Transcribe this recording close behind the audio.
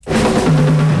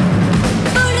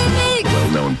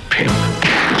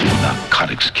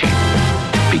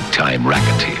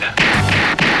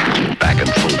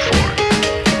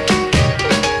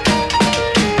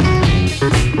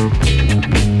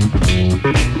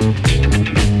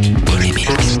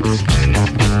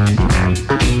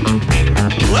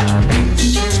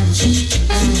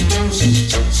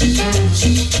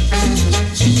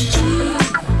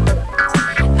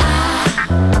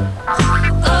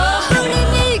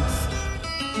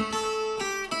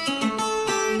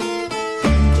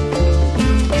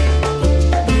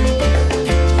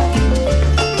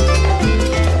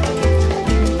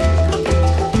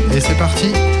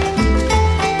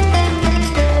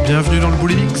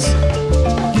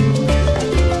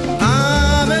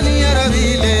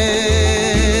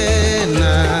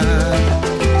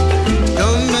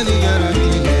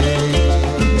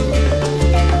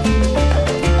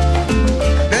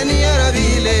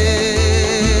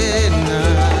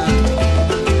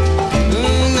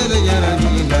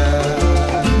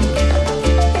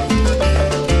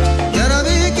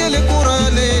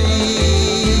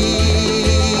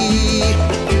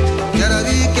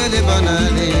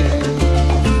banane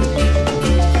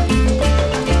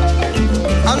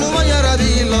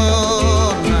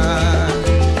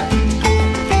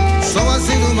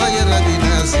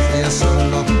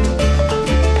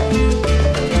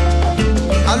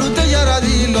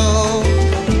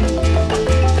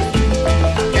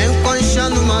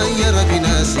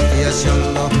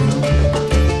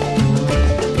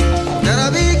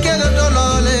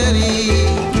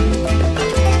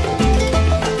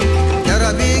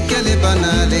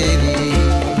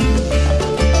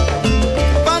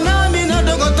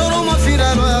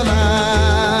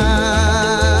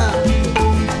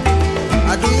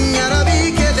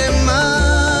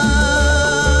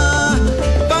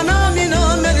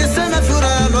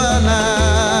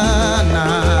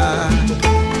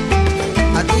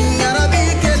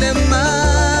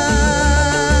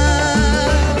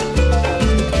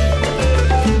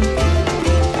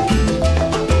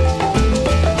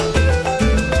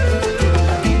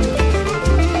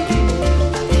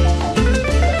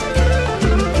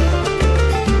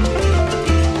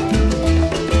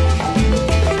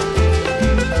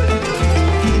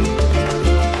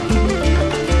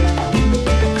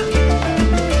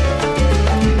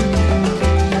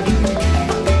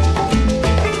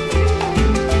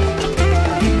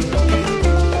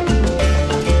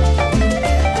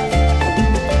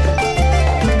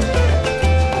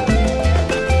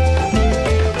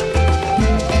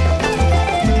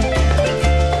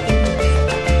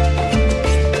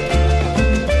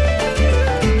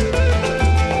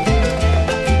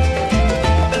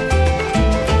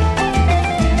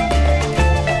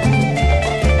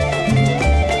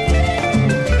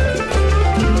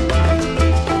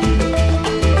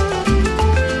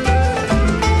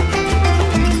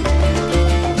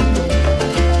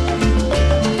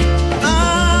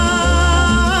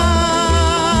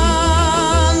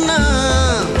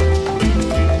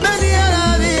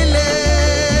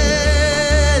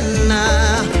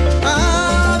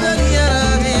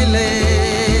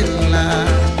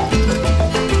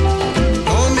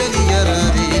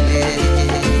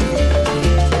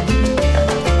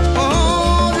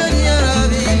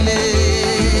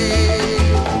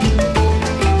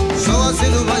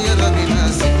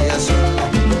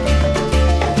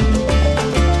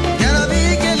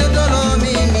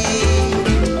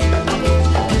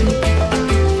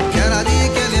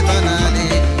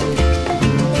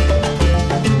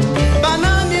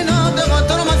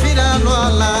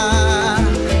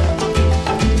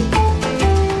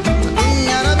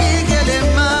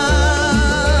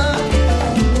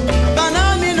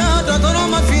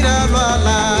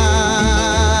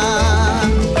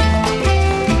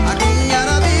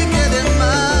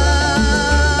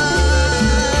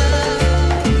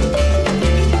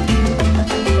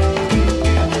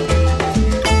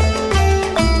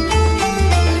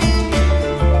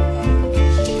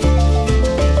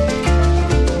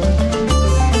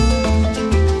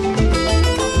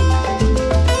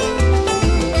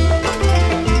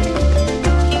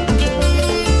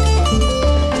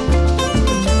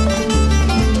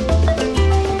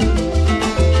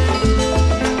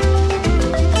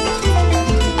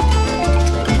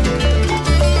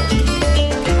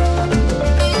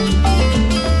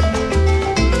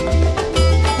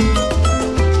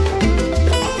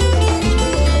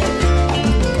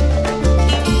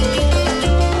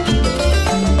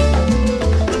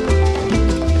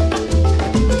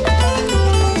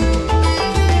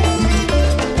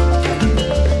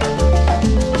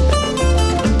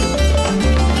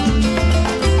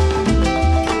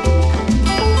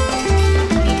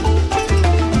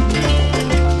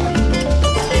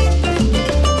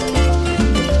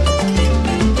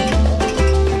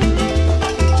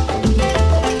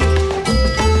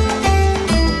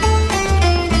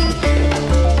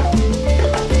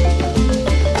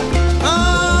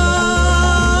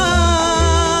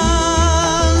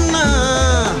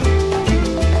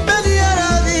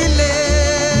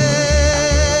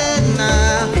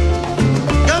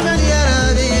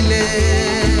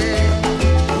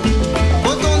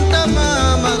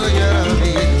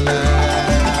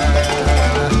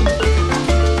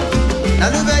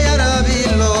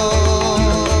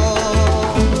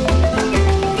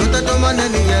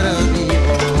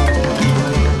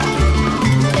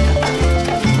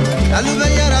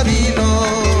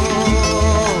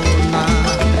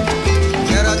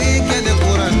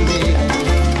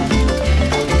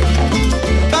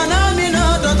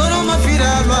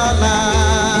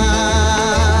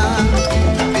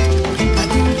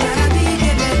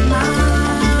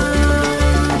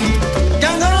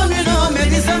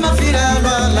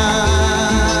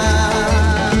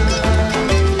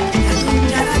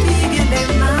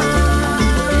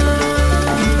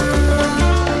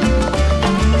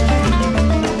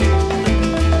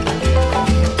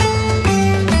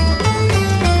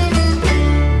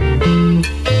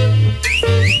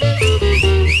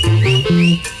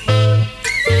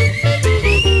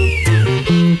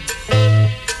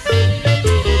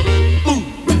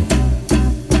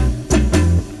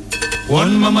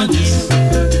mama gis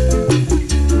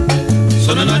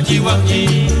sonn naa ci wax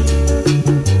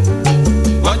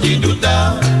ji du taa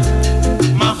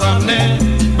ma xam ne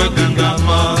bëgg nga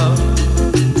ma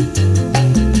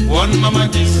woon mama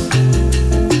gis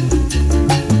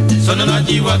sonn naa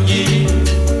ci wax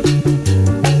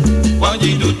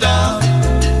ji du taa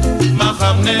ma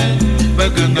xam ne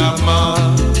bëgg nga ma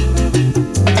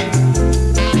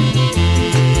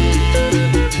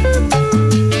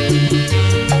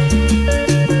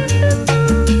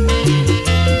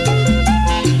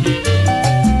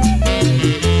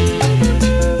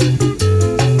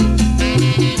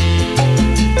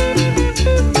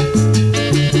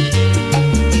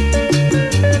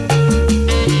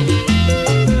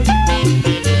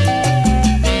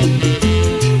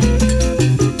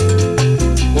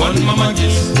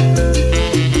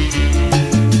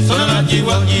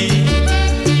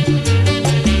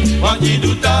Waji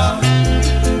duta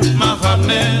ma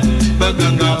xamne bëgg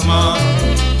nga ma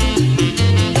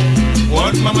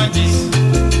won mama gis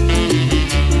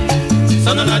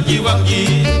sanana ji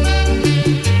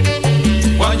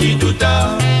waji duta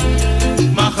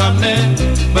ma xamne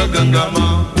bëgg nga ma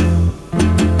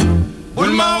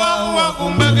bul ma wax waxu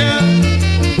mbëggeel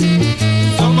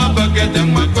soo ma bëggee dang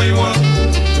ma koy wax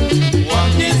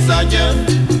waji saje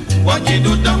waji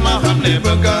duta ma xamne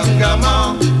bëgg nga ma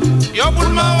yobul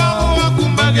ma wax waxu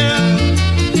mbëggeel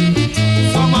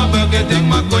soo ma bëggee dang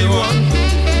ma koy wax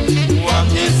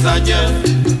waji saje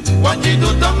waji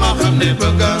duta ma xamne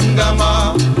bëgg nga ma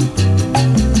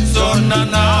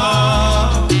sonana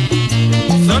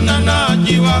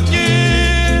ji waji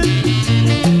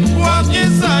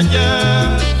saje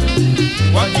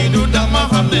waji duta ma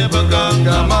xamne bëgg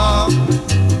nga ma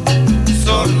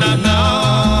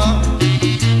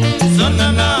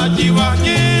sonana ji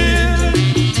waji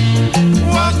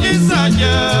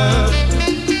saje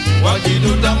waji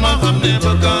duta ma xamne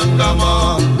bëgg nga ma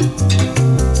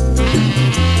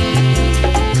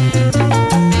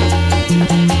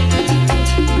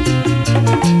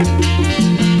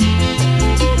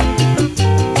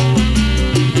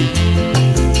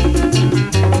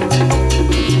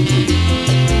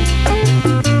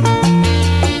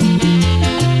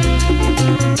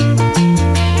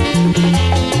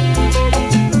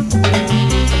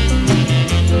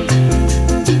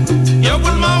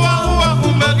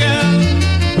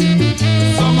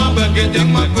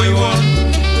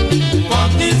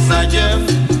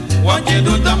waji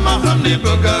duta ma xamne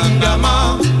bëgg nga ma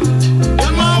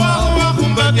bul ma wax waxu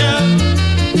mbëggeel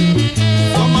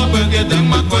soo ma bëggee dang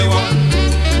ma koy wax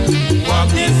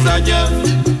waji saje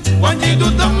waji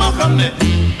duta ma xamne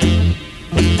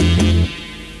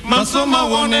man soo ma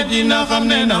wone dina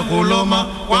xamne na xuloo ma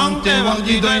wante wax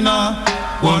ji doy na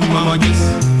woon mama gis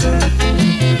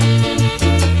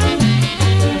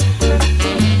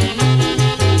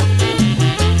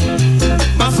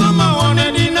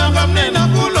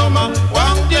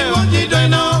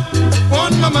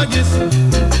mama gis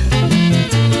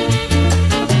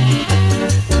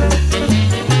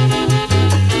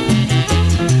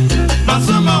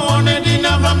basama wone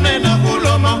dina xamne na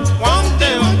xuloma wante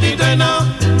wante dina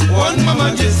won mama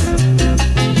gis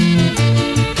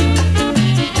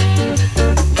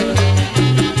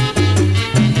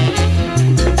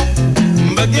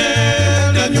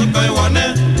mbëggeel dañu koy wone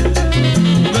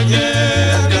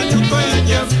mbëggeel dañu koy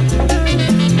jëf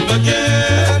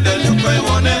mbëggeel dañu koy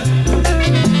wone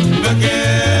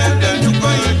mbëggeel dañu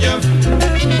koy jëf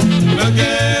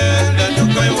mbëggeel dañu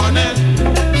koy wone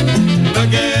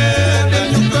mbëggeel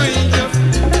dañu koy jëf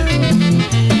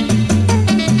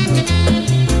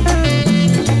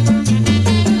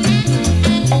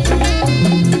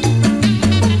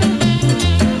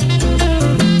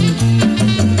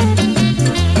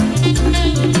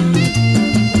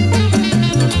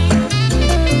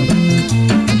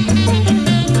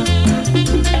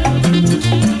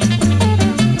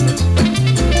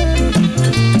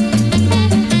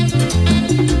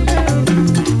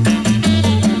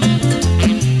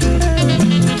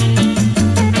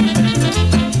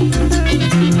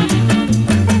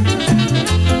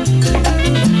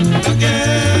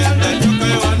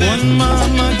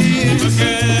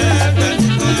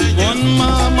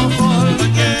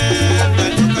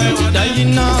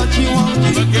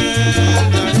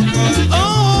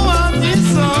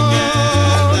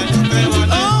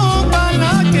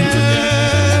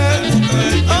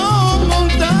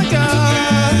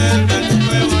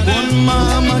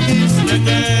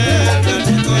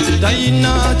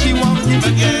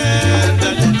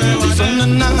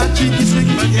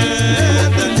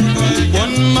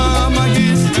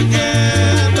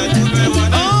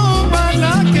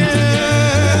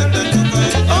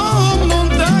Oh,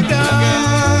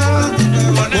 Montaga.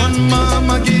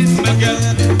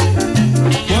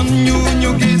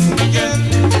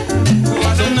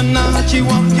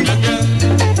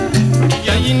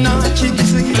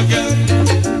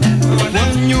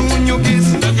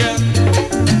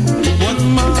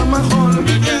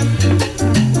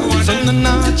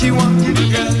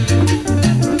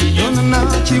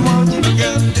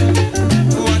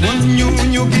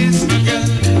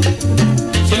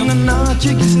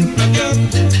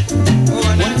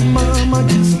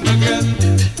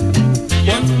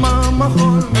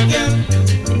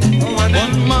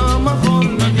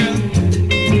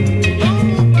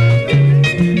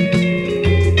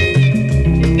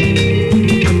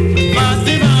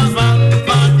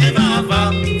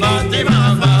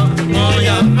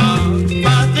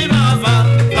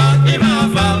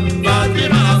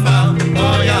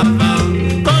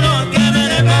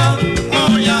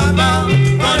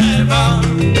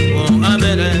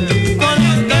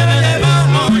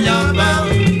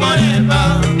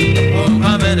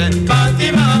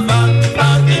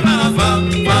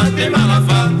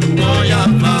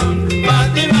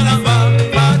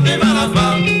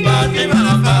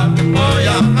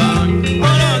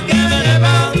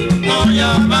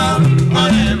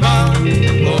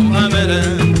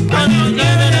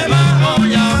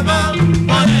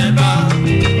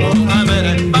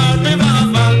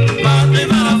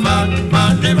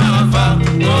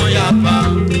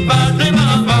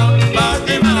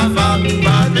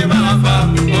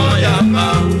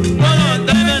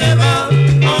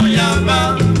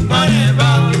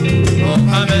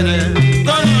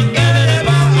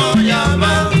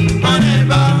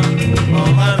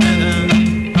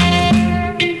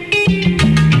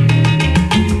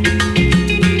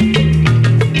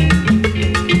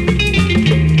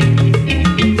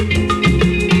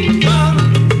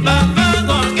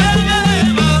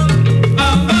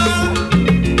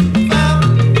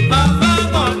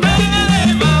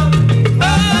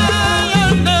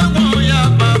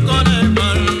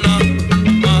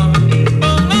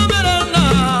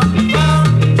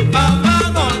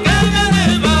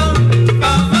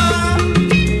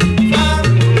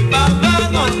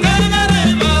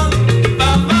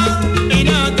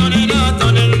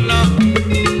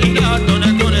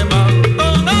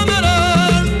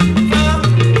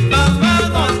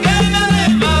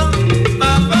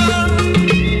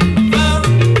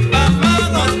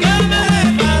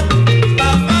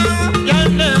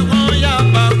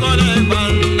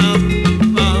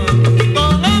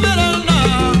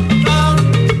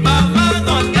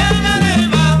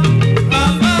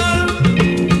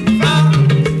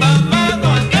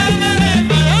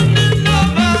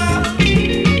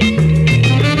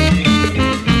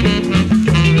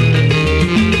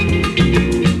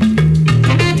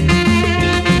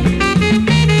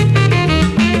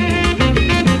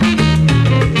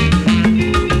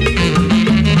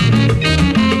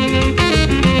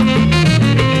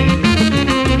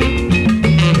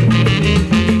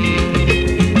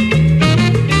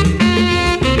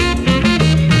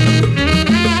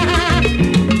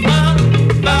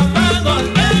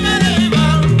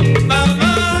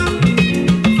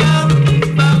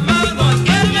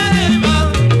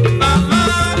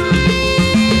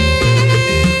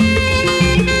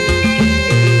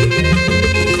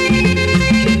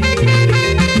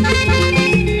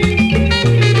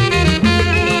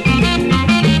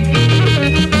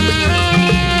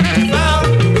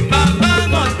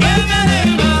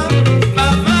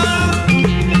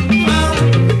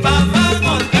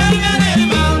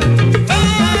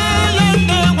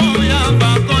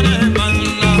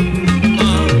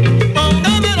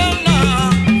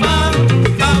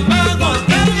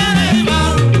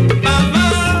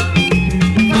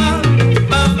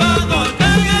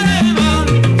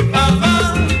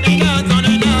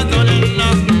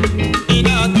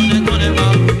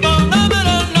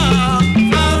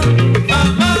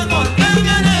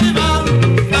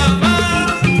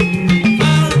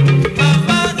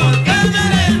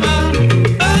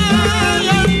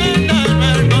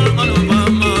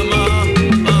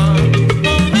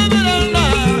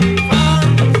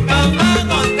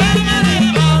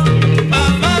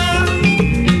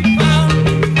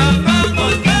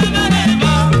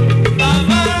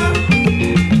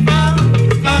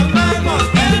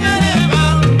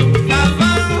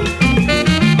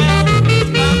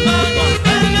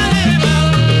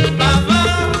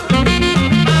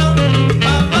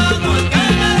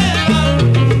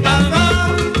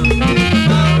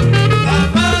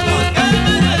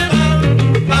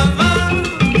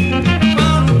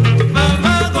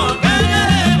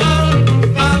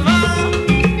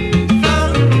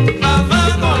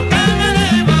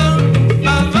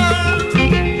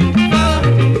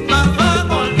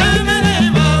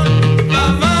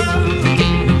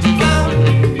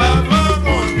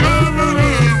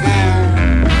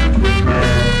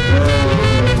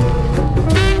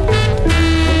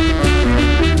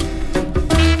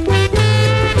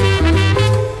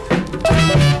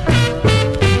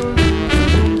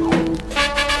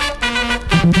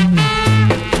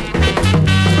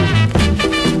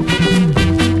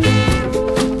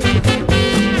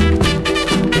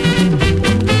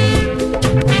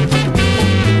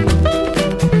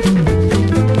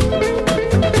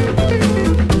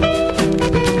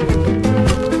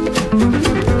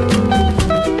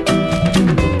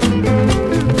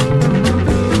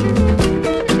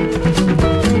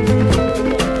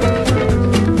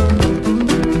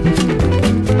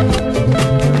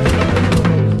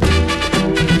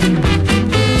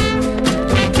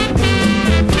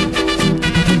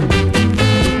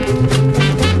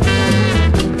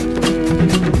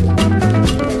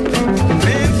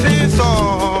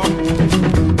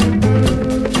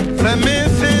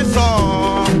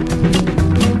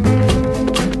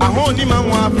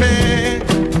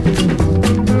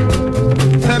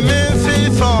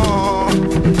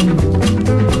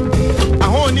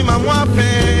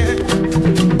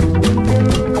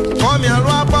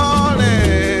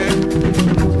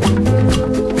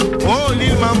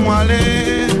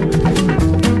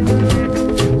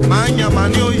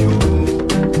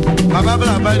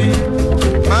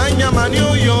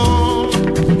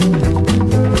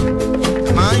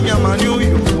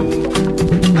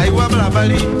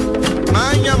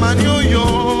 Manya manioyo,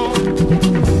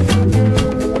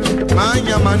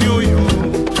 manya manioyo,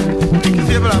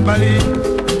 ikisebra bali,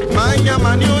 manya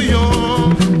manioyo,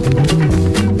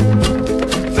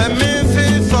 zemese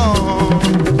so,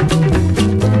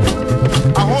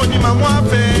 ahoni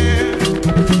mamwafe,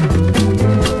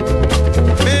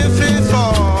 mese so,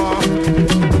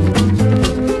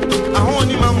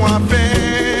 ahoni mamwafe.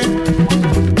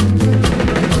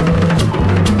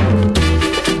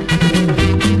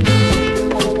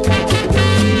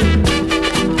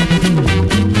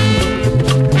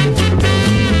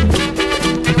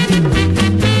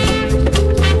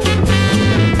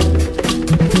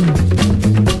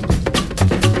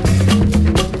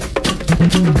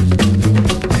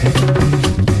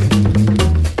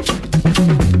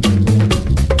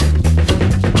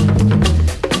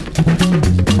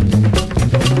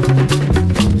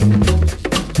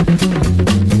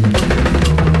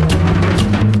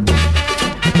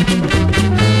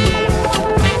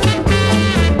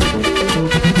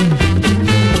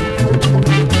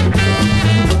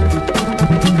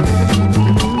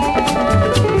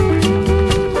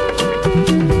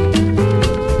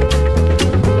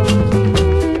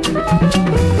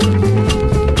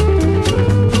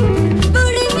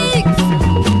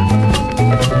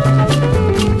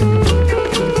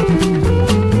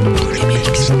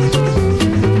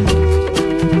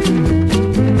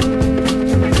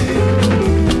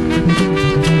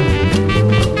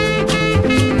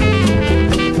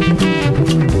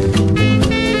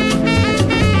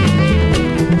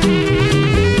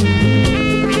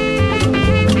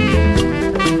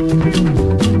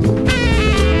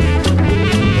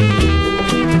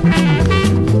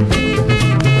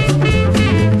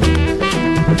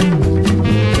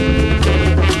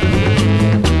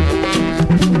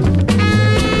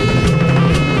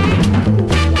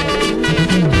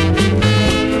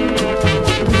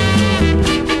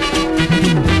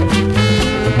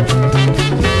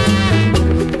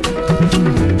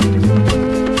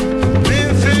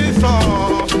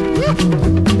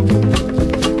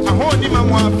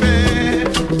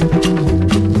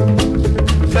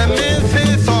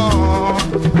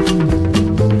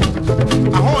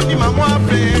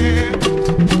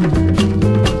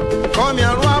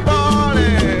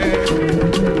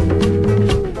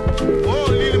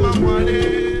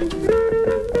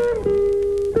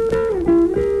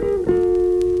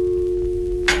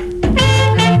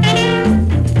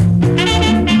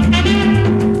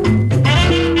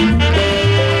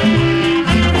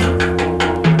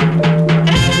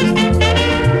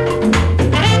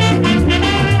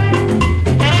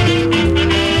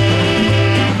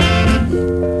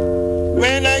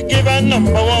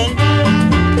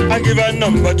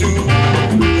 Number two,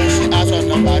 when she asks for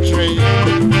number three,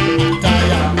 I'm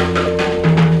tired.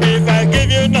 If I give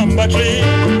you number three,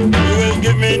 you will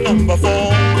give me number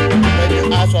four. When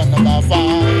you ask for number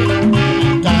five,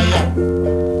 I'm tired.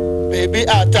 Baby,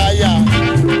 I'm tired.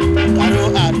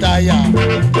 Carol, I'm tired.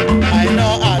 I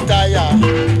know I'm tired.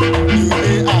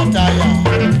 Julie, I'm tired.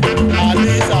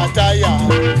 Alice, I'm tired.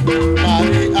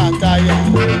 Marie, I'm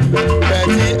tired.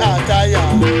 Betty, I'm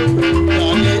tired.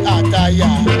 Johnny, I'm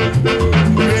tired.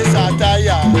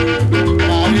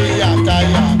 Maria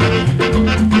Taya.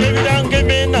 If you don't give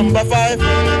me number five,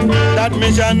 that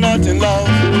means you're not in love.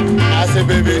 I say,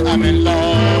 baby, I'm in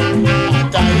love.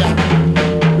 Ataya.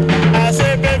 I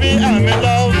say, baby, I'm in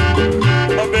love.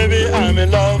 Oh, baby, I'm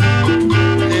in love.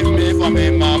 Leave me for me,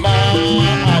 mama.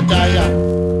 Ataya.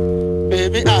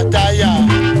 Baby, Ataya.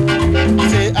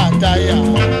 Say, Ataya.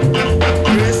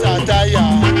 Grace Ataya.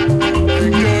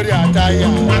 Victoria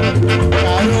Ataya.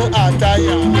 Caro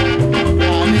Ataya.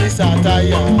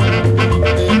 Ataya,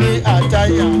 baby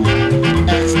Ataya,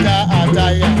 Esther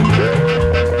Ataya.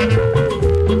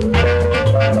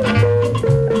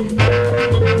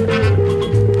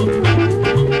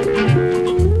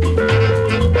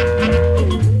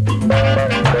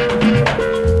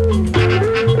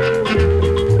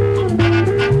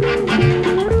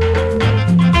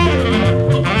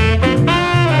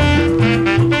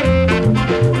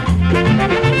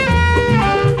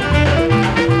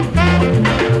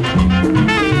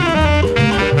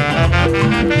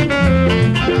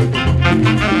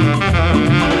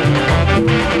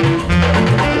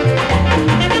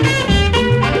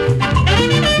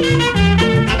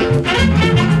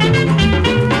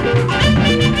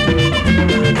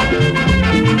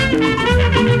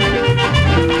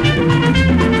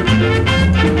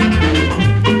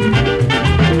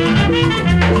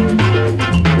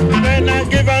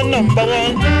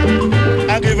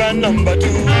 Number two,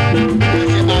 she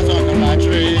asked on number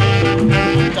three.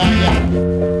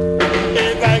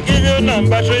 If I give you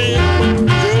number three,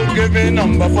 you give give me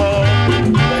number 4.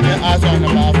 When you ask for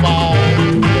number 5,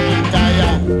 Ataya,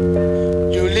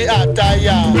 Julie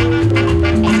Ataya.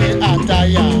 I say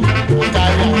Ataya,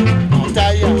 Ataya,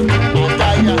 Ataya,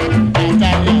 Ataya,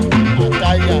 Ataya, Ataya,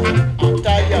 Ataya,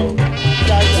 Ataya.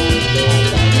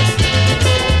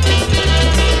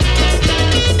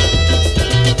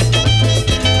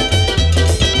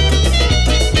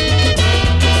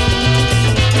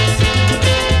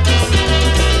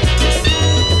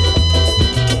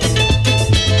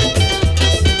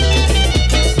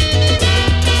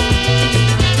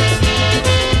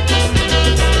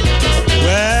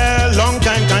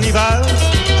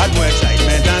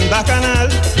 Bacchanal,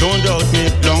 don't doubt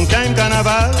me, long time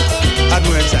carnival. Had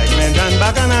no excitement and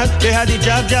bacchanal. They had the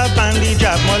jab and the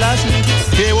jab mollas me.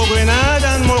 They were grenade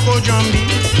and moko jambi.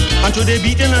 And to the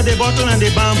beating of the bottle and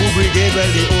the bamboo brigade, well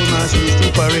the old man used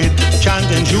to parade,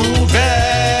 chanting Juve,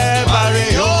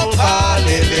 Barrio,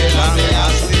 Pale,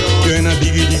 doing a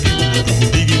biggie diggy.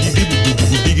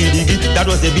 That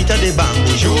was the beat of the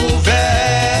bamboo. Juve,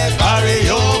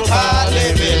 Barrio, Pale,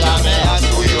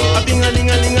 a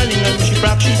ding-a-ling-a-ling-a-ling, she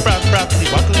prac, the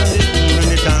bottle and the spoon and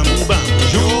the tambour bamboo.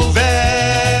 Juve,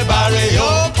 Barrio,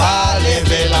 Pale,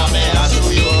 Vela, Mea,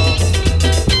 Suyo.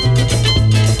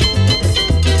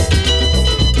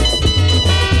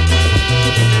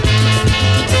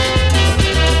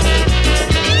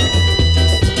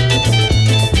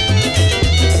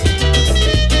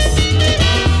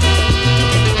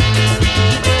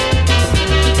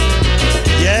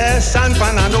 San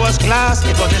Fernando was class,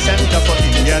 it was the center for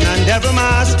Indian and devil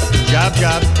mask. Jab,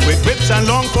 with whips and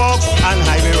long forks, and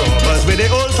highway robbers with the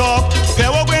old talk.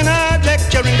 Pewo Grenade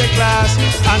lecturing the class,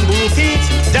 and bull feet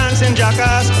dancing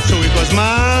jackass. So it was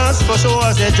mass for so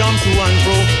as they jump to and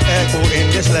fro, echo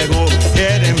in this Lego.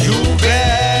 Hear them Juve,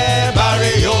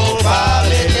 Barrio,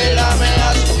 Vale, Vela,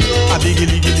 Mea, Suyo. A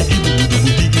biggie,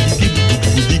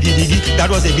 that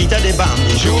was the beat of the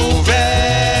bamboo. Juve,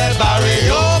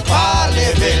 Barrio,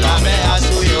 Vale, Vela, Mea,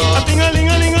 Suyo. A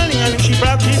ting-a-ling-a-ling-a-ling, she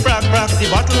prac, the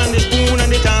bottle and the spoon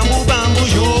and the tambour bamboo.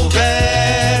 Juve,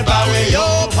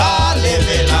 Barrio, Vale,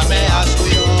 Vela, Mea,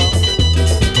 Suyo.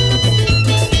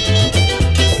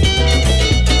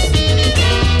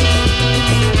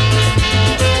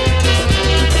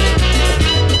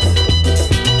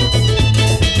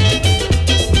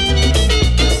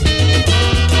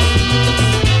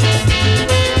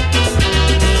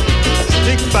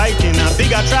 Fighting a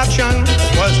big attraction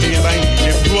was made by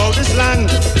Egypt throughout this land.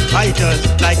 Fighters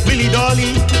like Willie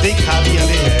Dolly, Big Habby and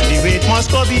the heavyweight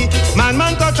Muscovy. Man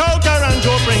cut out and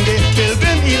Joe Pringle,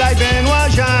 Pilgrim, Eli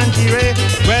Benoit, Jean Tiré.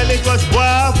 Well, it was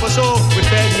Bois for so with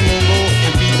Freddie Mungo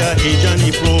and Peter A.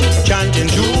 Johnny Pro chanting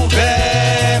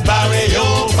Juve,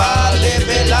 Barrio, Vale,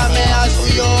 Vela, Mea,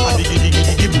 Suyo.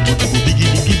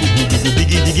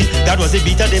 That was the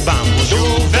beat of the bamboo.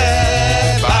 Juve,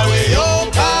 Barrio,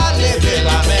 Vale,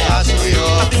 Vela, Mea, Suyo.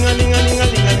 A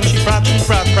ting-a-ling-a-ling-a-ling, she prac,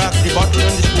 the bottle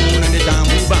and the spoon and the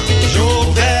tambour bamboo.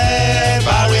 Juve,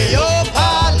 Barrio,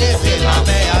 Vale, Vela,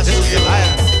 Mea, Suyo.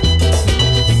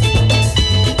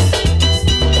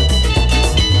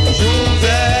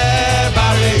 Juve,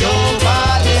 Barrio,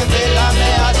 Vale, Vela,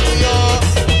 Mea, Suyo.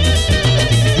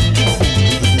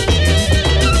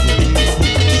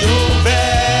 Juve,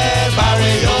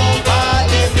 Barrio,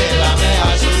 Vale, Vela, Mea,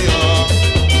 Suyo.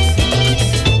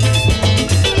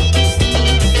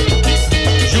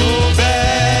 Juve,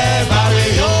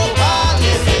 Barrio,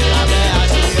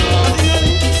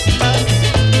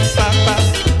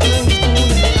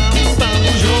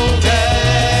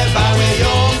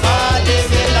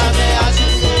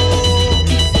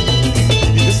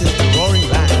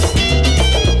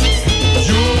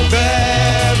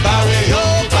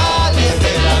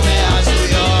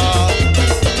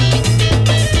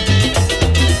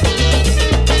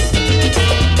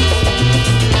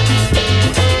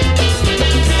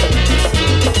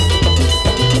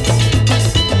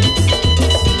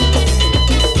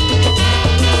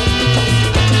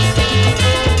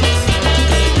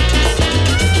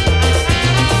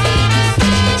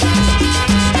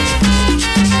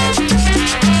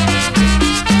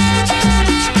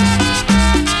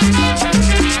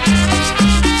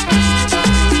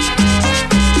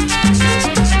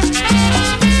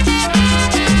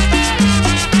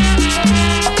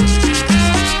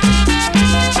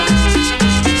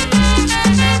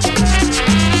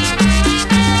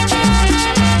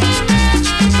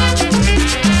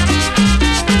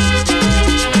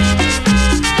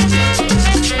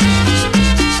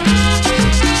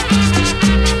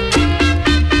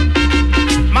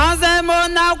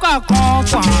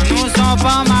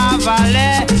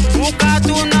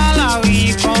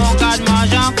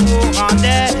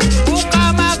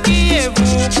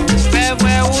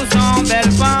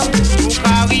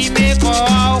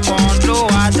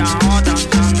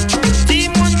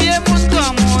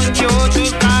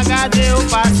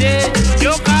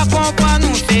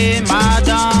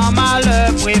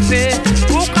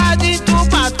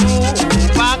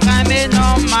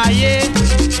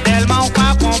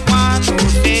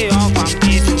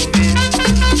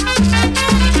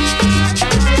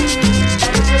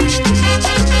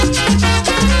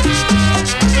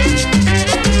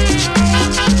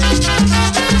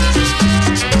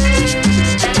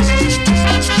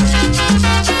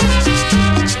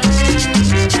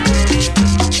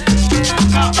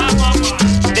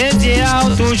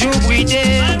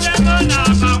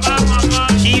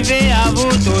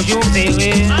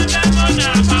 serré.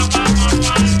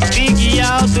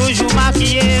 Figuillard toujours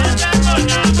maquillé.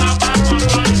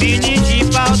 Fini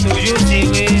chipard toujours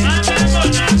serré.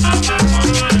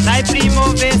 Ça est plus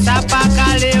mauvais, ça pas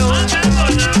calé.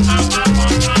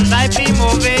 Ça est plus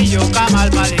mauvais, yo ka mal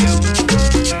balé.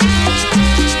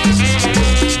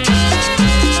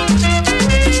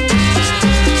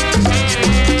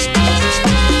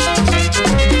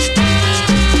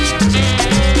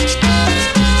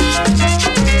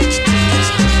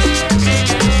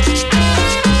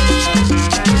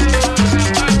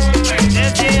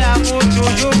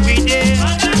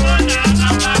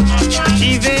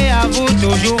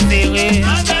 Toujours ferré.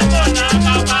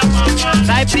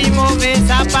 Ça est plus mauvais,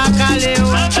 ça pas calé.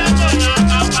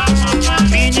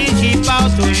 Fini qui part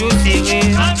toujours serré.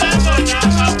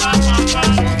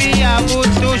 Vie à vous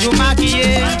toujours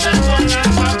maquillé.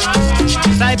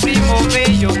 Ça est plus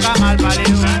mauvais, yo ka mal balé.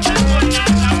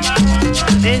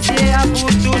 Désir à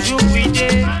vous toujours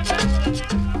bridé.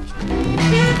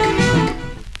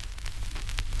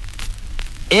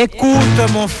 Écoute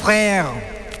mon frère.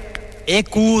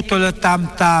 Écoute le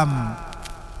tam-tam,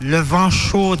 le vent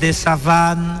chaud des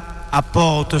savanes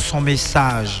apporte son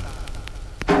message.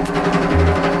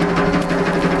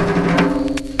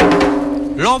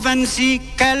 L'an 26,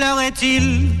 quelle heure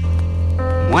est-il?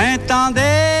 Moins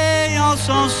tendez en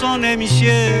son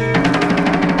émissier.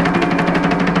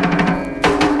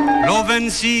 L'an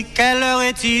 26, quelle heure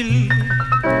est-il?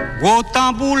 Gros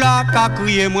tambour là qu'a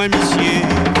crié moins missier.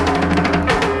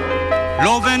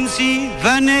 L'an 26,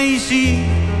 venez ici.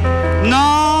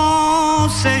 Non,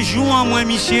 c'est jour en moins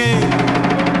missier.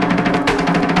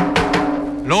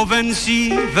 L'an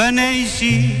 26, venez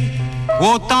ici.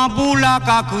 Au tambour là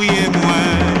qu'a crié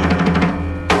moins.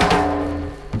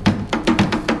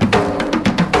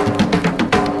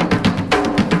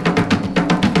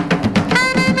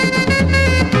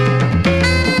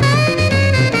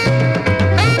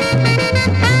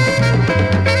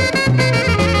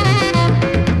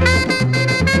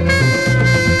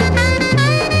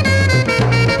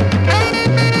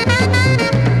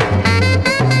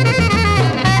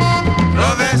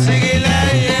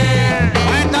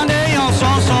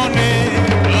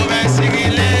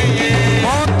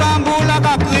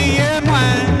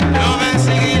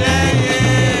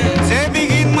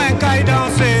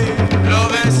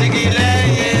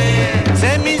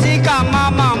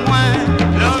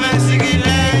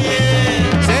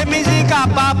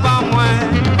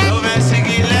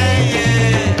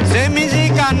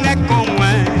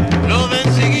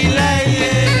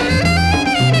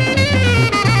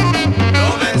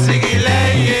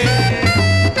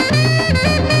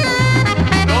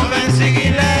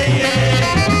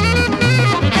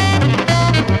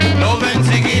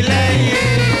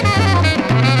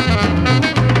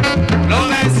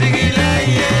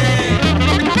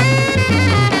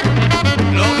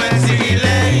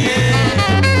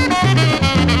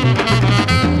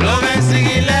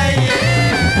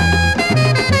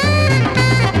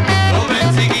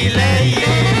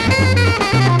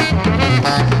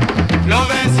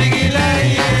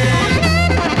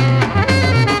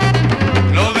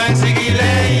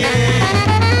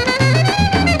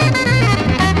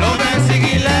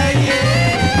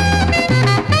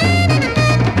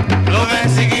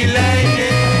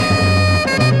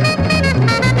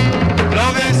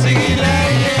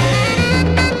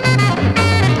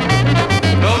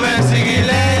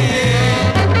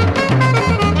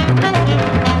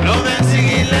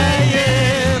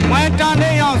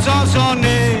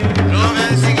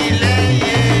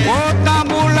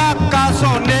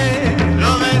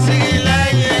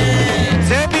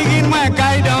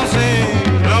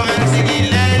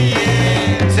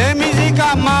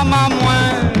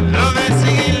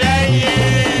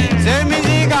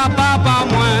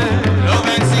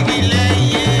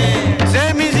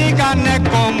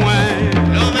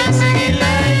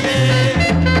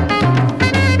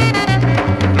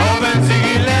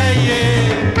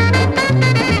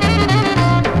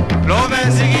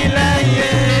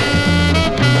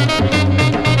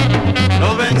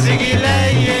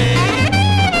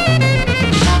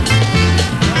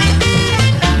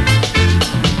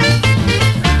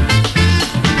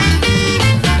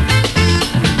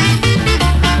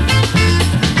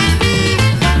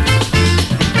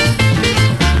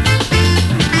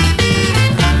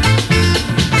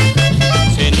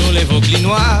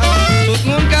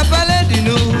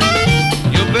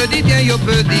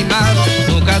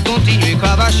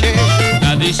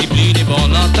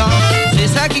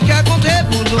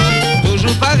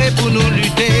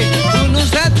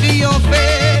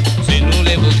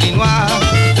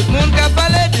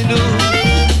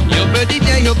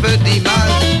 Yo petit mal,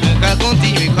 qu'à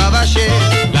continuer cravacher.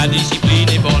 La discipline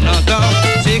est bonne en temps,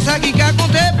 c'est ça qui a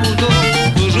compté pour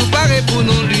nous. Toujours pareil pour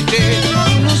nous lutter,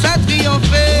 pour nous ça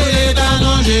triompher. Pour les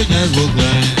ballons jeunesse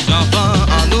Vauclin, enfants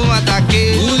en nous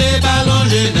attaquer. pour les ballons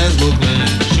jeunesse Vauclin,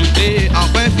 Shooter en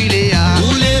coin filet à.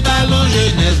 pour les ballons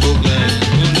jeunesse Vauclin,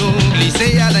 Pour nous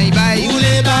glisser à d'un bail. pour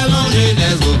les ballons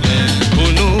jeunesse Vauclin, Pour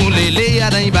nous léler à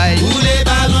d'un bail. pour les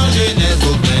ballons jeunesse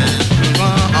Vauclin,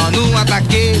 Enfants en nous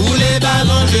attaquer. pour les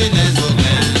ballons jeunesse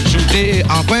Vauclin, Shooter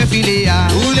en coin filet à.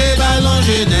 pour les ballons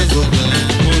jeunesse Vauclin,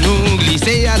 Pour nous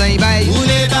glisser à d'un bail. pour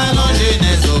les ballons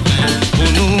jeunesse Vauclin. Pour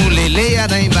nous léler à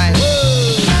d'un bail.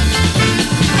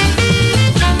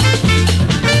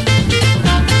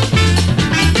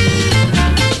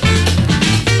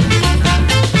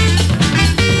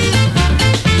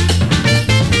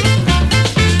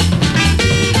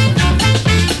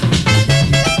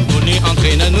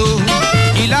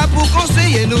 Il a pour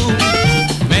conseiller nous,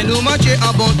 mais nous manquer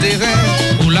en bon terrain.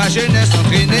 Pour la jeunesse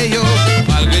entraînée yo,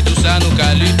 malgré tout ça nous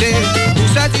qu'à lutter. Pour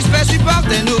satisfaire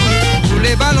supporter nous, pour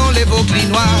les ballons les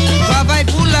Vauclinois, travail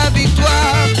pour la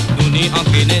victoire. Nous n'y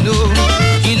entraînez nous,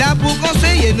 il a pour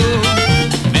conseiller nous,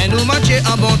 mais nous manquer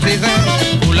en bon terrain.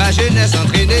 Pour la jeunesse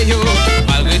entraînée yo,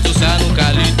 malgré tout ça nous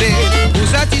qu'à lutter. Pour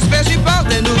satisfaire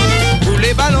supporter nous, pour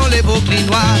les ballons les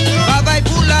Vauclinois, travail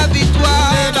pour la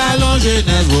victoire. Les ballons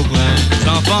jeunesse Vauclin,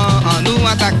 Enfants en nous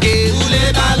attaquer. pour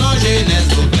les ballons jeunesse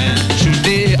Vauclin,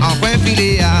 Shooter en coin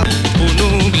filet à. Pour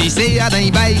nous glisser à d'un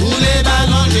bail. pour les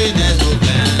ballons jeunesse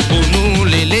Vauclin, Pour nous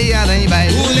léler à d'un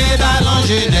bail. pour les ballons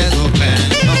jeunesse Vauclin,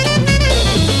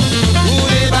 pour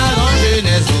les ballons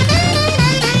jeunesse Vauclin,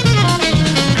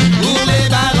 pour les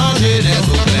ballons jeunesse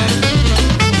Vauclin,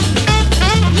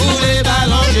 pour les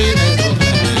ballons jeunesse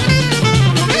Vauclin,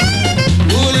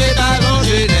 pour les ballons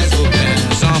jeunesse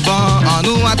Vauclin, Enfants en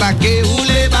nous attaquer. pour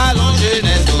les ballons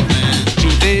jeunesse Vauclin,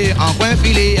 Shooter en coin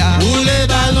filet à. pour les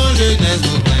ballons jeunesse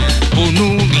Vauclin, Pour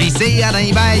nous glisser à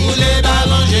d'un bail. pour les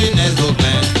ballons jeunesse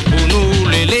Vauclin. Pour nous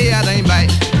léler à d'un bail.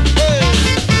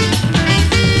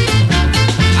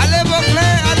 Allez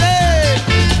Vauclin, allez.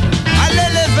 Allez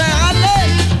les verts, allez.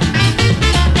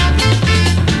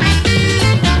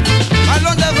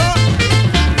 Allons devant.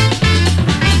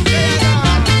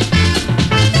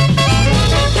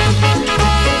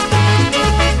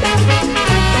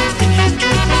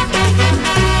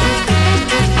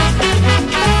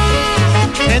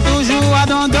 C'est toujours à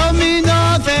don domino,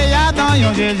 c'est à don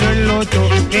yon jeu de loto.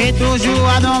 Et toujours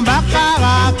à don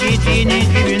baccarat qui finit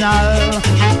tribunal.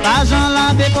 L'argent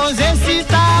l'a déposé si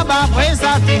tabac, après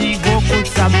ça finit beaucoup de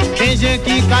sable. Et je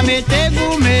qui qu'a mette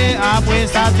gourmet, après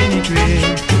ça finit tué.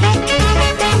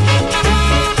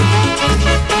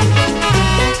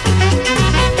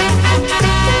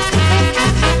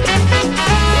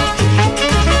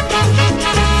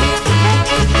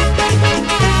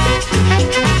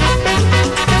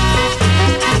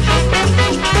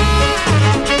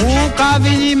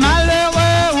 Vini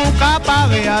malheureux, ou qu'a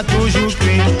paré à toujours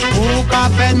cuit, ou qu'a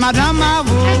peine madame à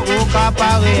vous, ou qu'a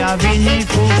paré à vini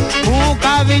fou, ou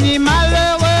qu'a vini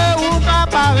malheureux, ou qu'a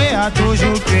paré à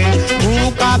toujours cuit, ou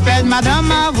qu'a peine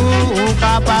madame à vous, ou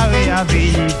qu'a paré à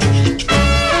vini fou.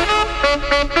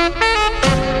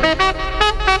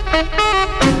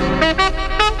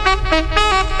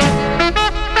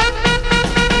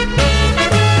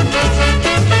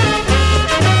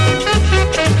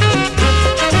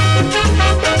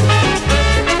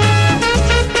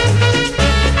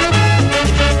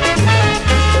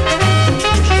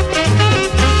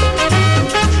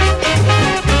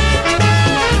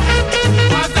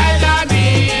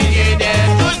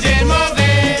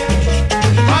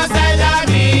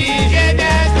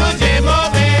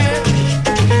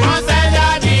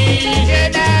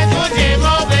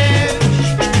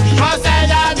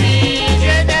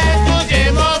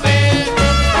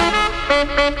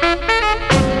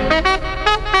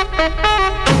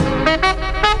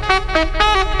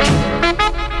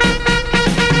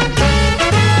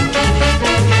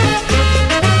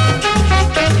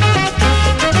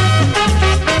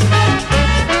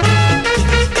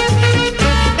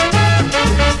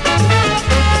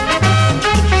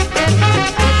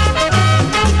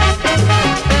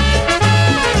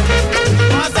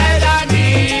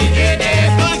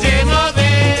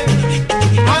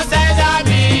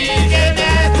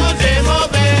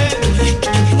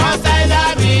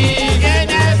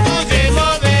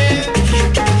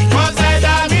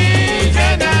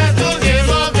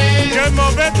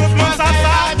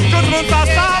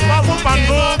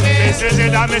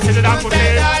 C'était d'un côté.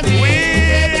 Oui,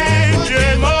 Dieu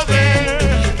est mauvais.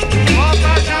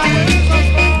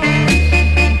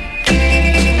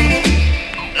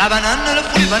 La banane, le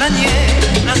fruit bananier,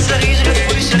 la cerise, le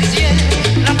fruit cerisier.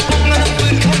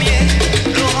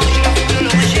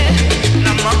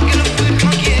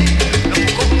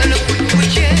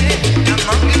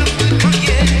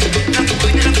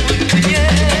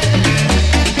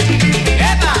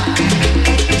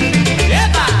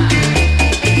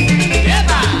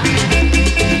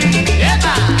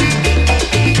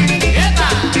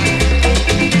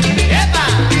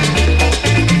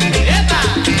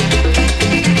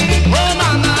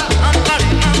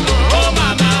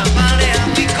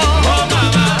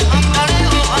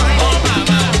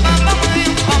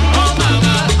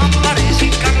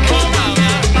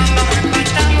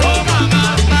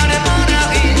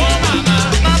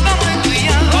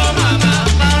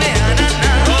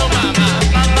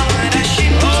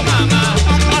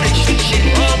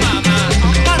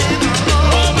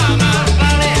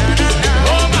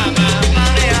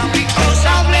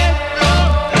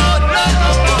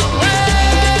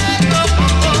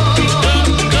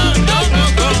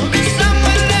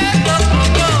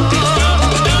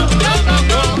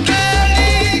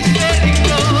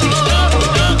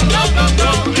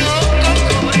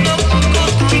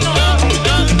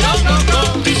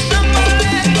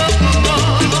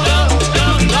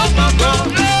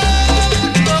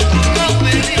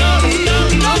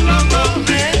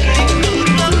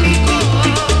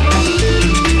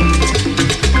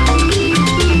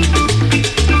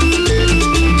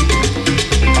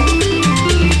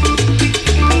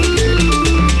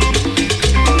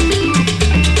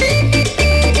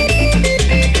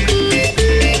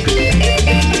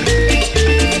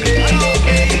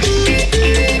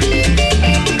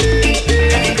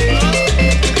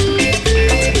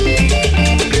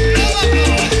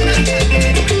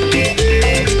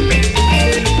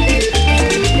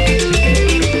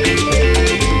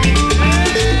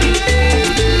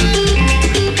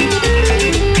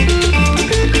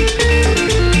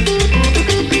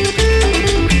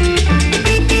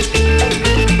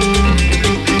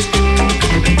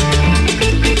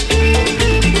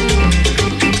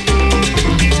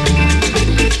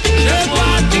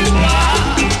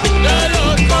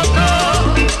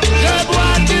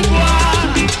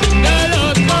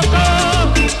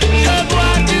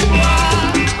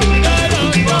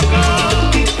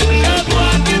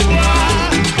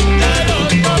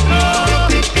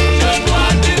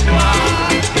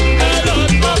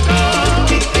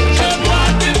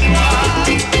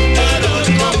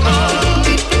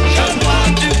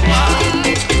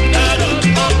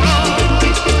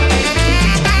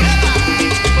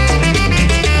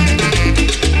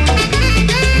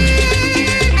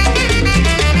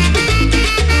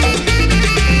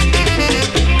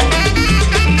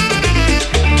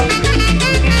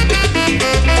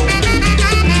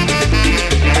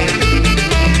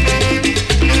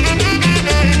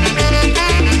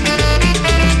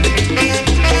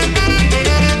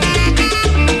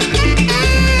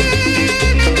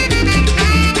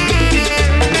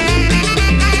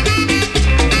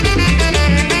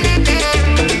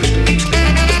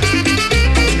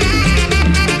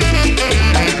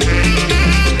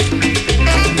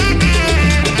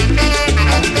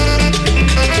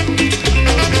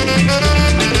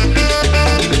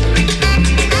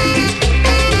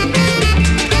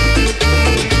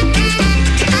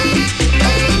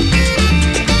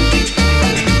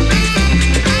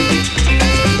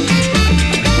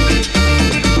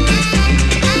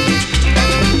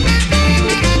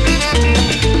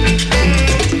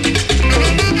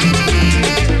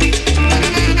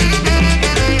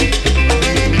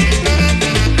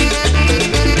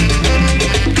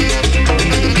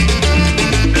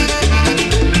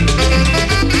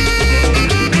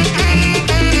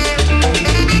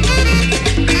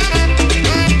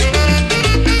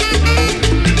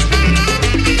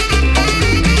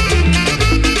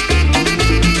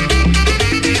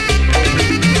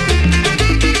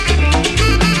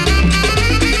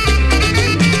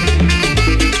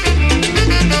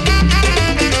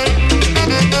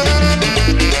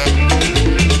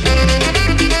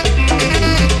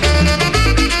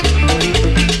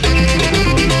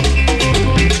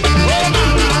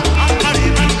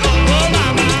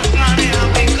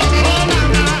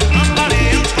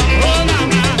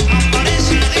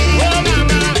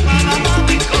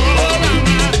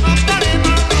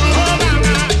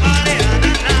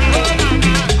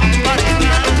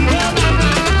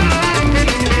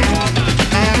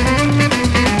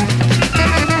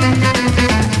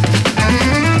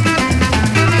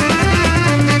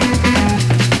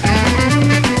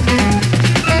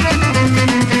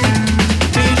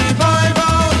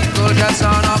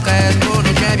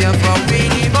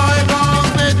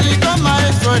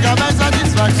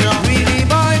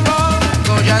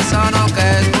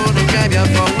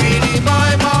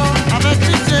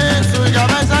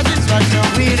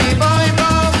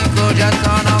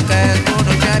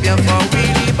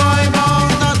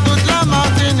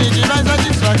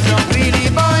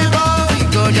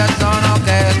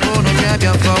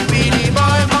 fort. Willy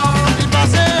Boy Boy, Il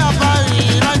passait à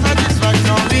Paris, la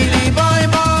satisfaction. Willy Boy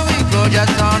Boy, Rico Jazz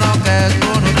en orchestre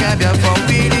pour nous bien fort.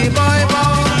 Willy Boy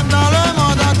Boy, Dans le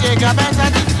monde entier, qu'a bien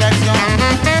satisfaction.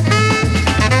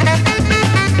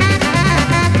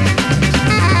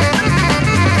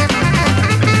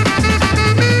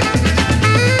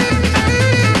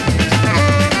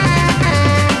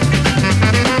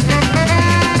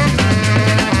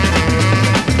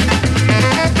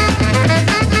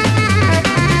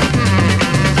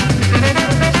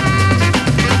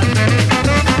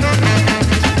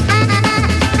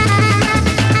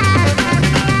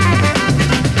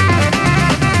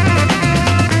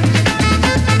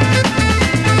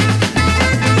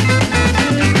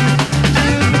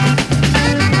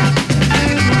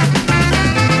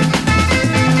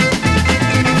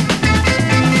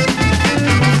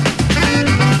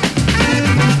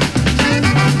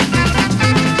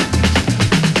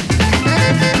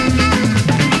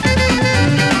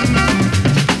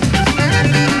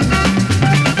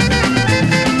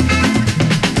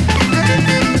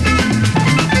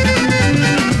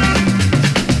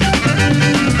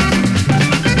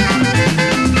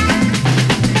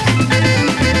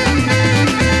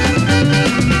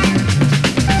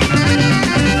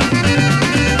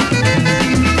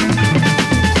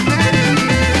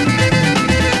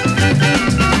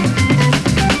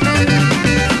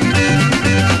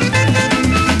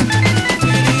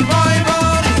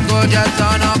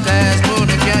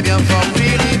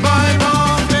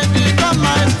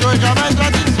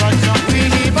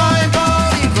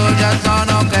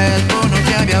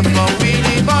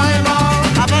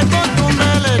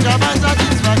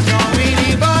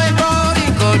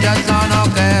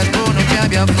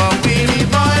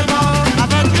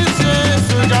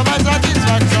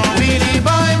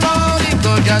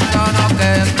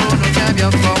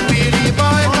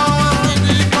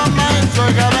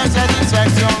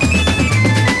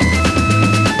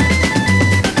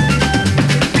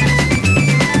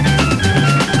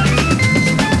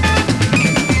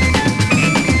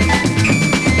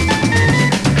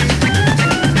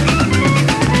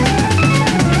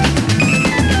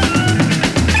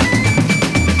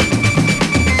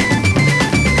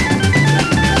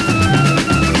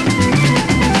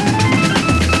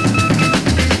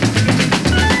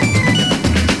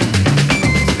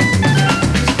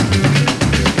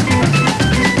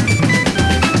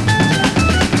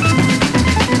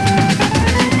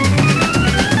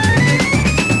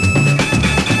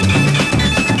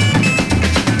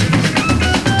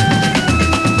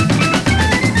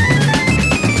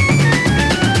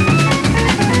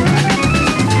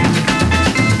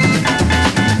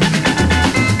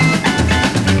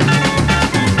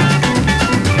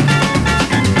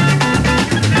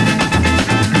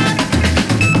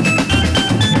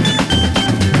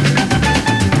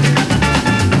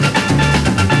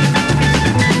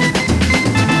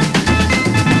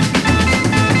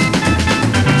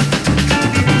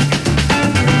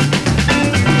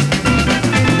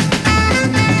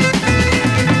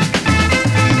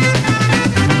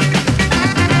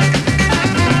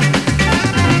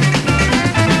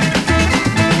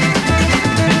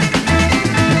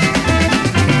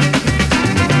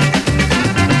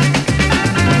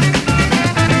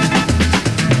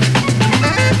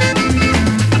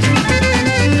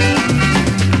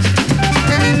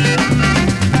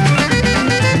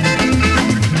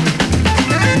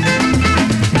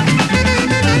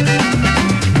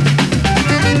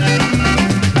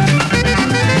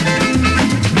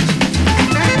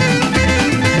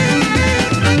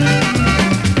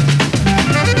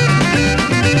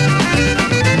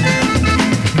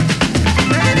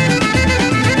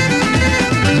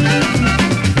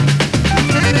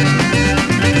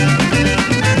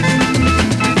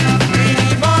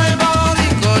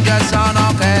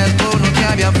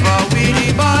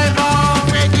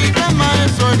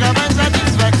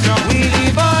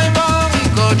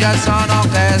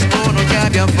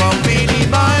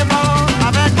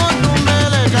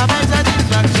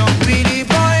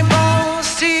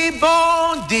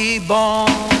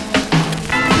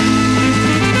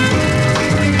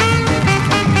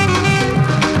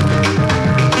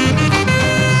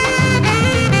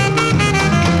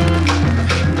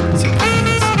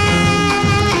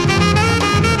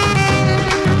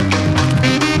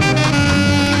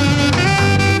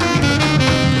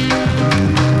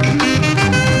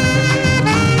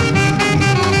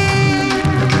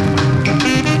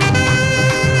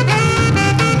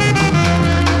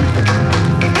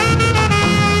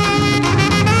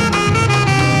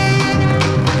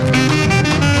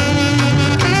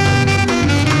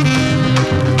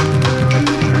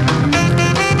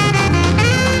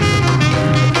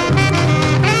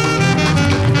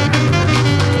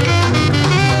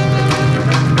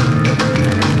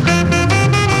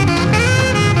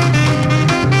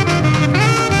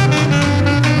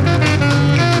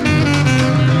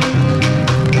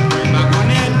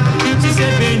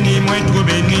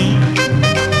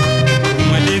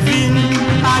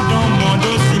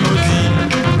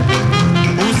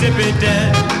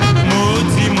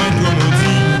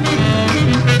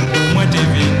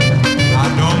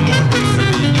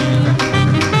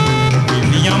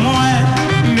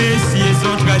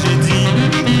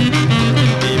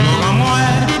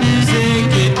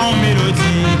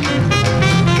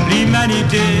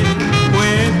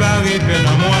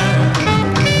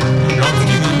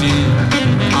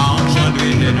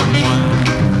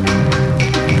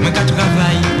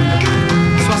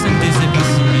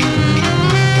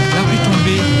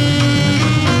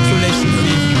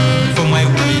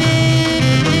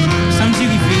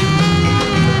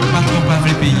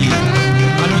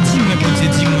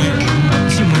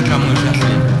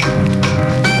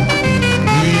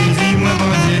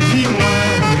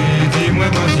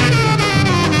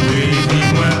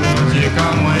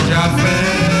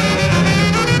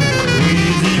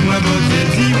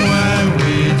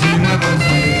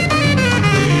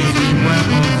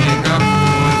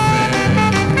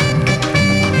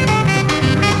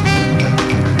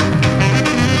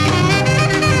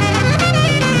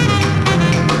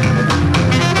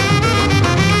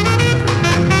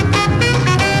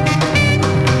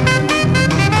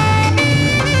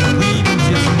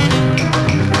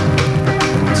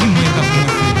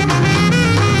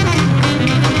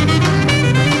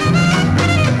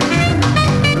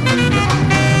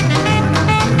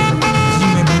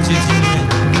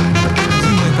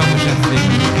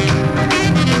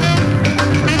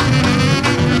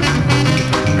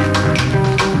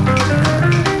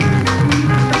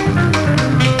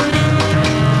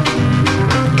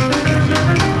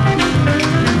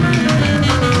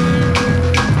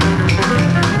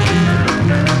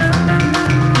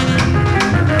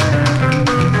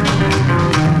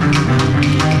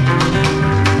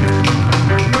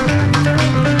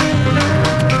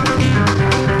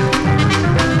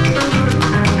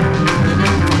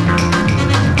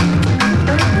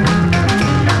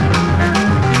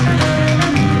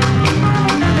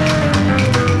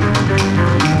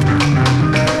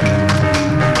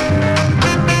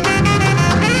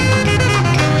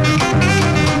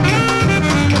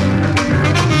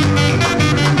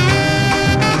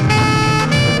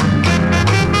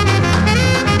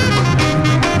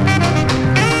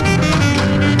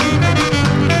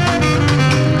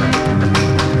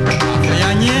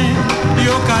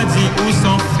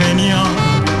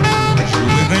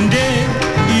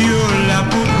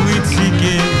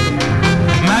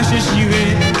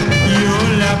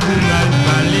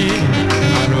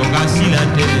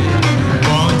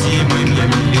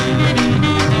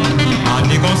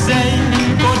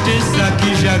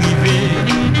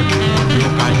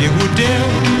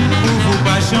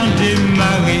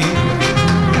 séparés.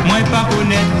 Moi pas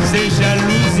connaître c'est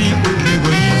jalousie ou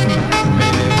l'égoïsme,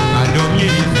 mais à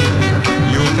dormir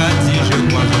yo qu'a dit je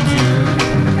crois en Dieu.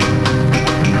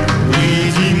 Oui,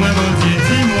 dis-moi bon Dieu,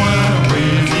 dis-moi, oui,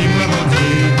 dis-moi bon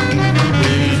Dieu,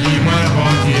 oui, dis-moi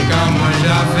bon Dieu, car moi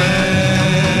j'ai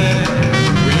fait.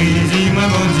 Oui, dis-moi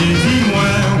bon Dieu, dis-moi,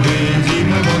 oui,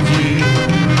 dis-moi bon Dieu,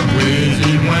 oui,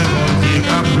 dis-moi bon Dieu,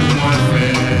 car pour moi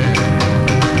fait.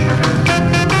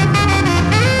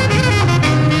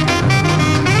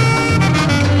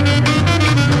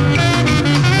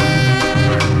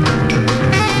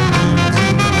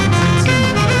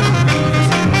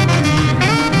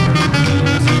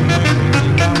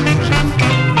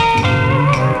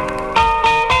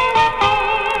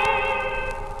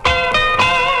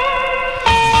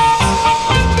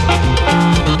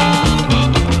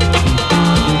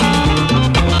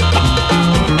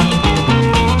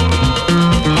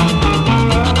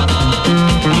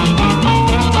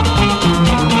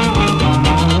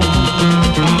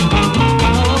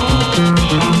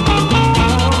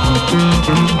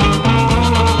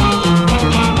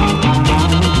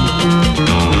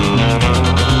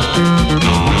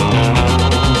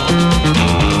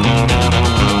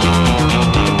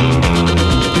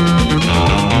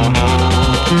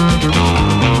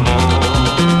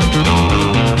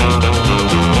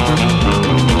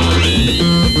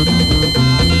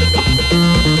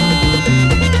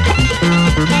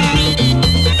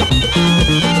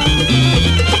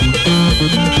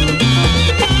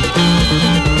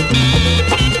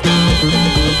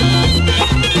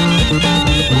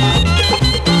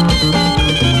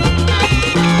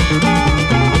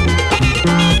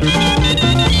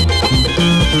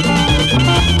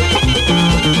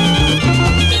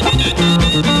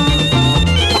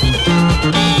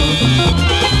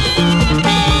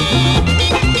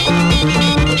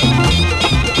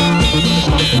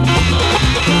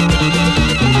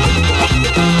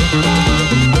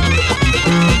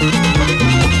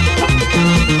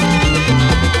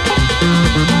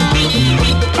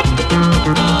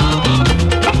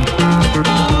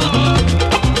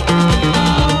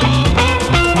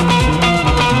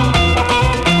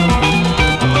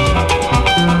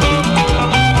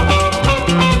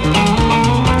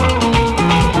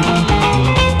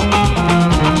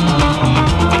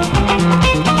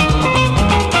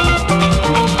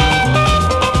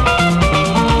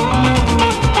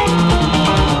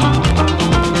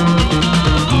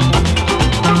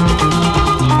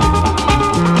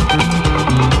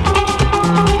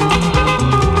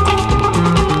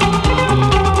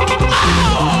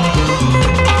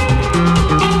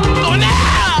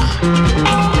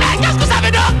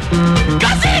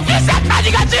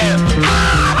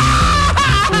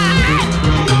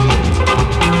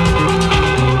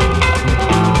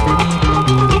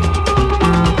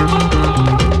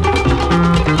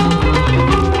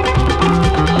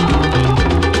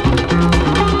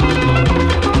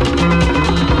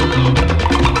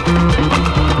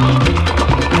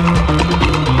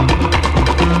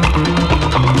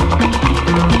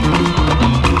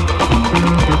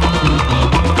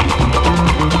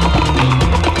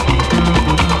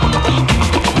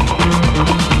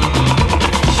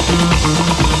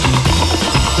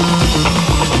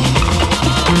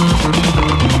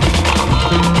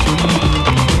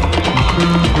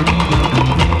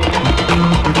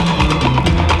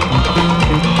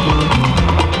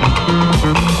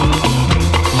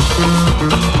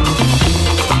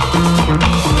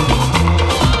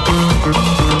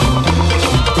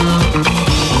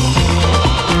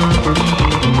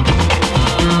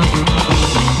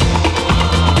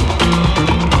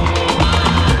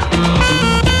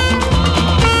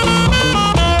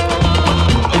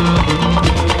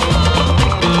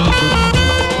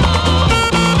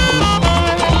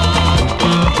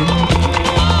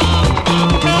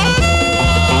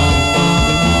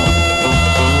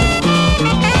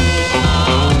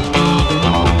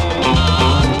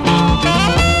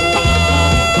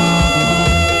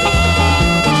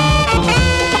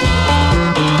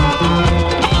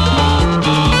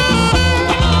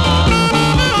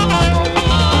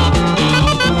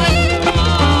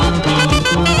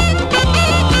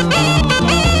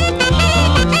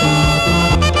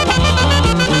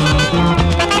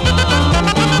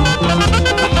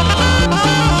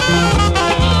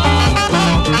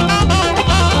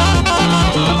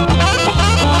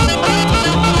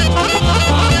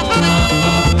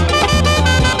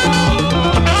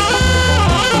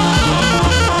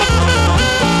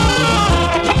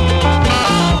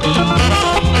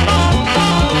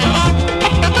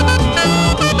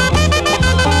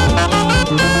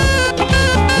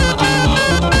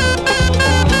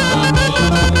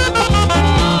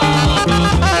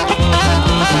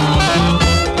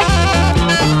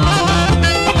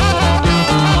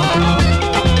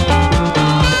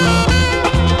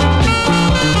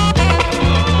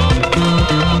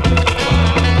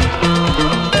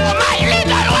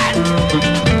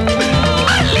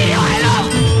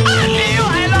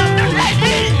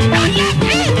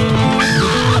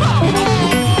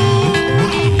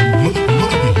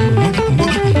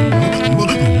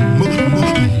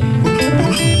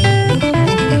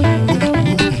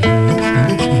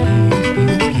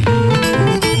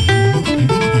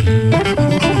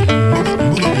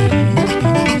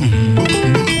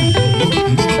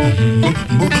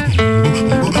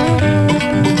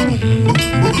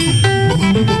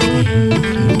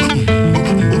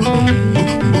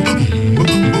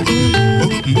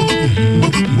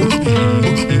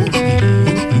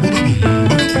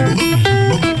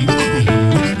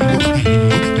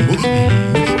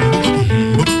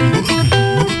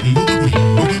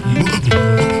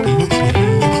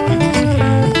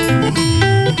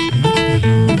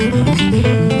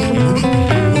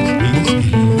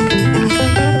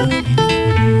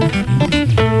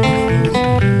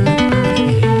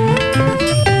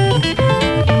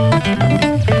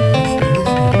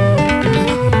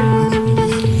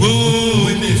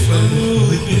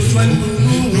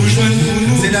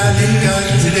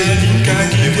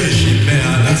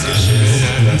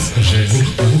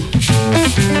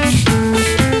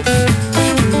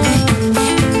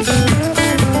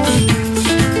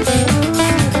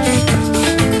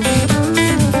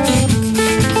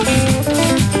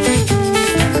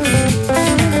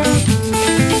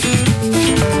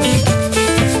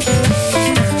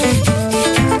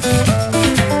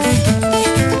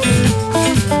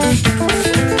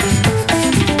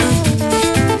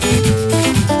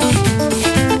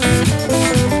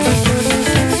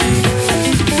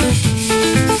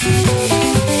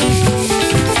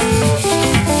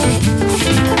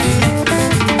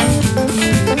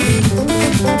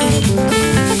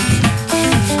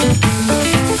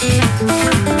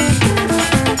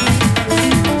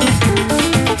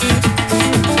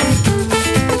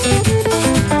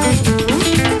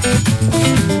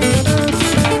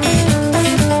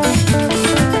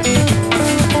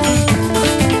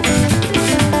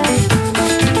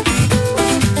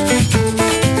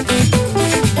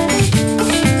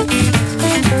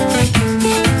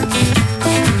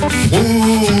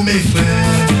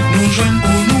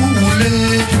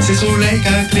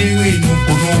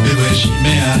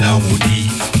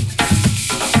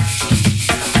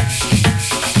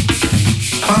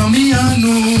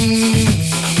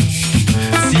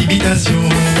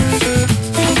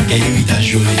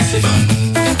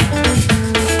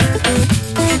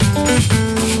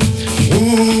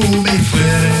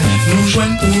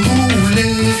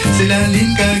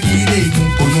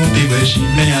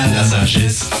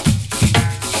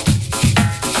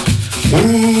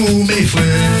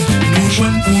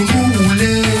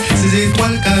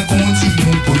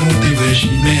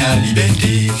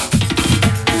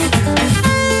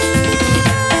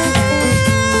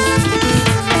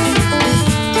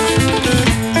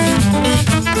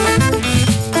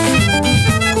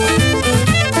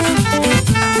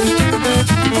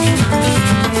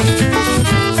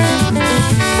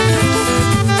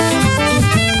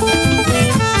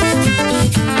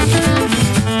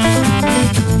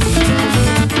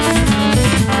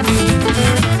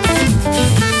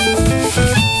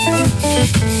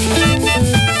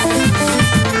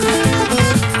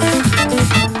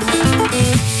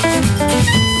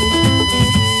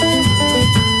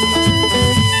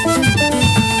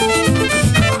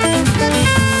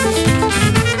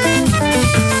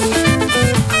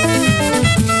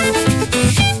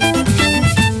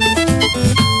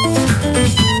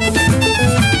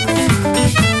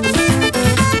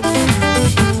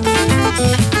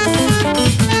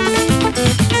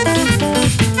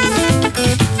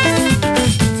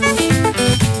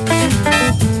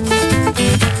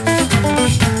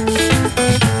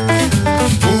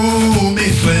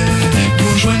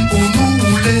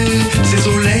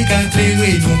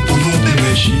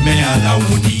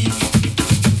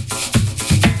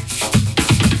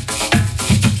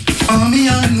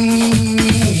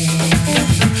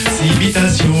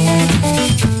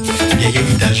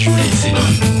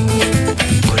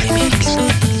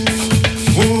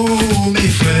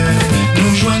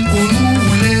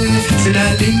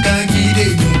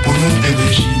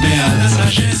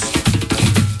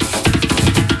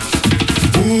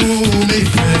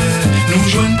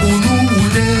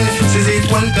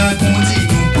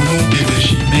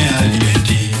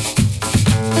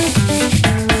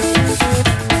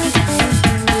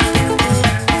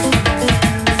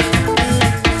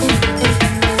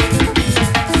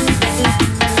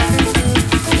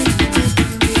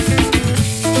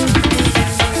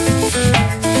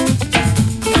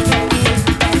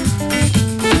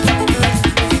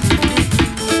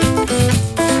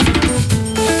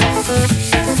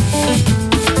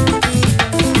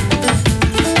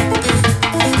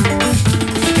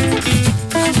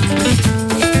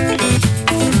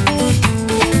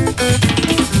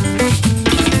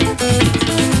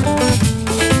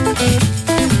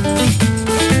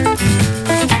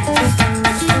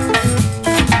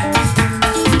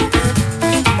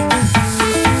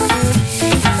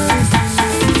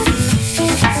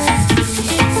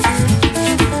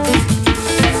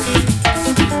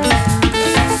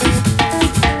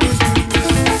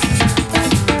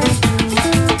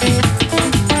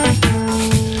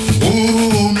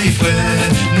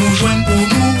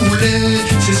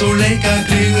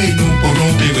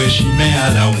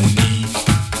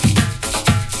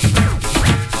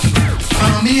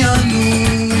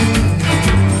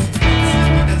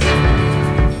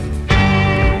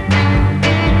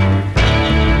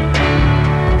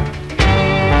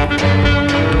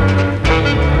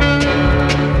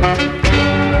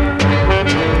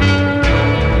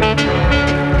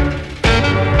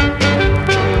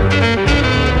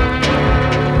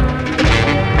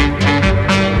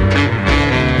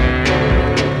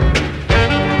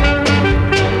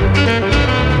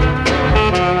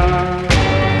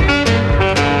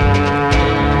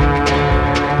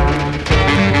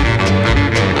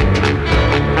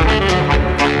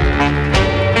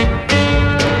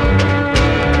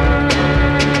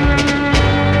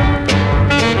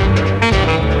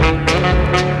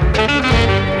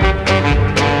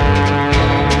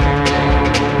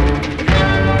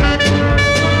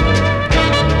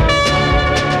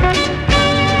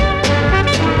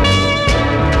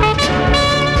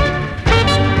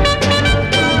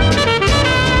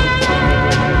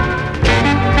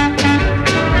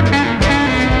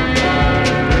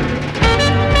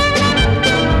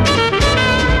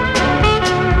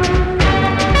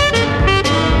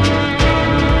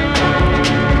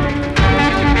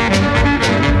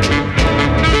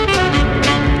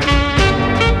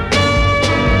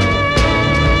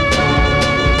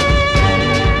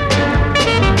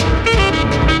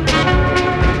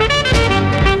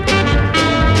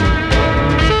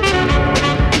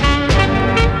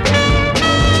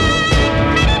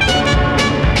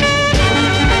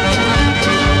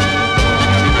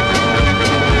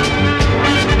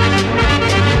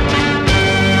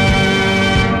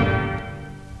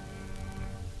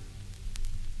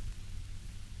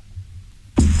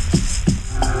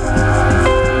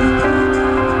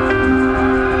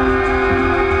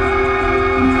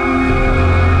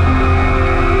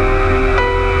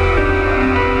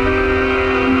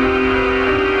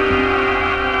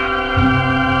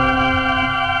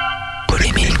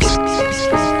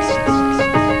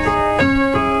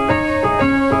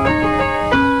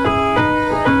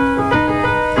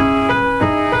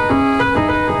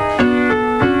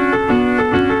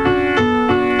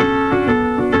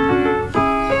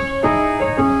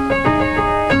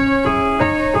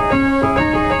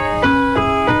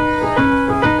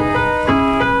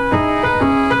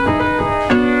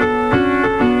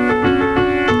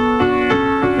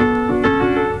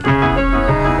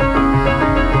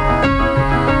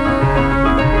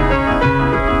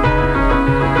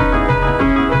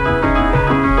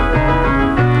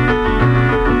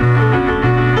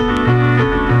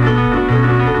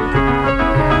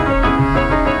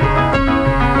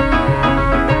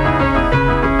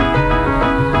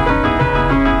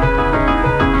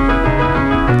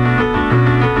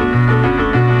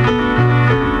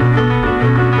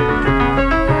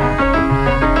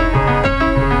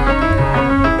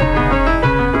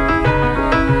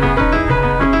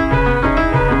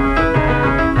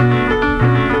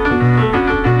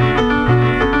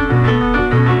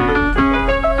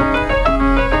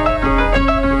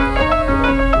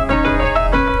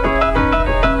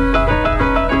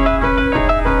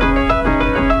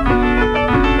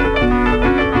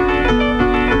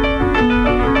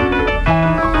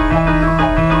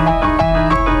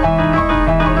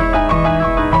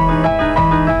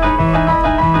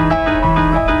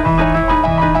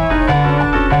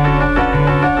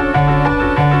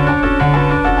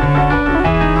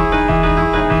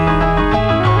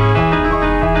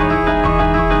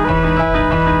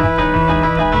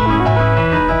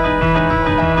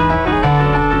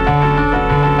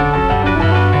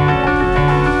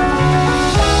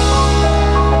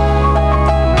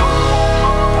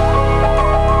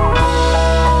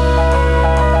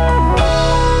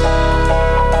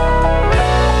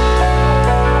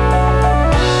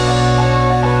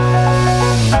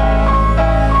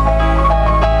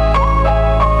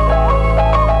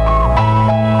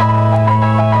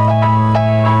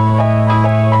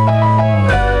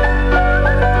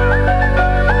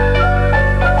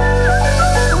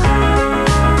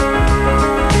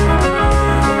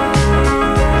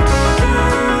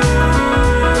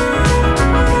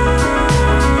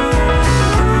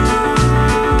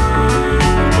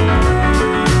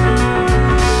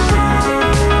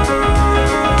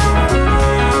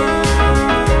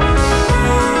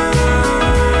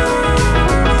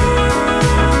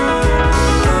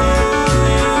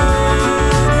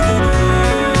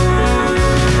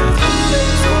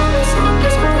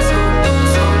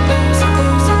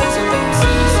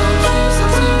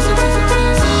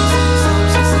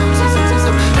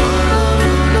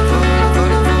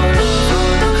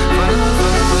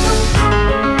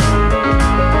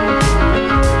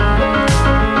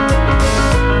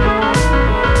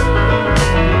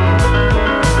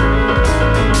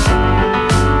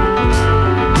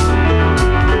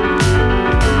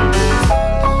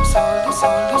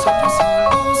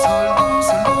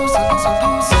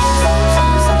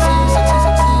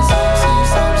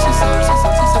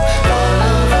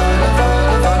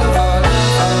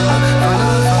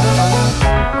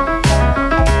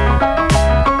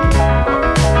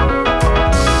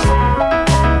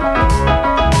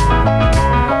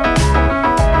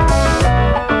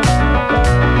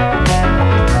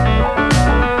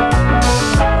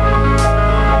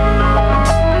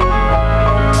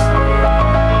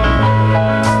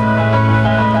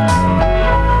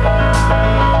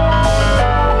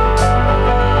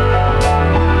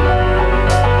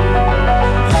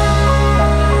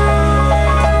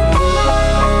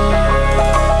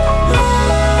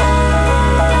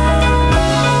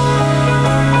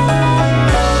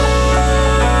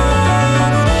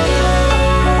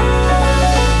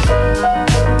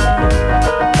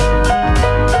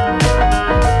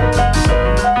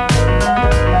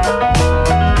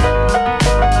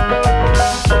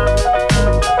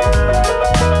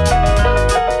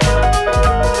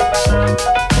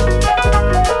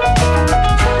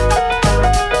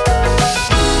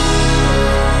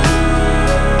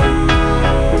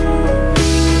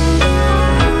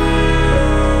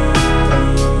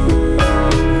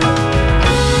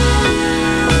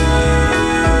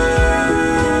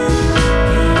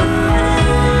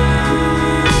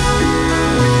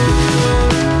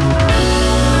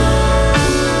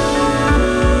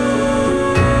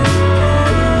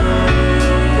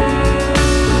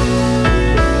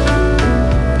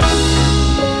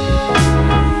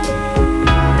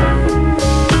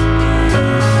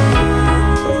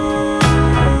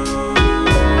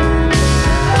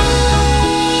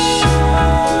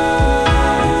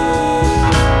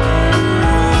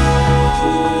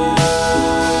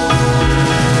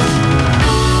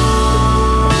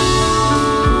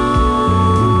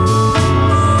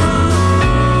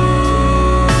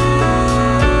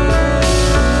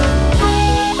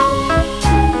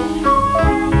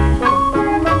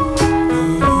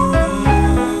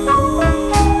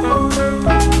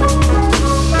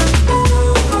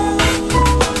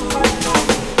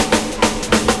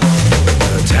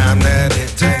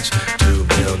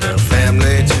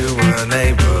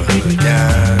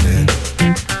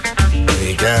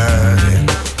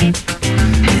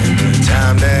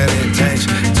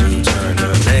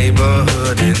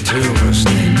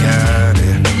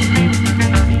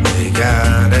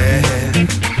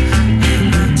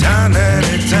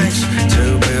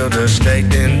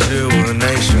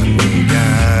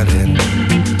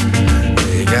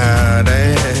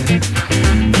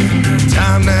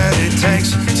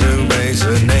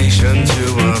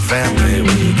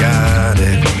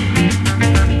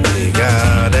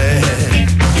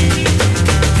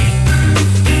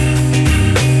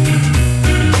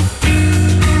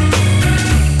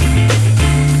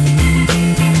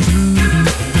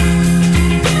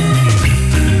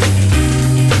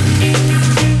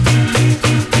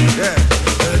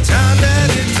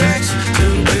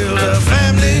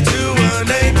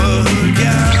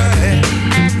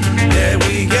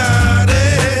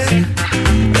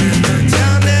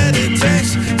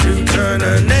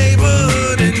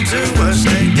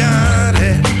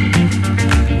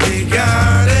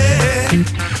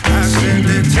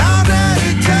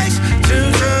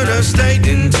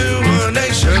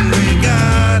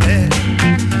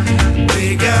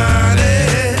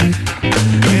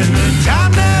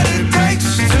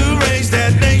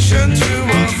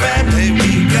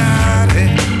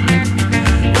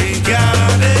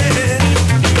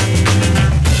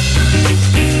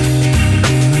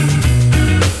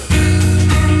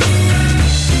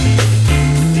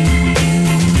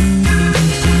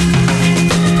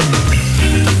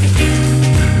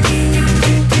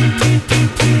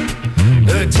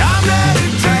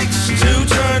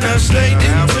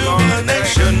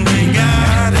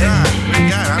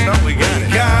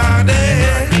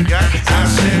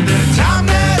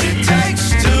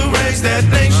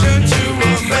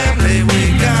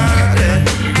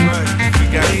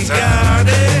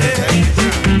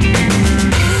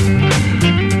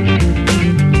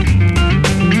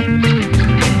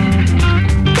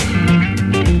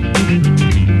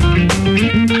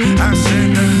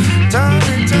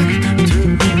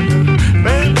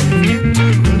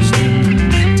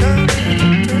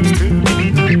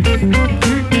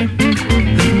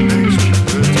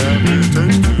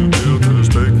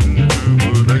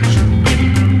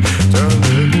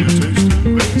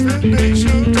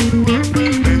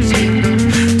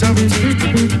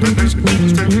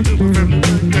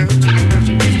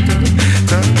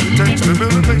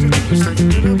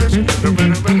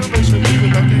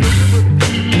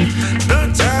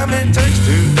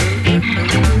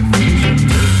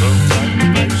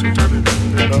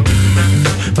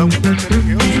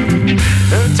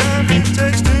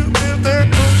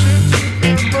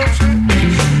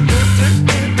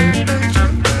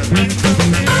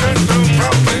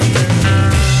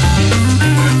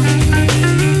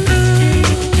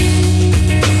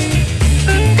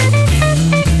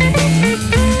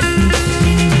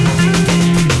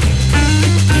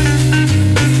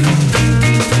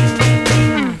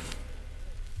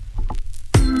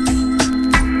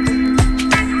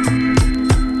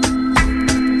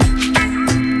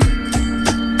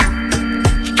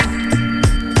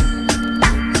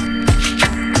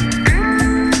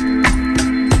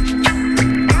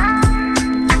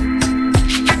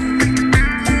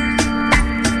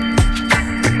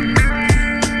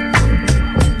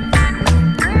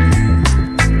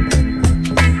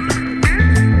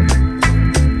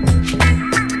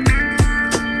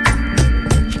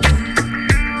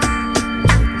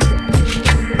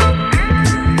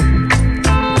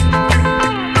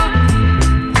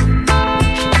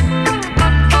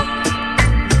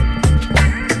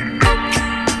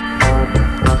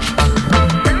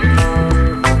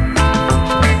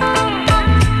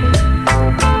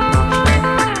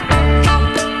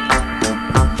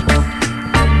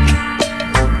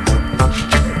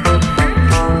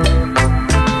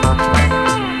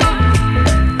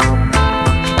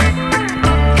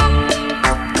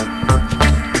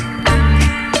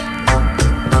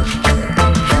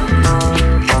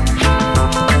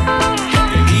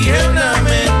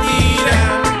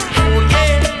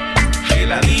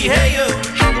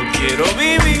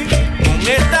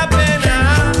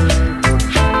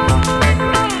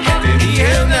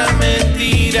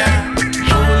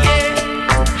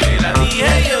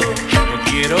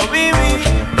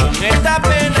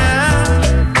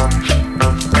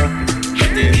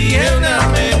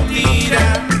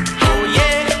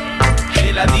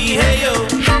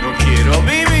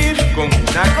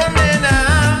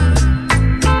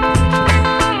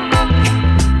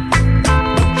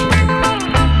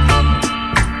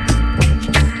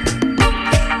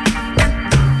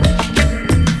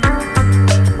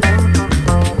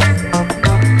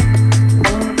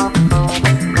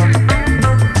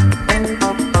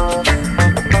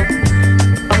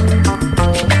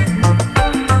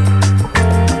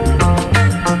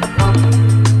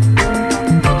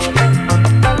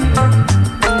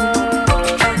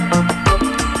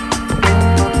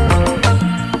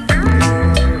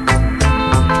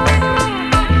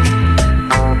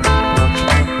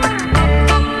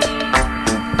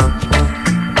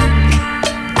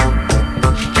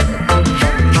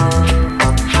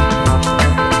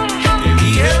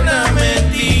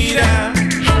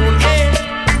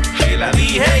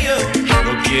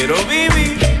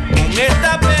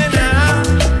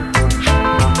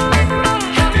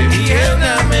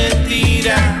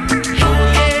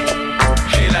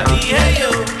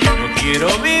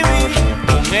 vivir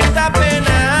con esta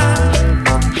pena.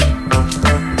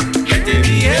 Te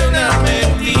dije una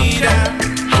mentira,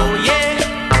 oye,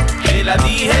 te la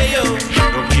dije yo.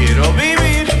 No quiero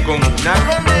vivir con una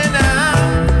condena.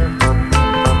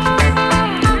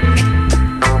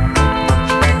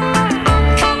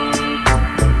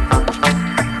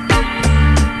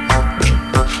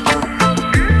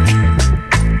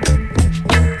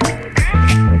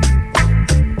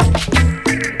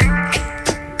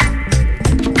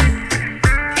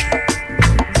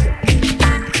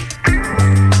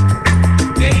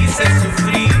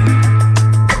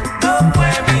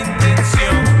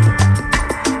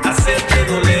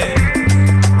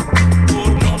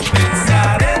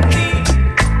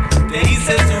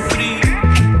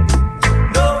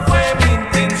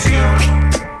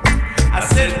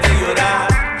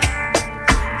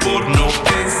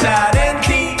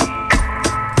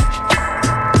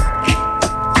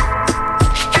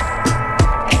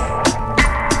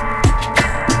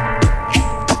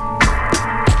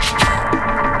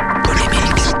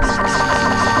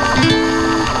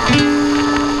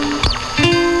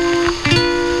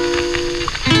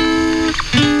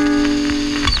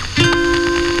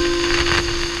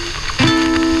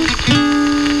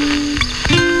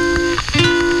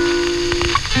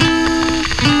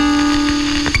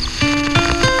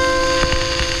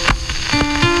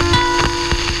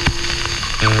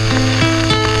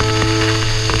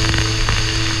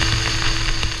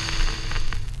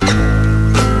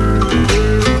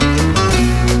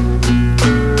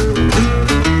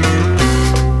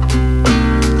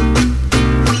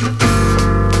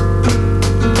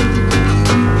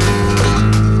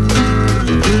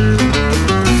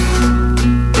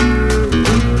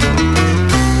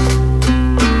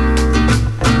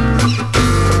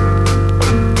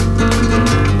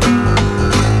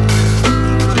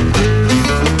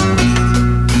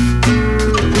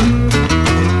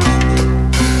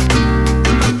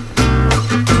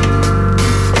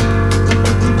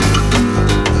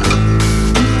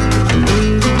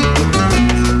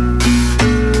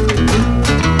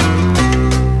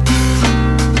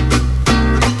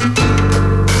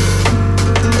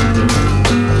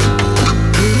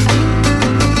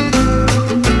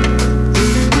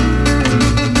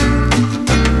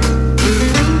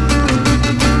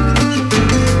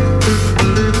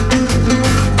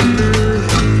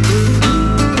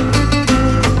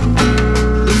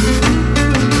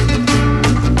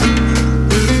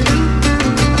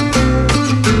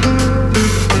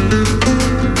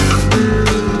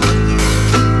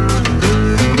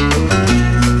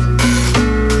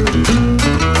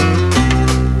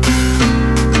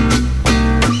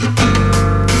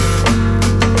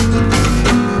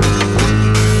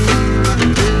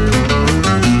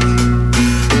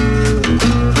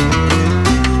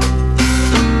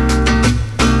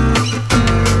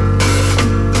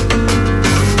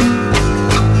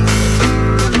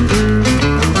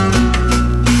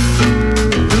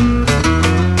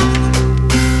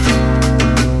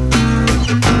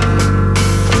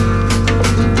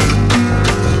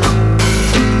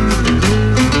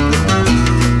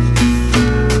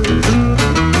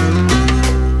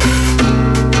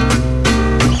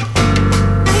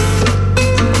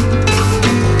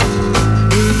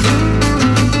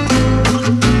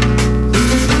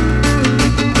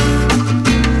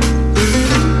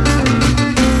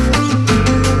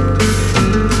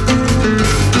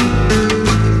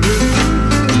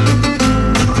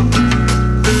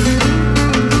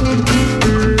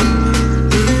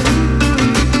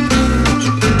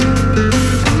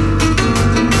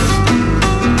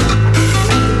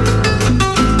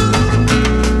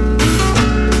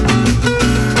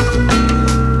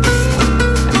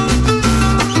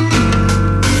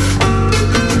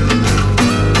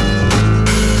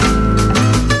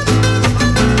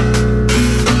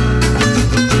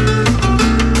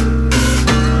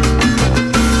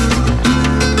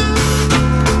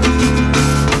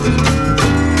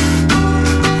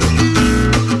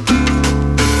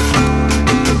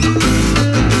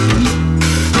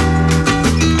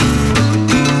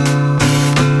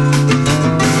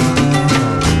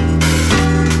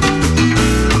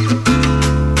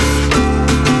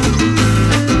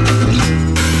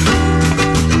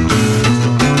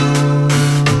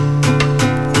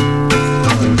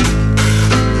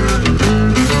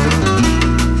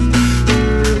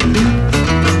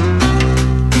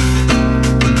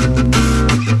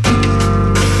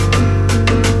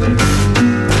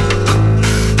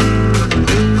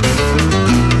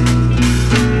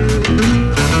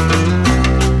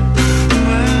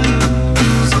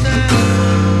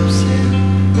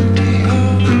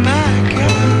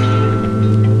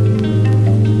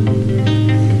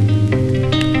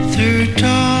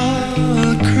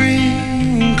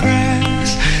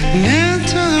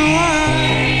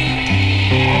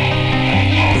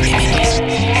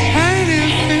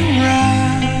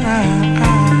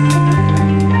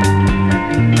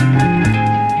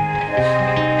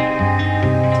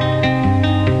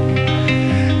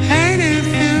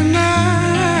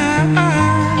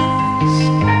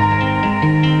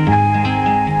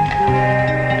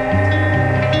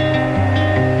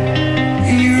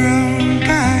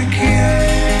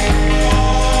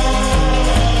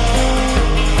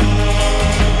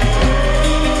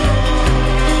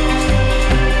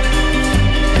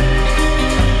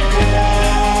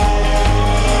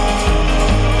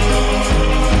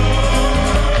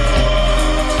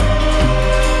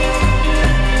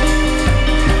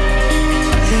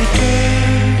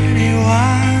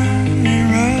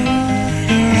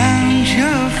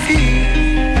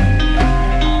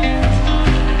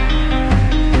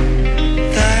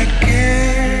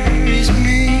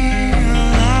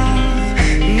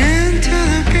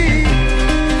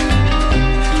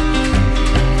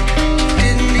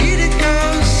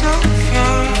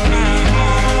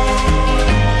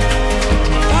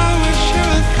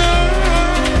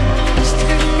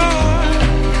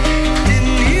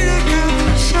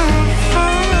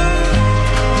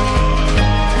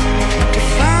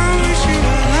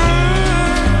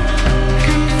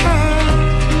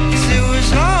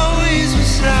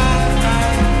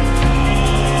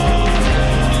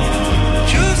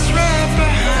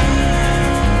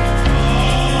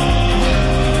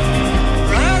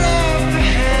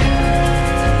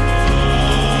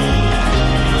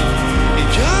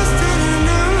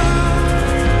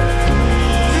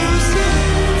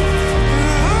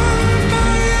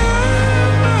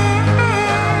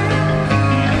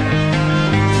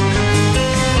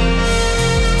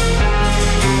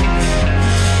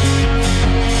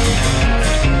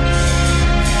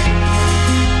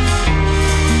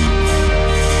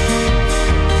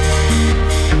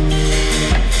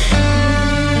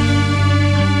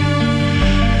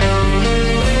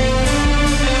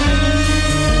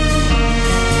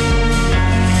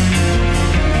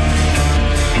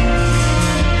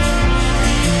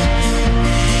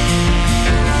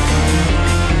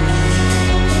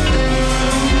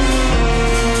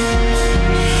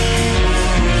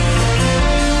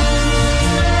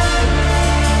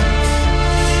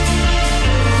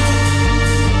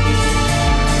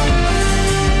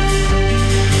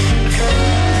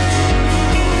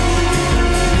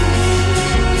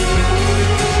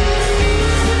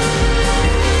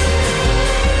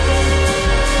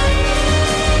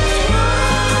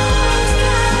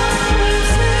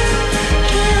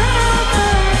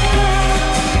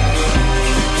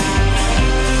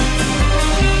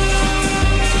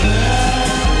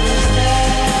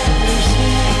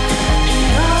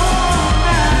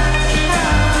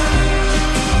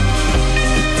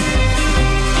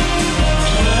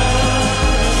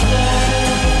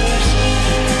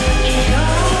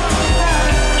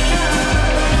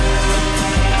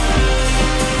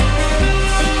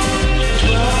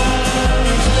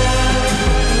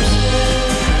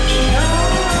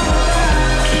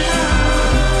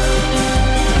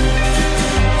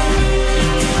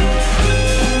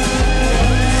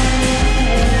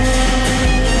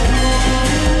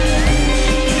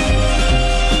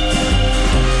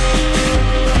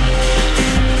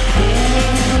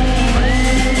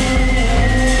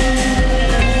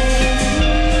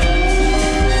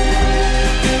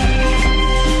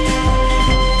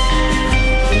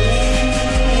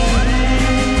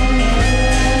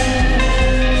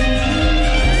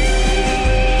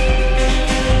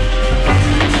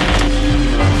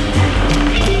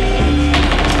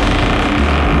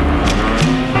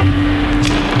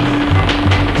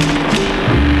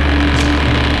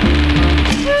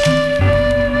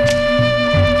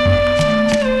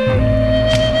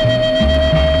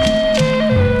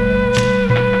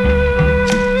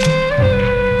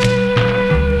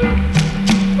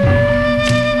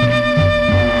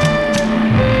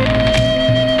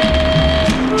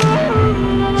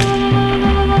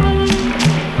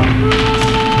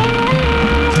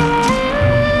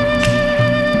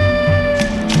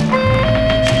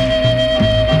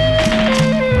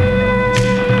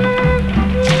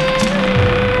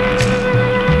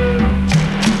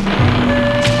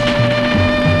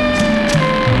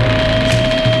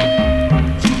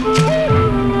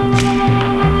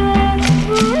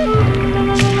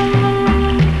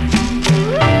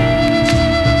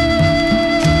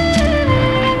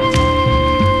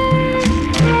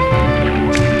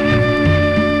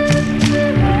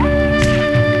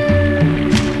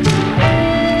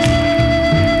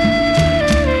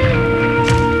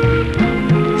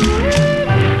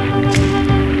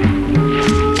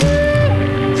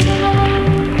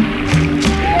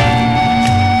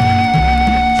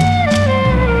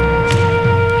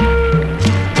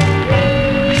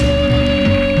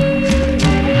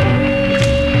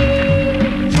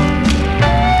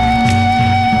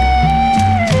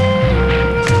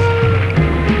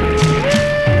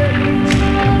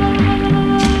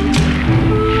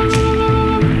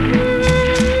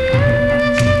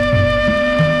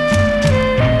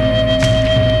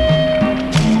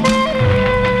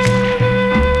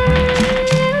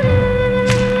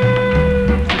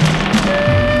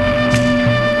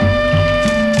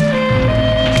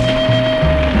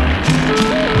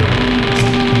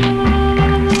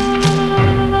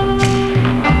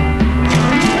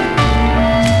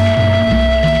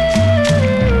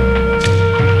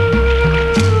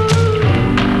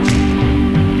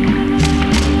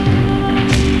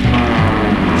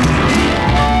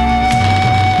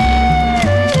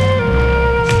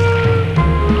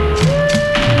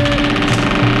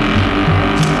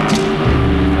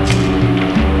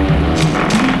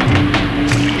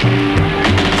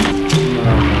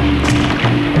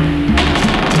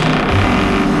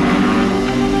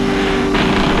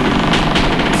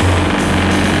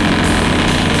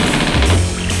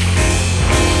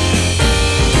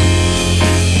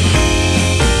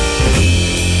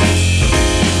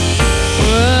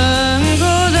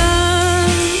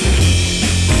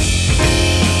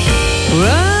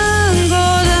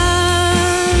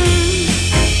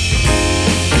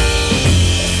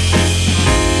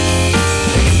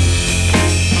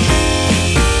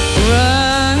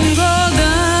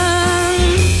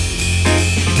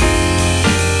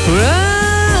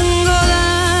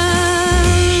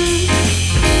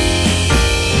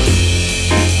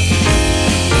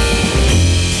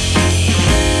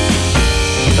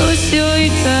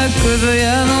 たくず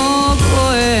屋の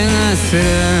声がする。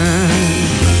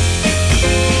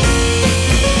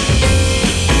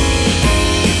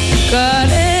彼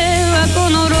はこ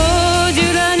の路地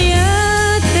裏にや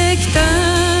ってきた。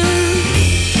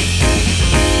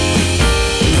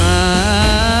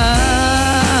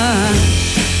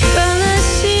悲し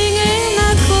げな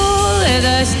声出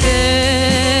して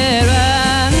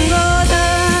乱語だ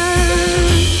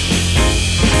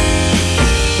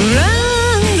乱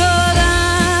語だ。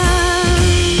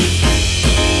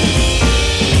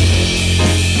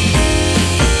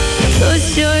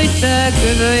年老いたく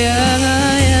ず屋が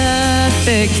やっ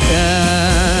てきた。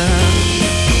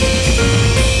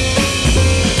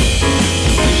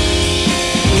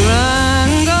乱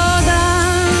語だ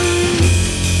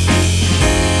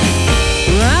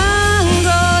乱語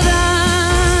だ。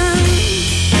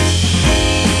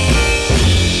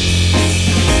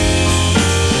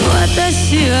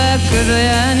私はくず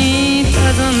屋に尋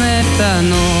ねたの。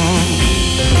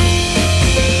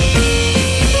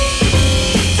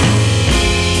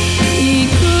い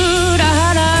くら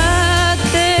払っ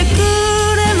てく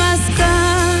れますか。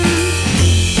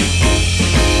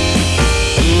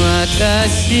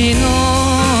私の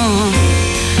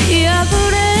破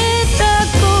れた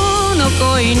この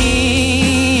恋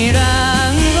に乱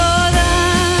語だ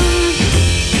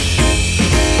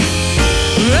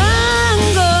乱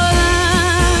語だ。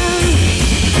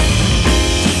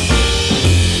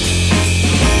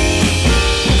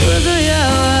くず屋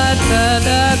はただ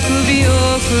首を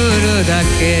振るだ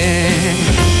け。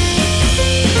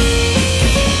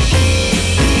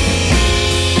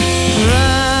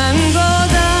乱語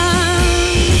だ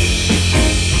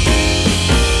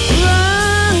乱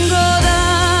語だ。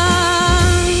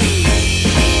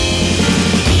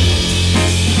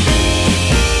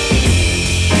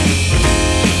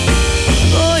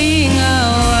恋が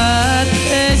終わっ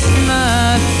てしま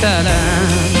ったら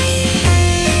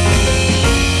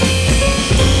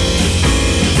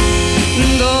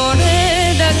どれ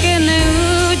だけ値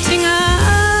打ちが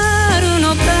ある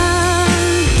のか。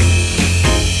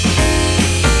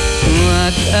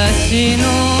私の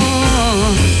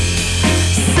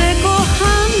セコ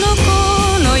ハンの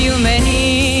この夢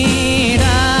に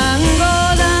乱語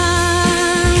だ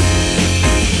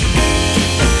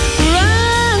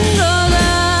乱語だ。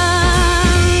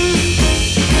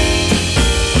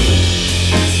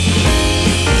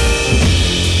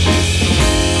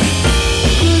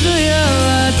くず屋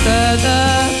はただ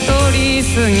通り過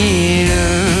ぎる。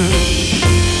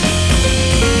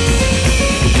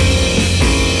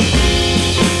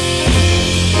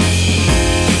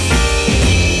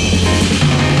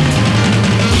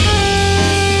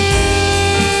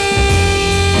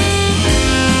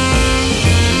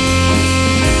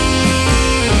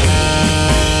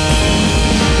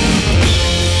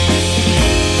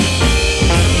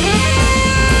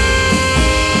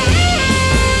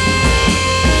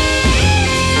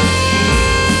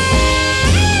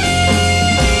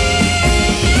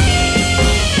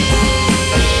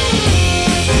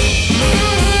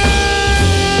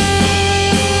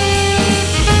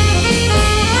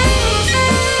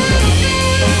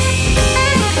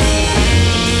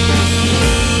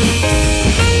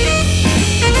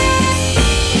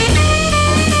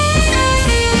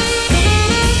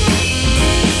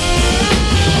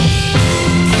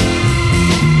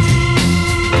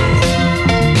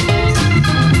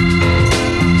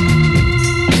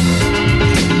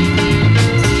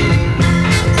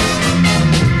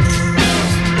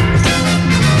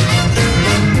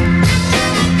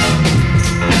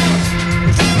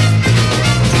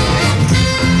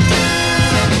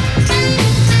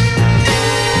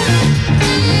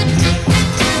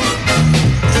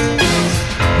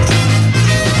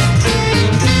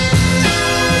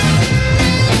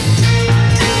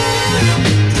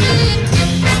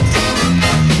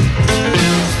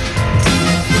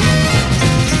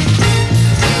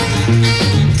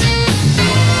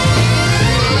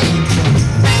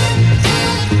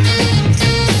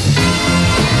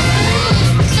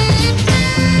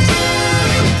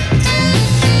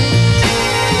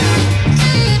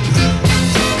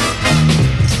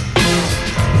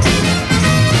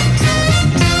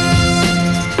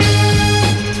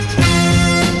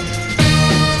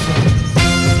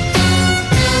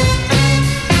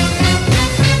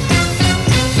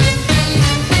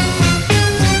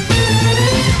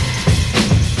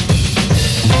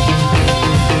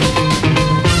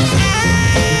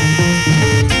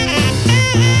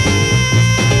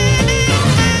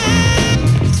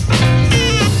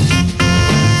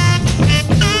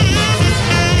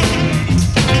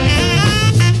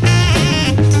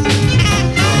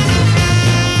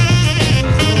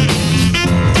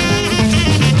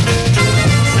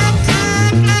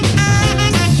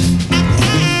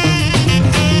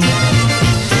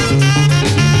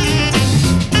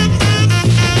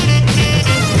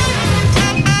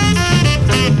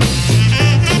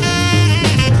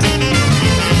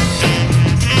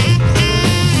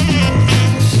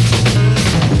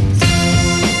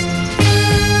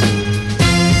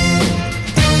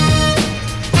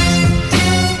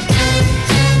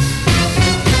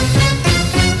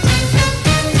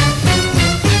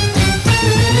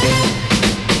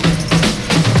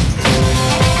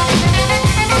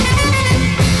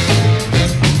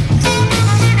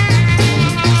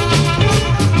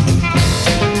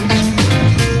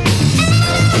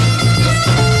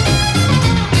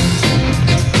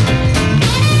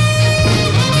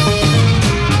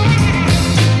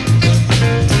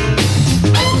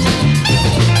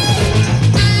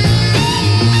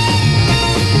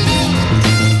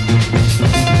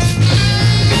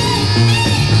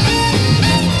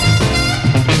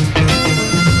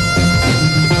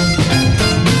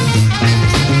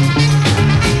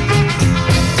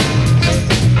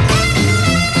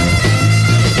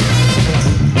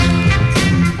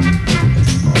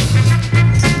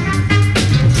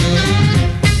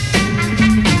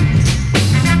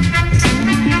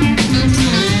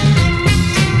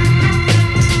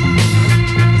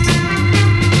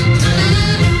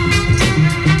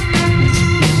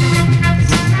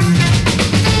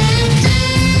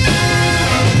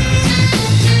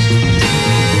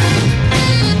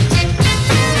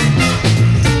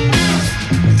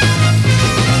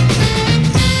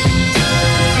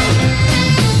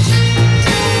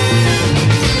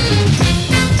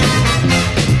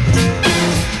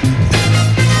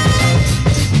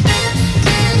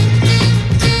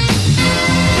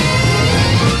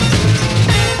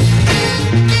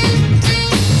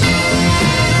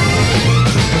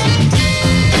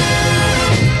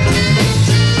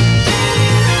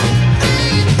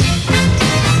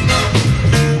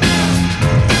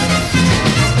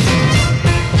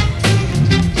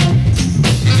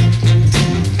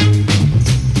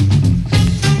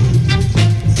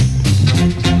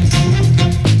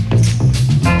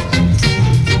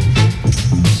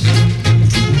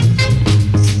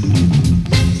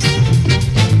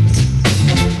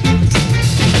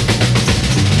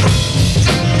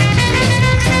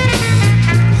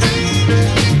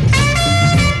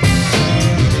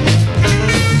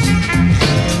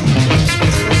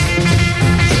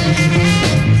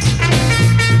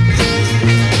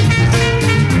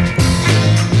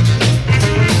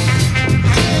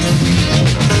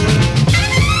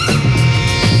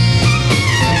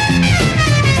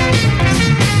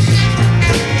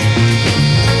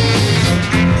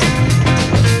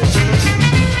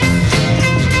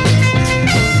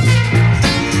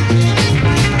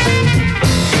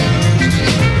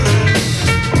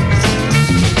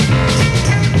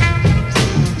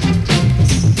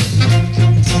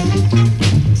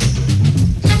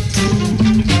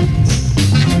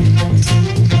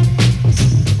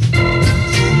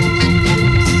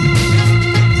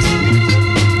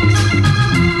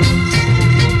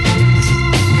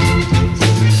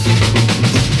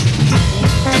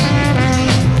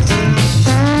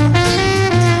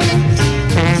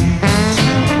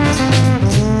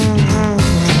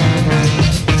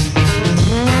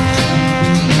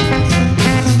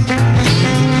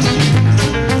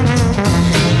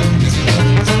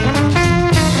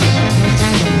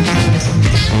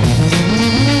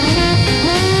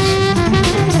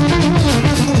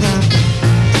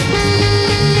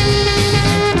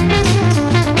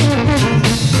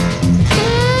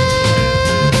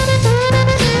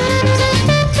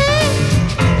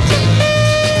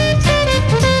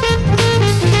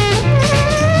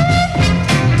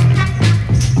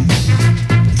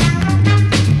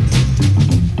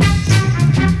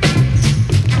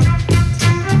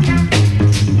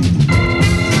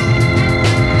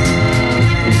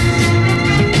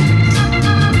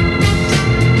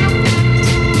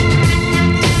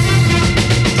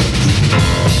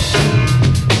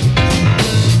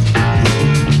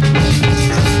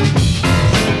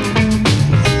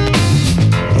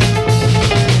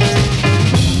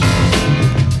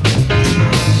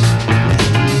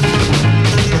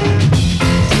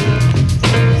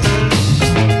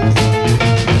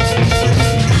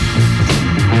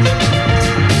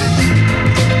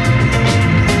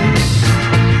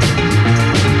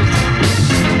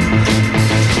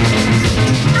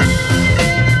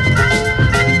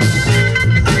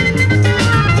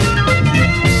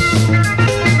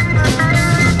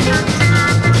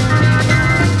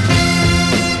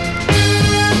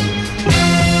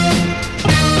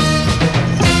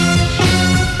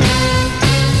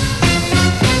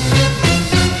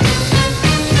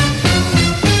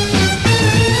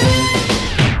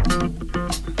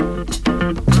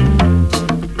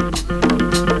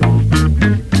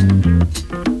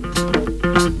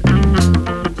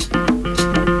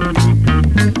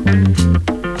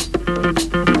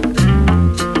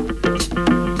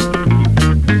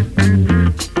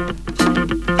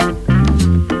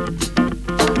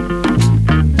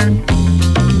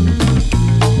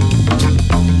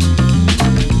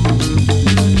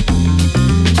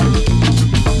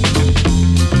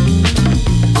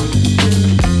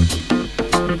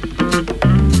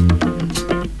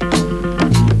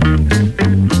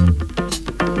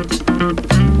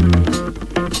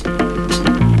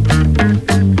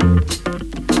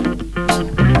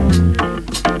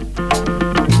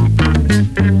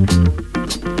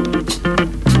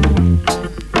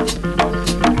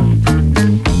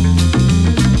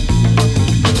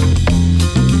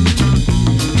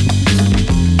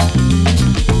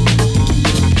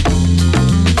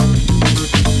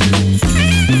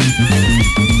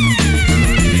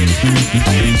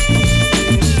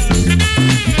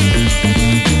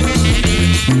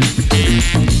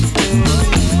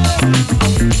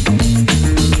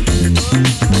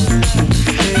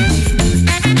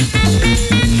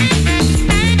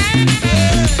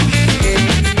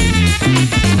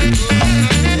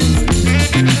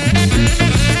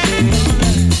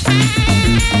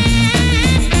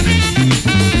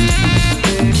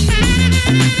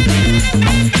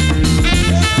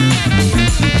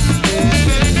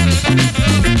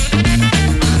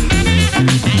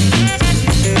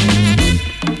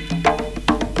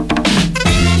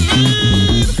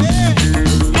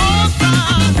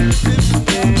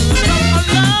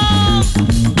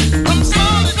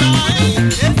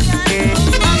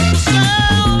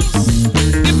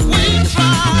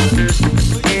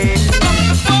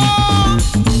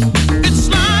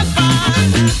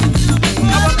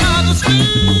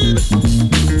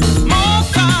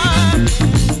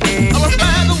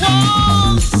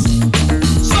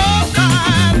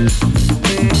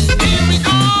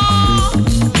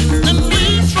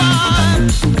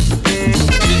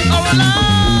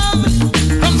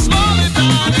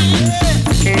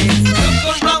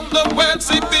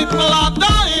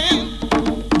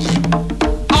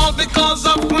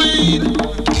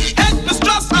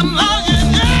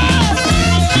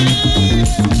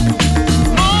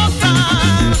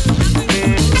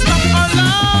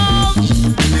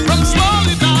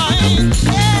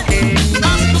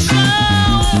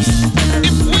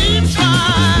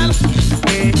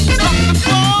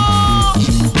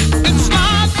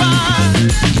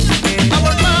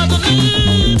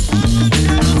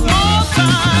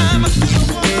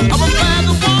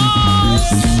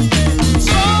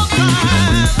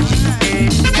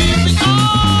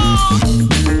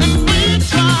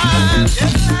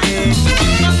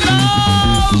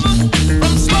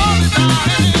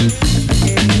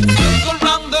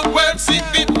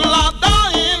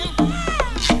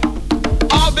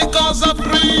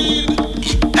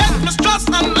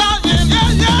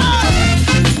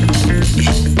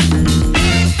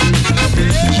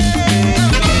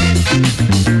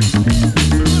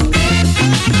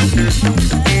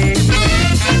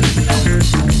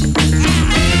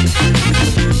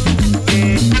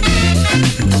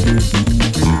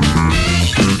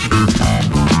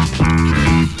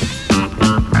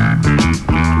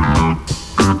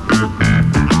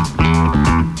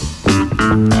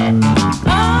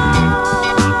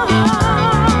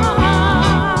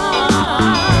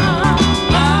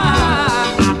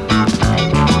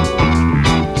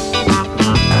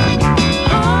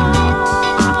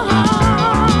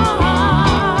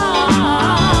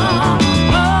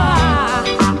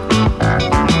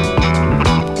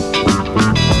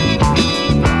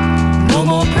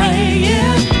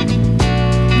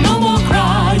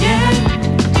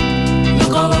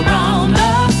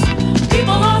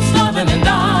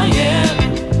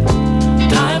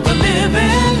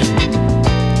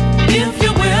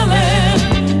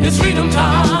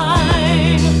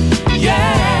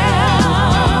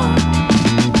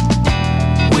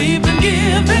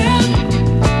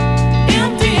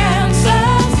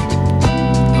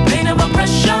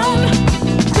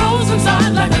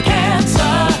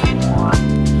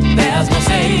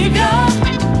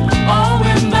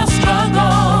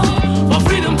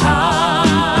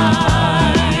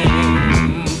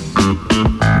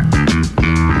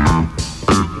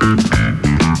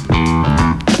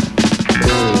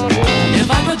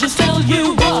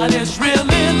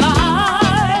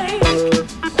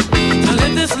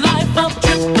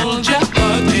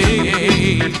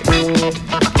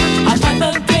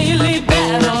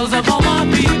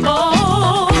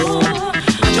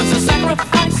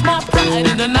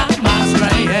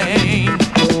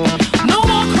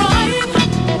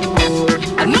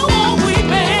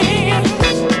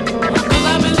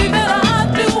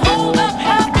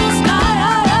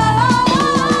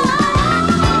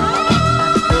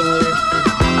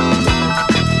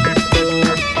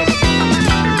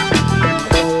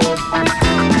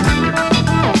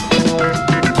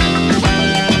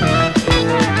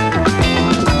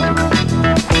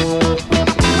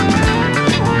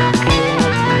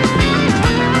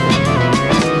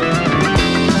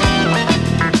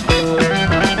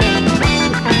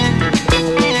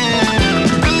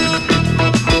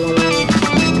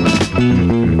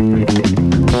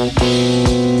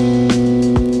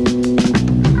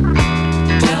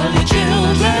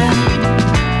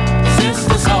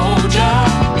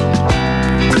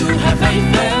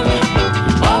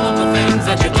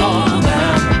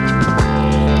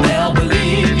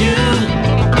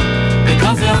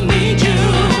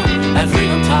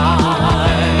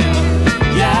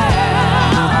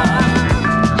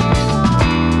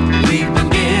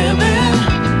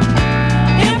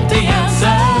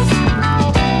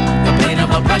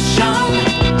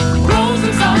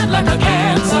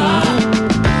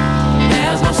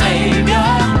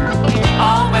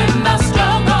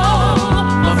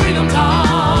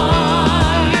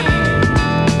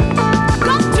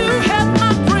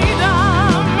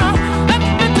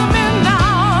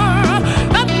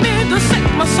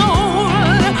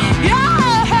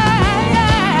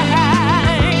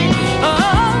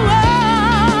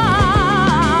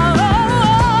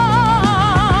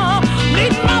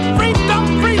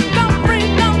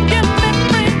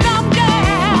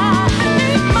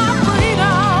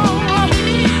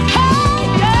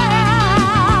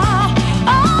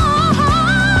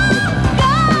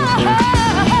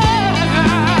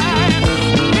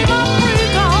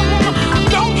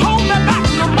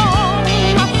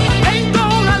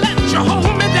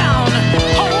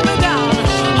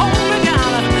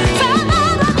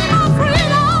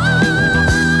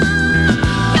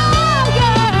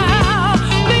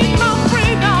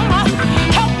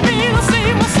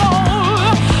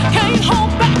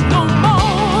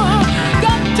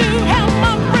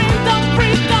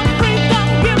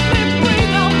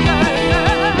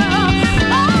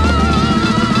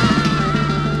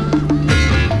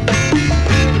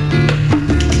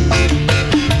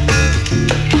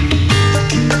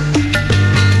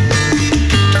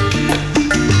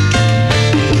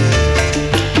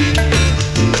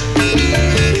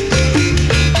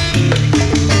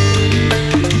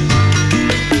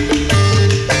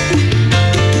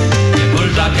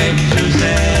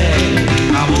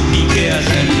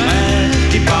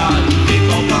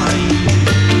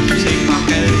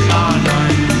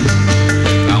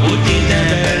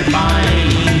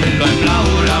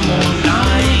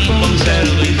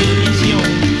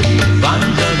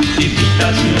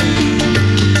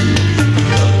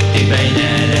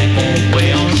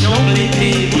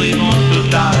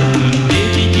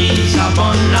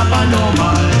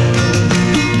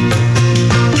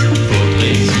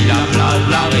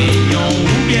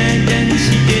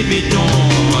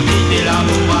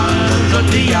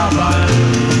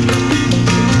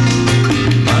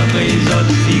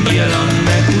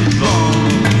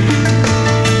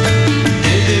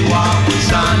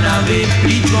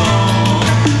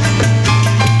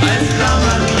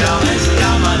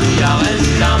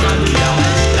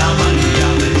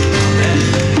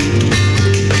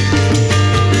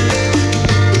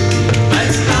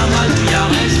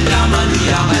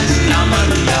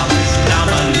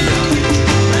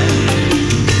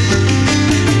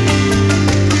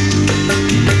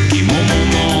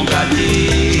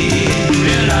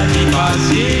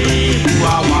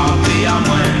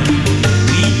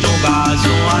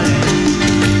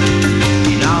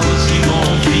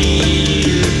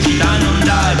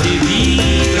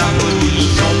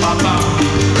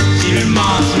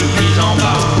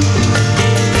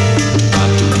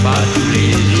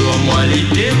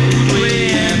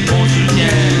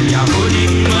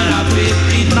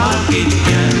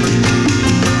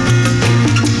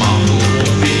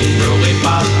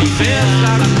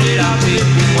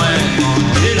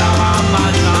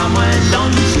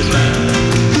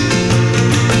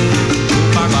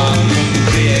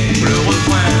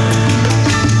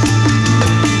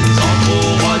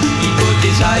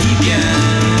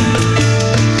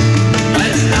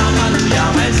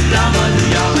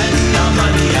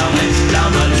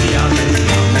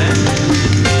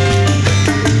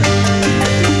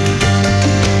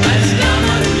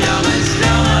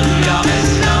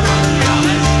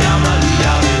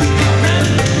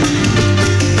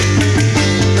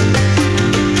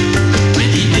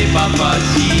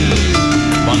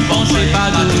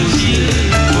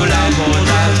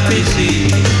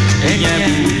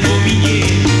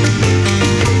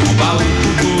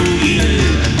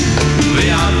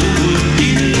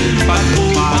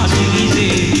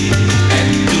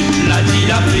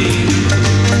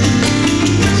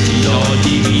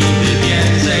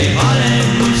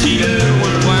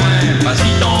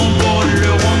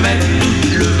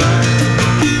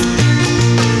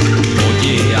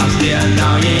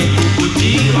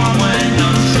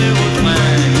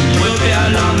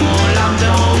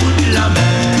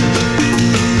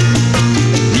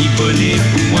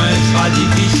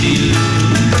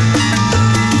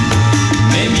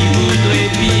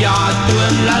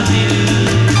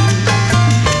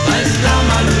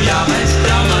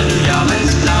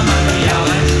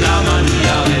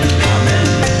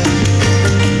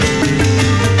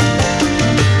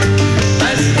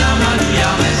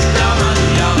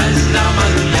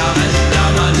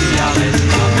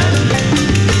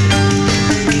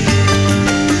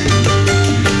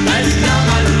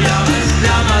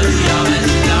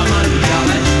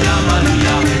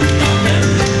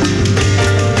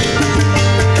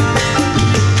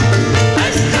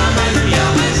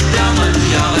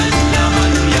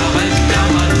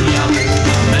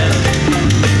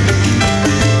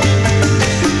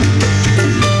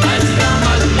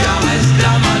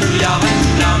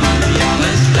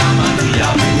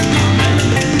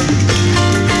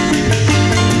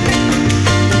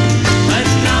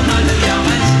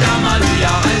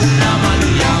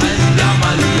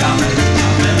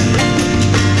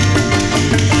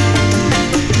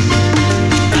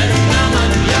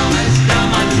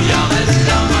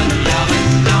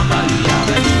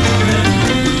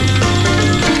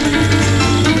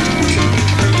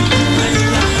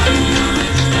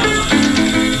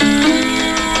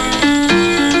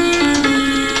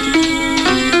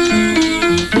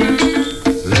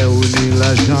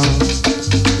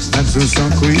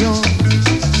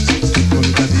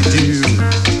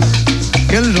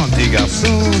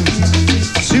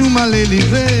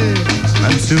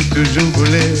même si vous toujours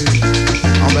voulez,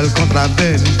 en belle contre la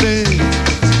BNP,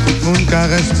 tout le monde qu'a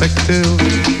respecté.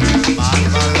 Mal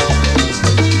parlant,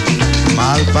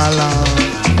 mal parlant,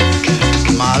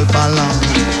 mal parlant,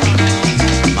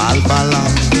 mal parlant,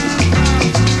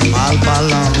 mal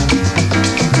parlant,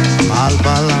 mal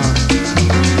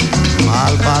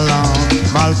parlant,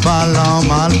 mal parlant,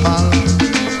 mal parlant.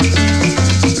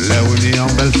 Les en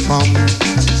belle femme,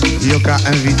 yo qu'a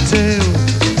invité,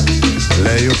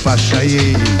 les yo pas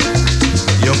chaillé,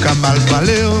 yo qu'a mal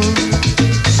parlé.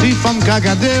 Si femme qu'a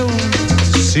gardé,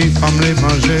 si femme les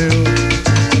manger,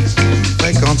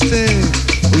 fréquenter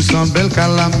ou sans belle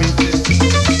calamité.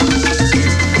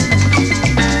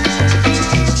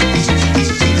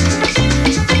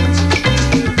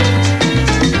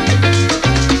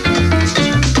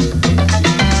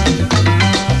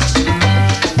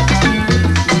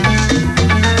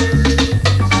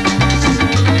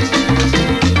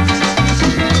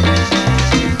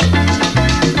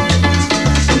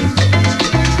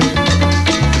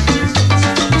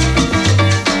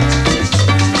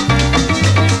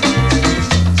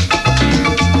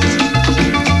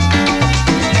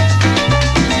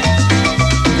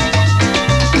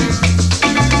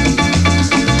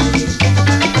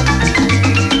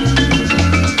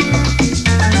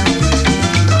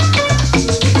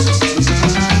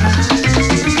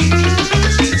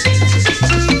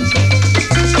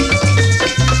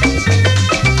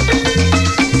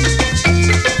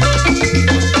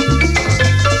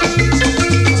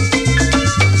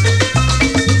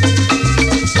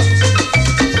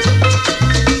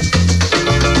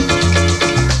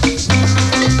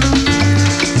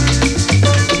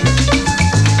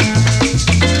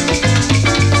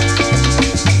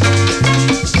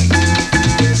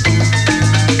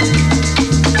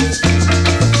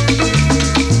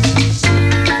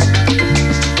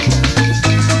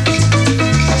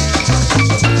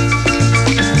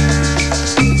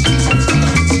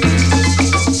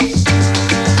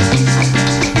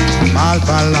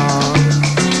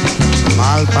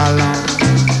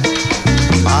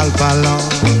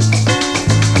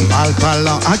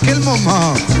 À quel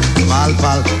moment? Mal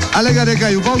parlant. Allez, regardez, gars,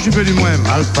 vous tu peux du moins.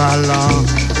 Mal parlant.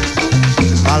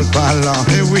 Mal parlant.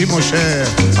 Eh oui, mon cher.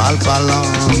 Mal parlant.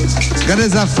 Regardez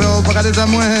les affaires, regardez les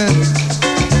moins.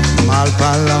 Mal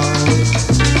parlant.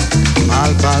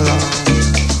 Mal parlant.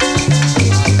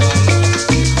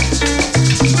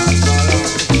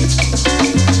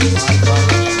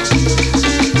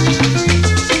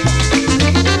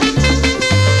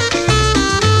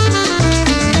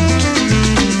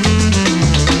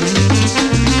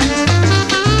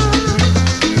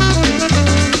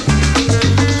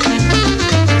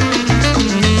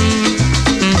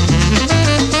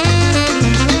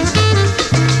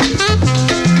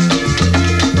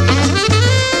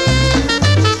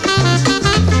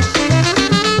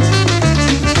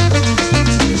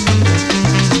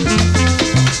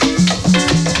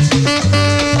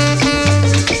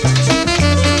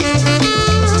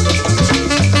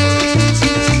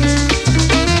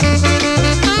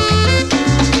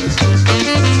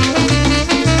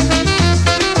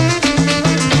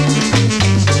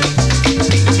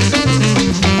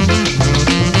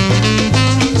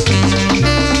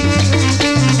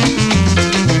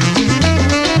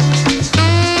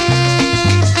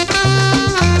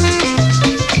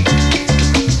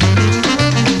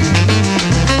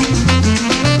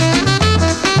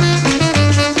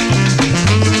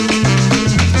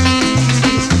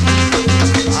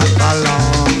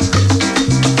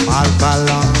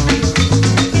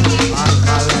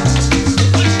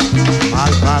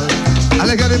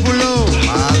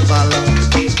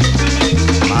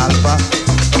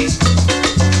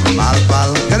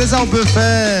 On peut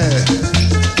faire.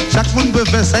 Chaque monde peut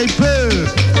faire ça, il peut.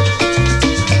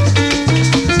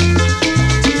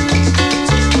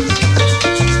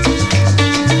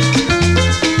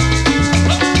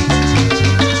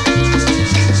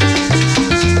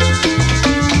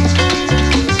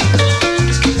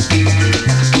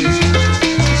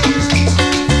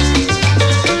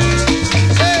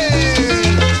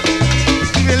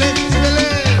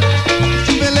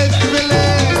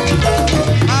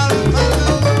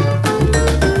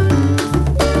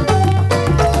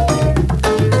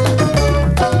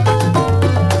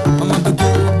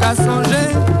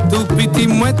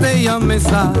 Mais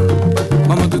ça,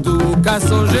 maman toutou qu'a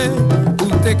songé, ou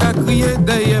t'es qu'à crier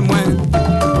derrière moi.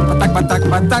 Patak, patak,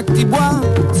 patak, ti bois,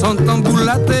 son tambour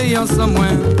la t'es en sans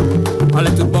moins. On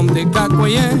les tout bombe des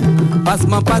cacoyens,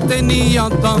 passe-moi pas ni en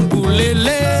tambour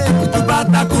lélé. Toutou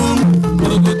batakoum,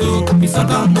 toutou, ils sont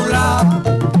tambour là.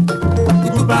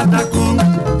 Toutou batakoum,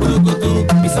 toutou,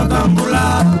 ils sont tambour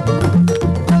là.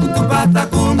 Toutou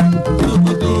batakoum,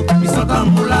 toutou,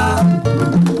 bisotamboula.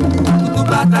 Toutou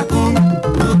batakoum,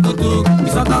 toutou,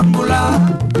 bisotamboula.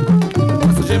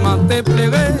 Parce que j'ai menté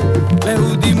plairé, mais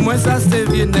ou dis-moi ça c'est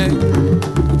viennet.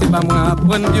 T'es pas moi à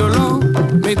prendre violon,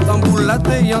 mais tamboula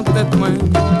t'es en tête moi.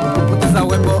 T'es ça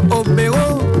ouais bon au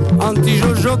bureau,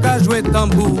 anti-jojo qu'a joué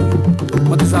tambour.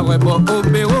 T'es ça ouais bon au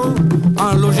bureau,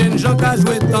 en logène jo qu'a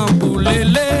joué tambour.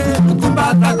 Lélé, toutou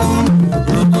batakoum,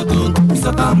 toutou,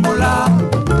 bisotamboula.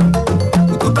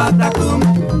 Toutou batakoum,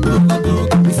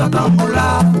 toutou,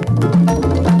 bisotamboula.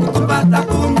 Toutou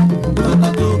batakoum,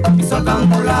 toutou,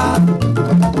 bisotamboula.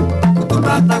 Toutou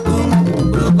batakoum,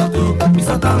 toutou,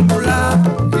 bisotamboula.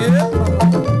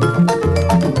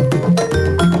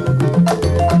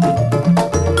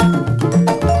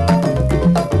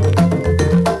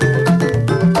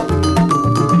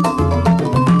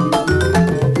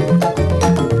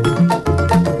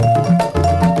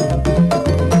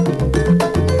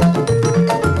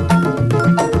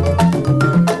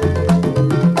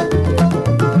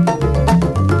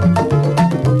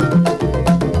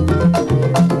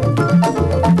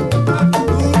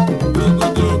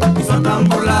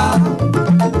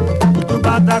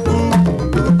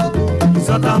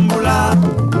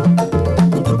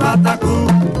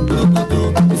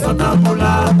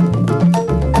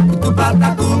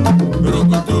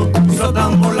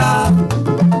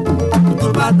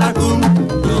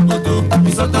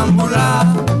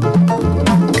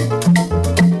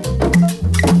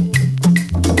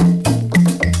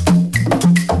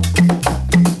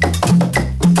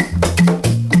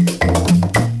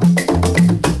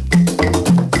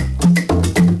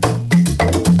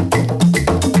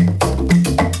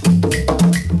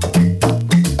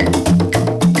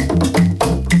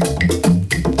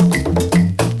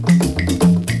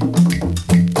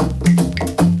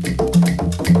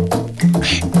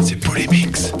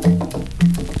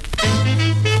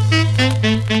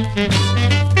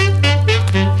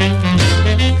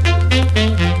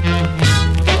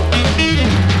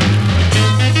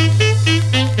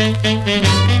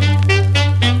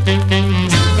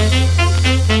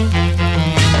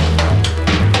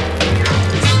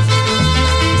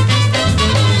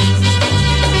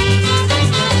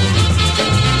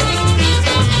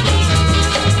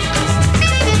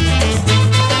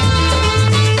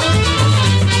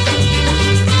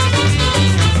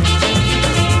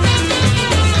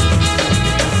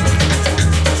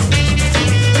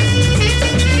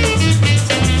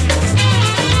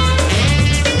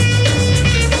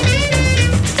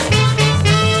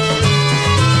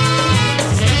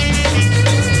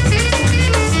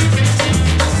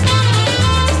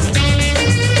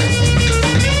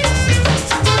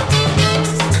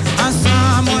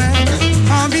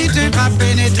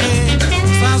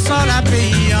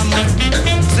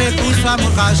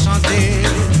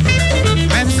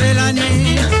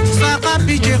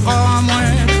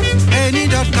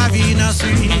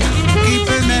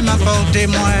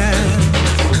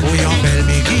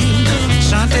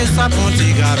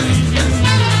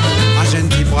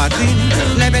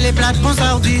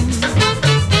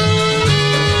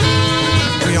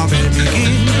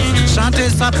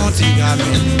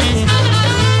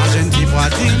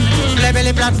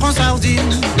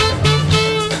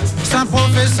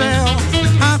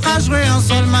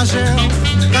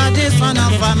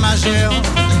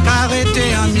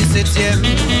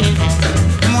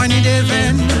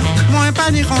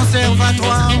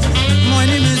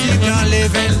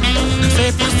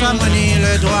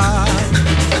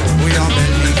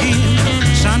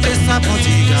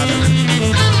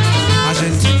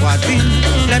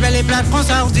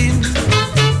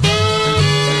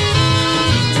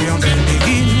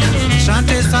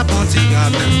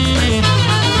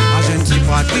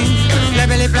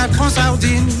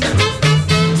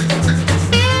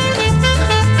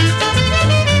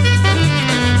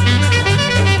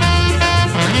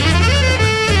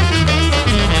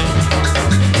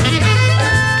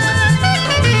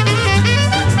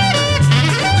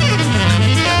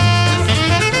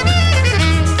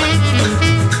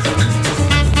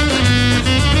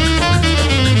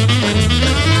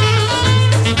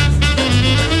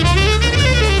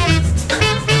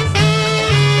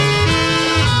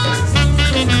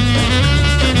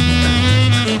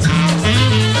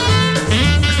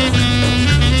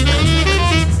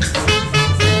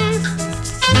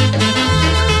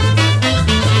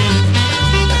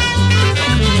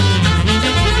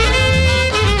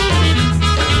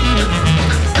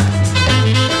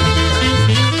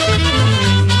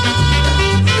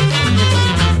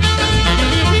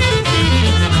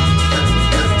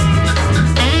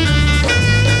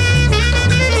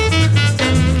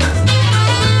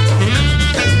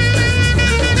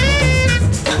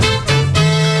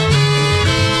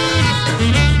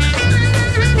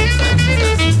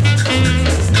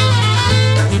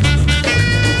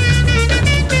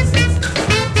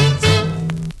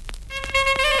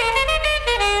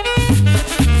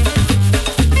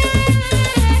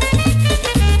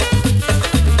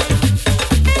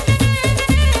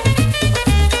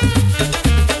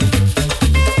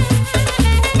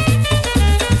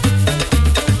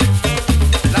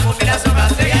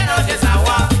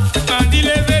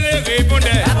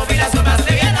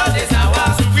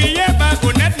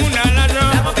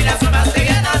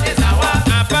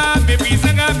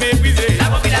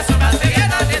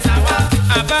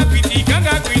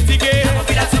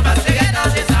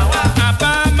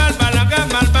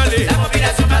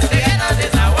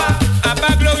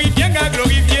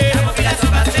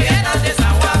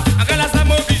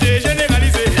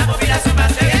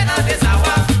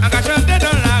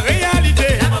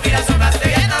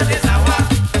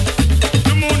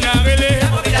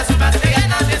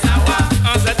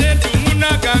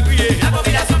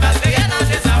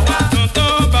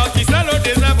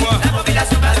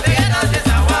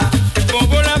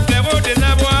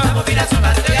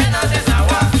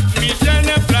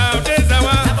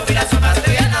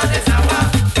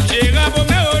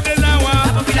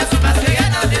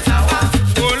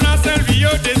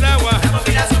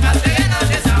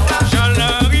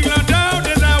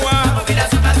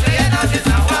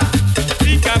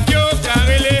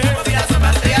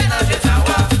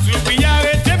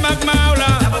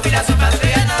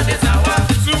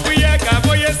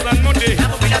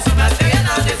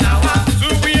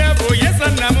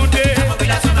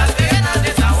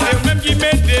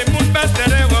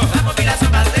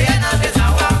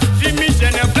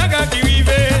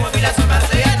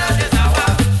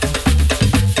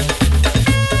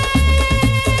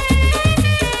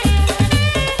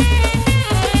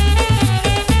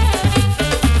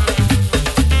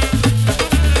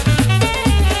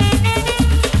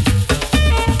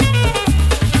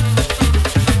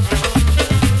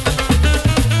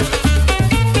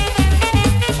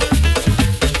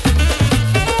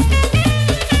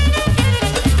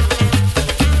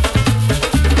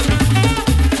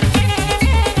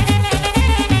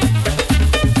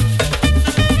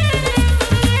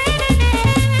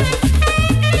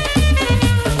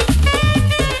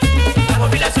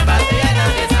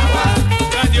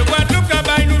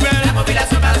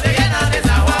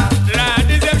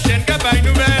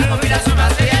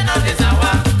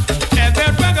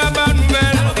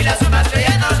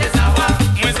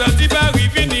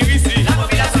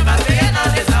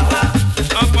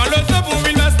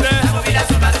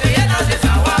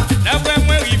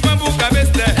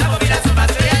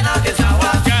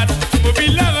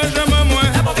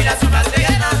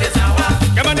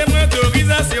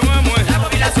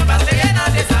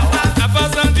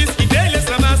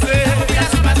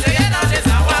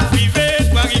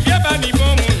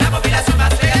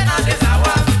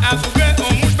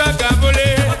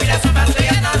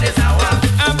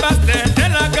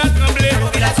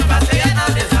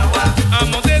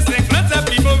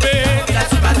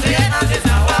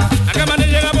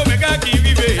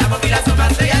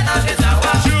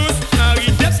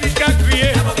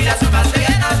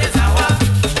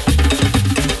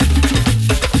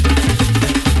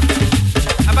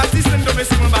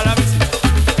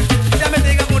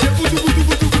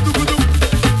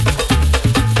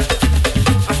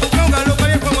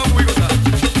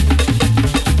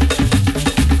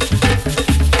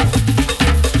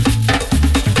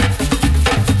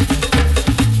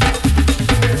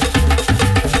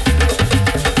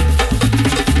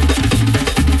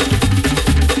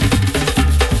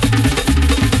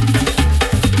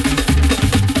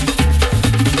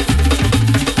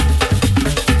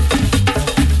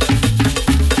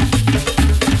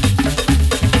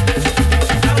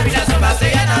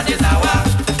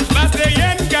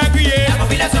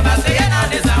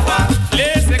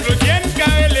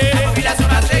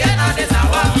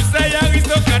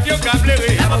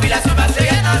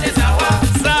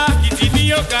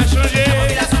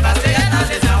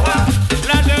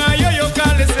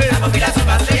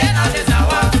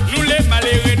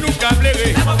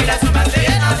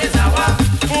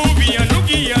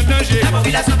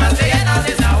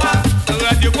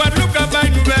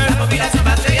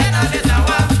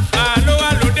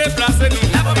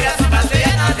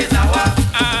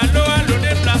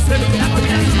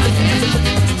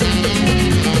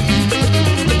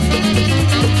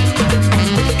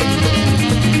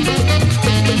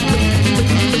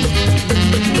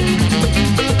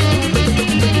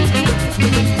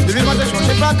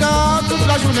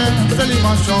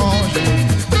 absolument changé.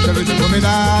 Je veux du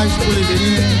ménage pour les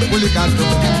bénis, pour les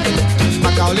cartons.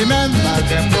 Pas car les mêmes, pas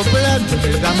les problèmes,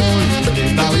 les amours,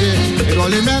 les mariés. Et dans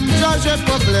les mêmes charges,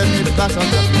 problèmes, ils passent en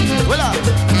tapis. Voilà.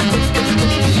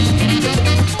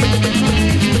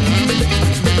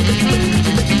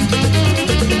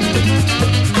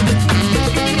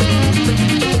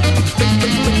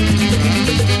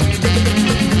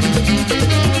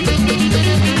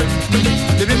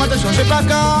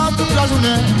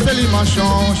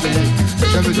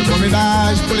 J'avais de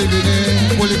ménage pour les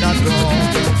vénés, pour les gâteaux.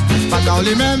 Pas dans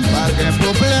les mêmes, pas de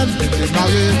problème, t'es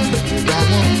marié,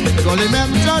 d'amour. Dans les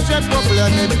mêmes, j'ai de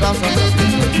problème, et pas ça.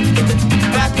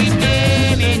 Pas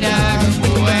quitter ménage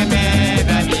pour aimer,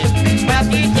 baby. Pas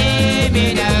quitter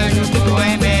ménage pour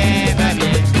aimer, baby.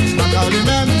 Pas dans les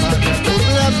mêmes, pas de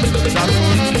problème,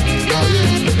 d'amour. Marié,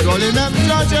 dans les mêmes,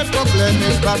 j'ai de problème,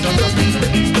 et pas ça.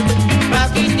 Pas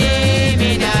quitter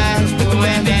ménage pour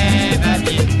aimer,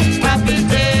 baby. Pas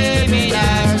quitter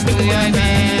ménage pour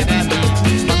aimer, baby.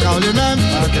 Dans les mêmes,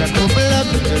 pas de problème,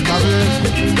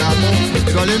 d'amour.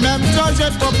 Dans les mêmes, j'ai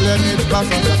de problème, et pas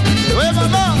ça. Oui,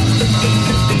 maman.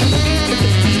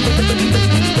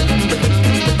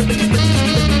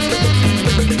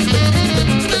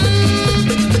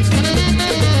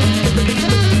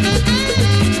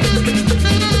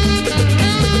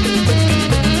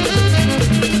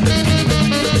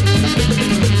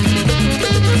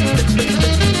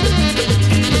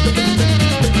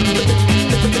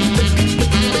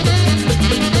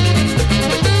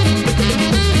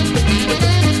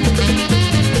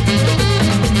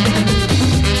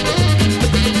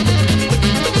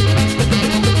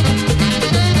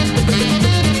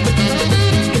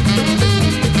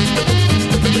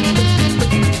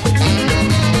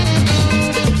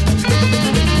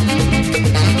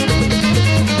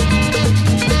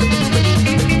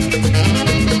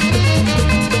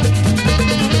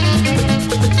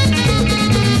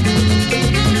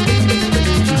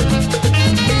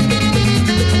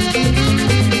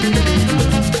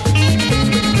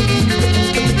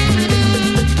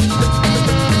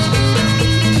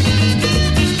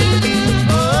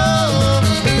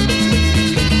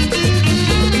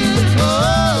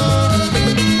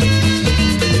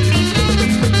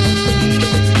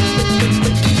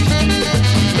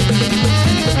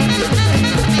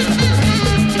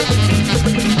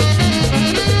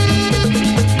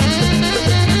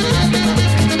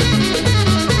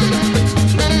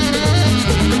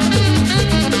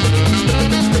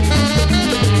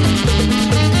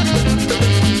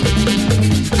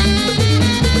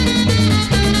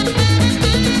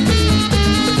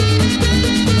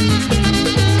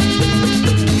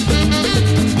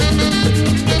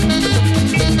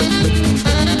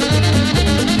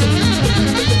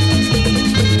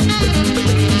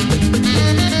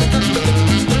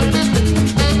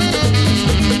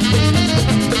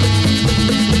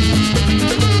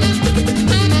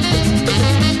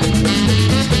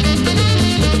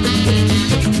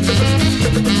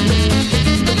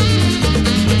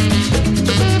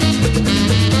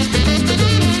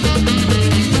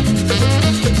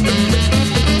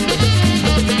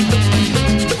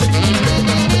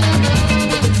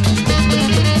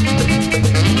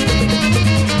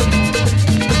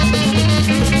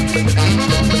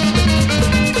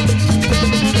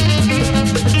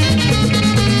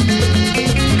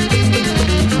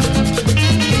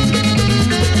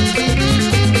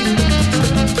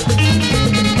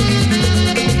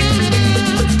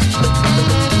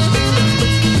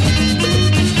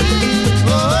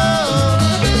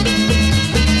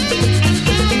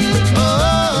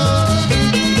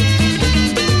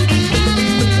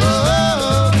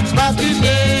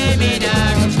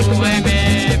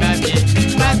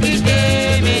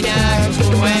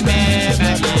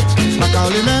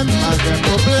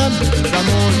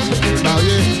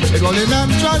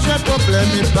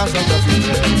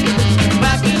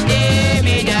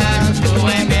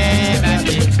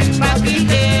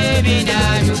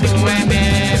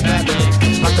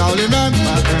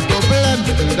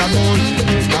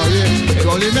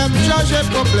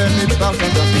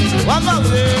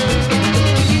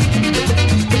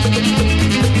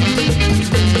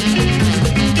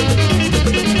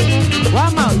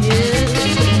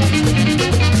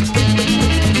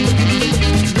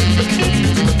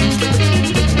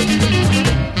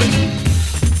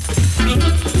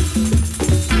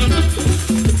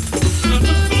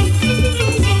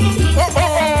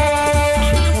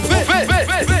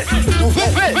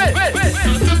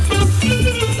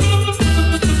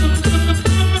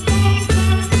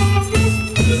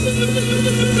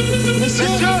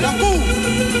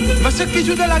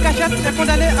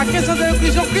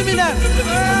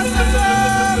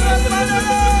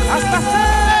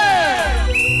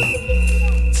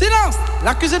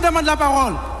 L'accusé demande la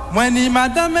parole. Moi ni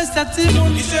madame Sati,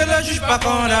 qui se le juge pas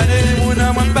condamné. Mon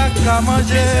amour pas qu'à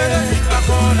manger, pas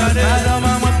condamné. Madame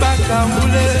moi pas qu'à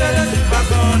rouler, pas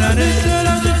condamné. Qui se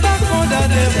le juge pas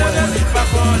condamné, pas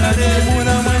condamné. Mon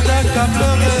amour pas qu'à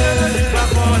pleurer, pas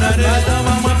condamné. Madame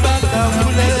moi pas qu'à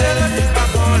rouler, pas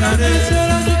condamné. Qui se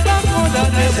le juge pas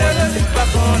condamné, pas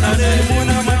condamné. Mon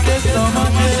amour qu'est-ce qu'on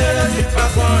mange, pas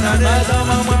condamné. Madame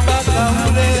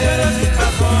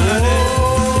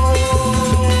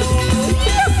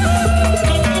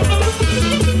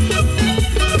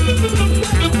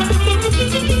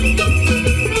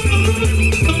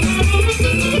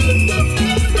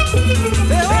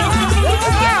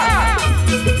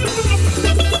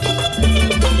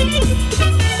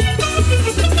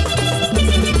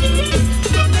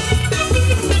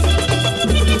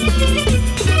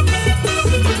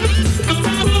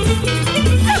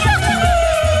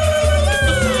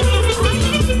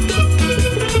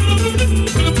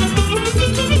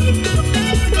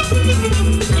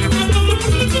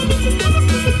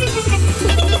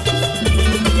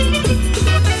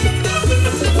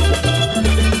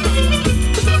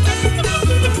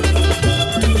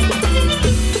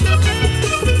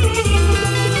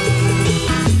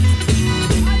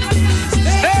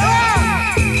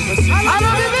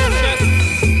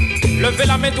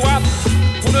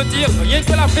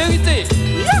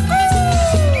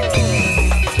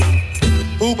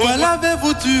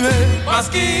saluer parce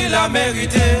qu'il a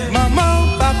mérité.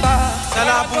 Maman, papa, ça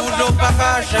la poudre pas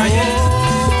cachailler.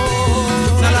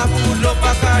 Ça la poudre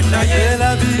pas cachailler.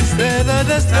 la vie c'est le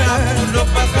destin. Ça la poudre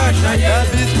pas cachailler. La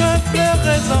vie me plaît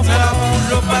les enfants. Ça la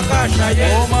poudre pas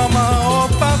cachailler. Oh maman, oh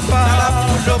papa. Ça la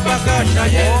poudre pas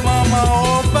cachailler. Oh maman,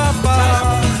 oh papa. Ça la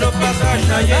poudre pas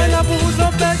cachailler. Ça la poudre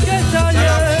pas cachailler. Ça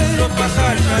la poudre pas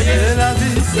cachailler. C'est la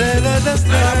vie, c'est le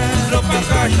destin. Ça la poudre pas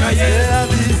cachailler. C'est la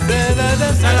vie, c'est le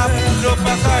destin. Ça la poudre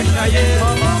pas cachailler.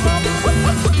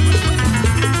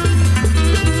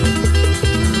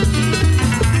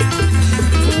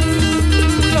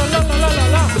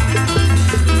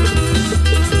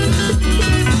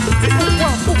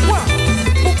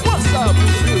 Pourquoi ça,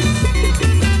 monsieur?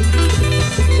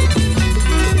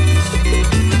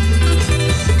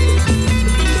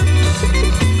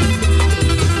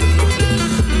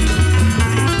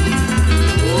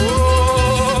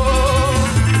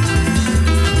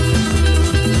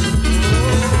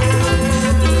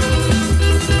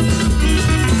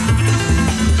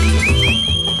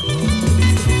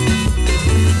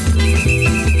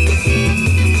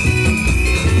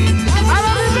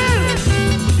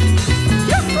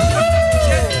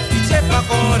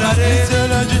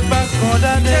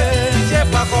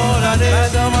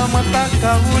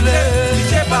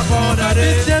 Pitié pas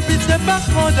condamné. Pitié pas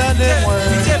condamné.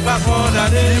 Pitié pas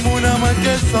condamné. Les moun a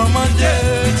manqué sans manger.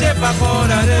 Pitié pas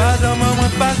condamné. Madame moi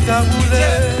pas caroulé.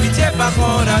 Pitié pas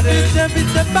condamné.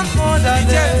 Pitié pas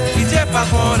condamné. Pitié pas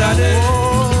condamné.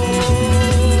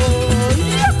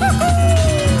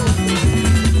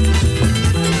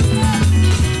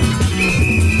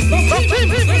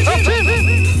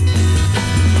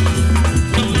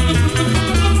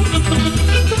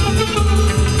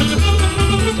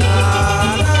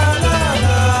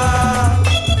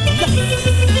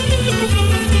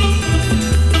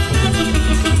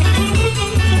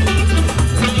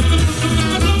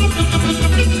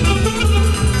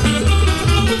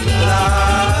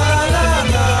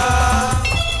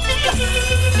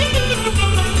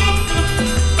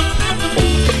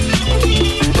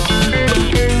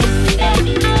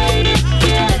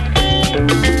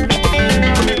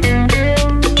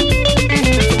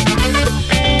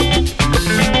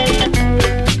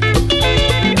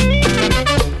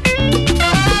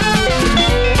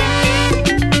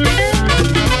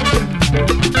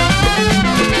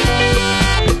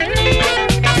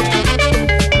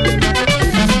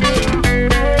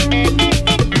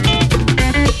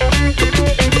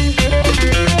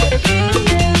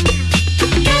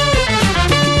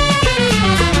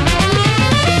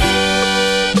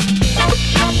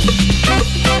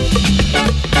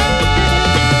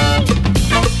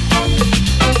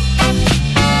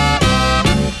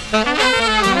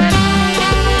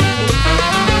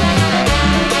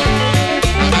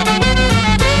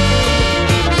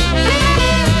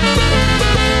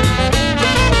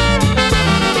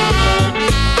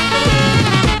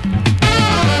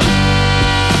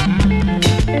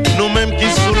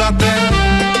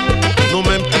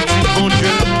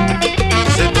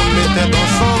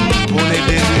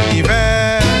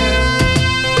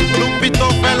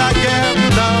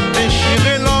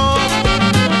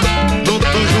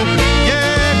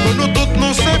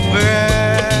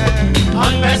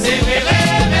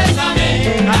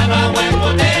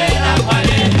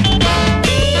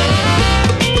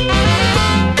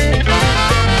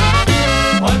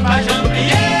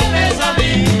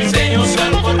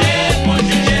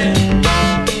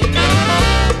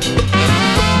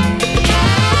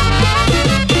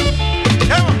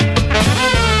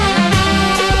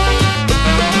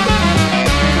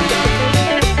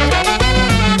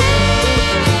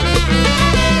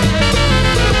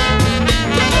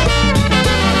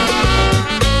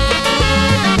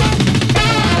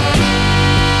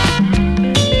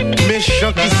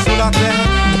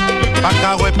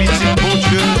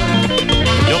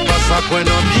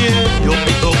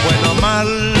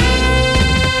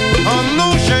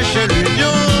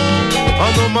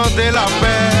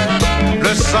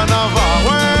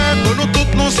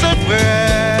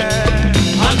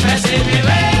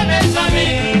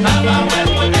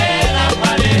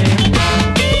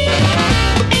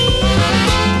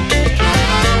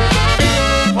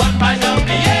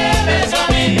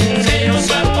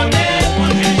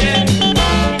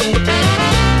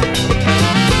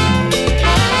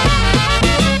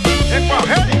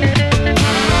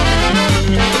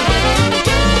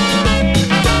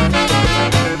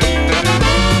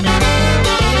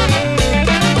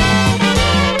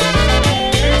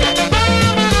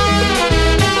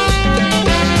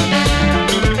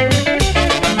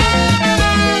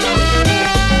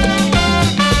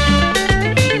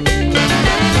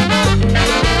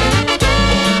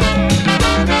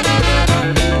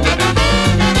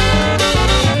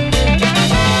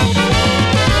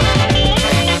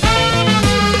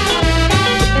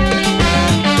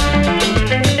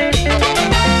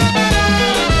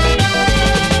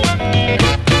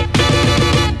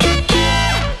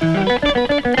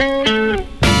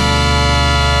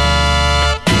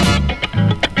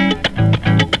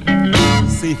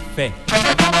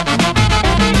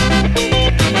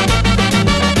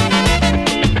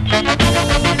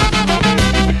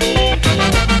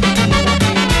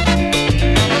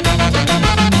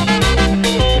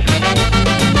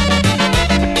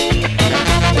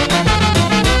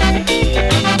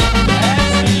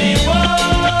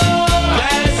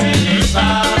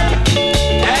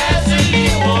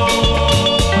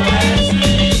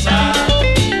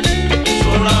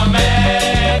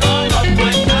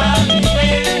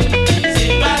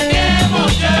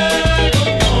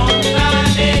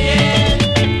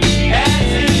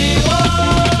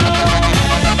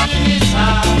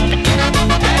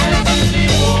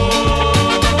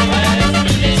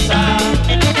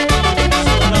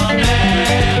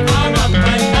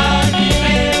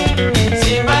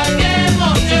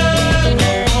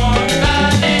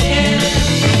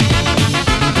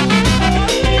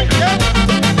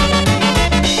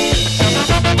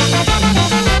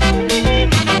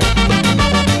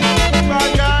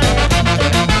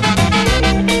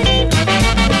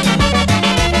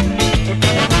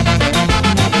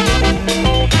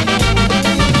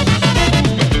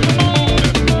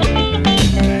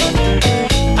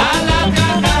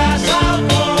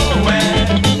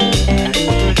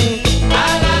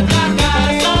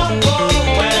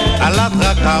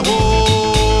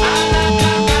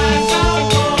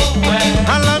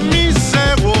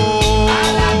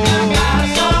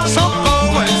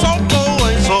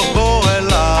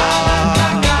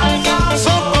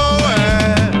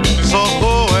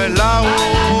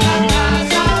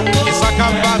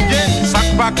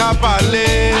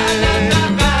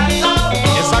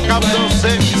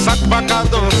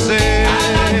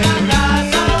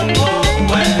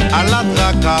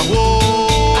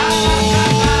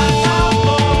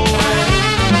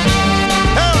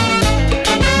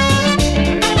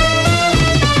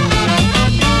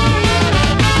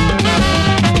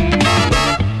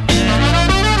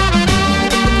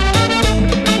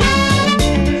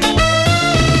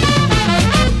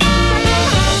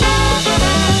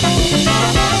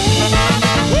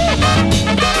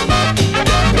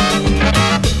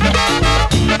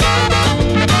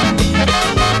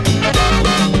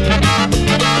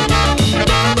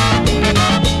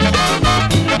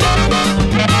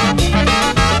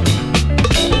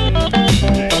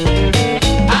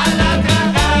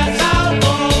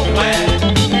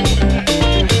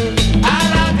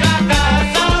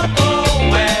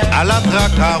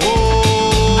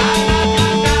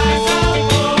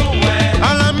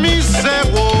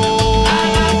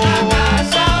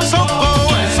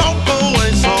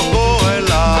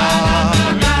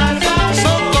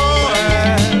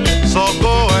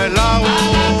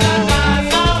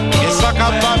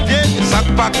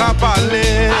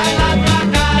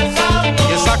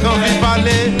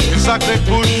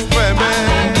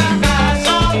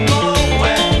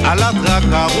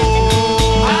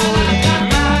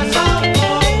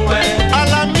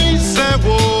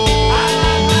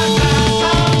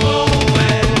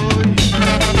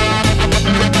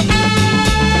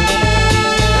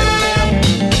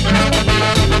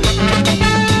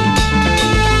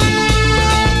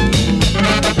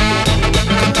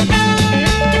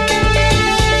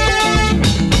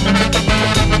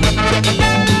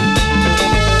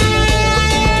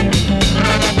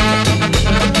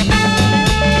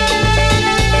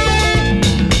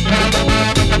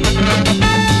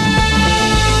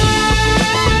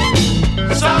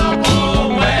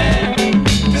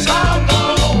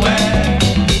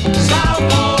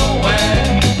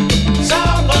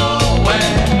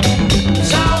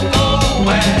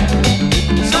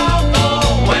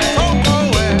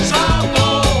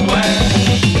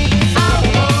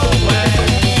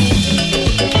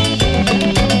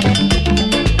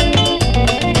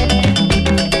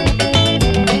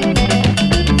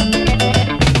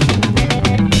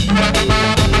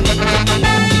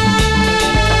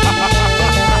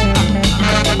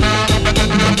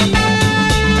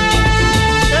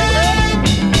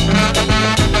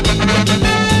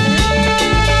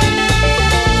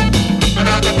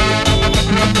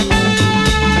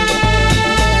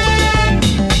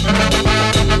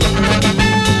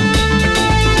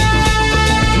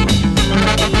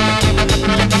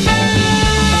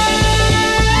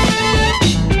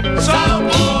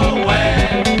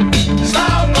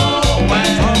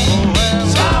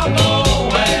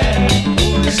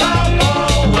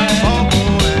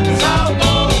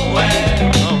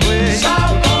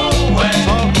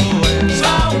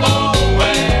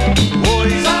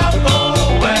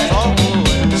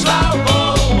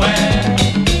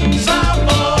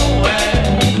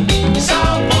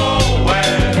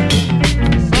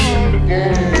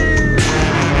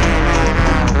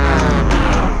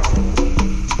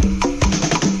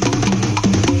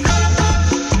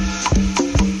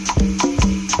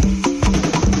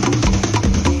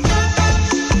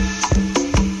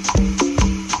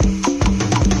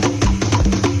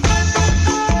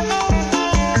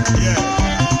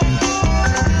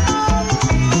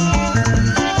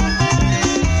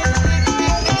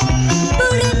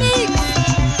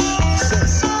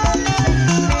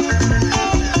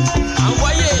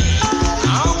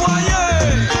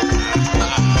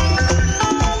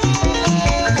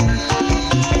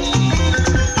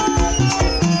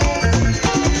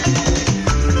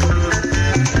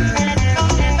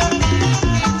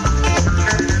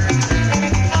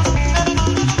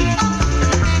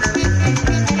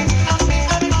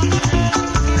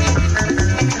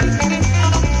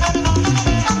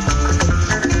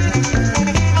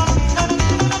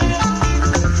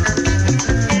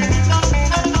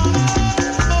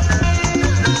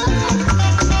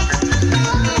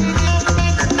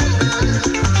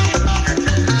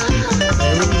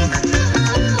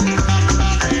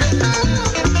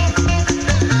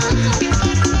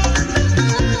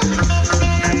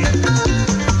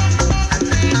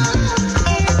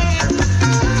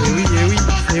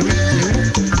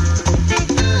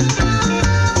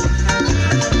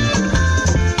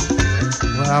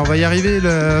 va y arriver,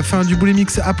 la fin du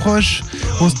boolimix approche.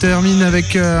 On se termine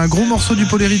avec un gros morceau du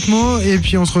Polyrythmo et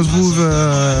puis on se retrouve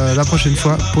la prochaine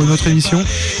fois pour une autre émission.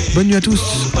 Bonne nuit à tous.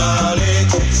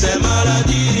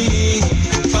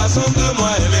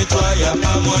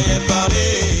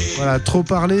 Voilà, trop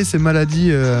parler, c'est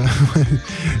maladie,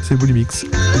 c'est boolimix.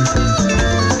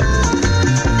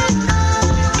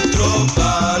 Trop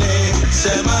parler,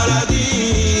 c'est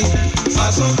maladie.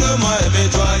 Façon que moi aimer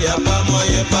toi, y a pas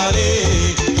moyen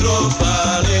parler. Trop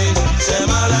parler, c'est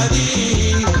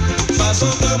maladie. Façon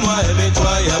que moi aimer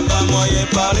toi, y a pas moyen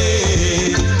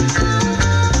parler.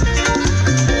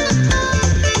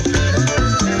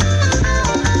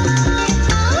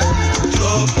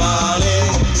 Trop parler,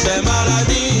 c'est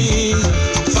maladie.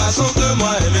 Façon que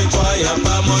moi aimer toi, y a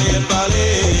pas moyen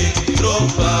parler. Trop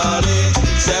parler,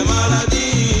 c'est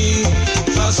maladie.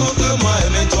 Façon que moi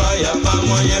aimer toi, y a pas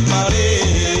moyen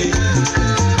parler.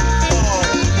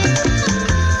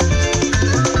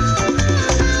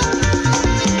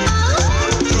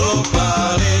 Trop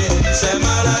parler, c'est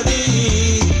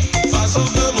maladie. Façon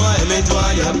que moi aimer toi,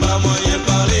 y a pas moyen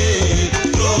parler.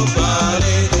 Trop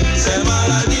parler, c'est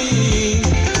maladie.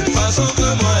 Façon que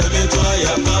moi aimer toi, y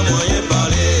a pas moyen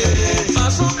parler.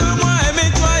 Façon que moi aimer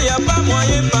toi, y a pas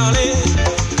moyen parler.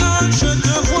 Quand je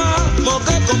te vois, mon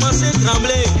cœur commence à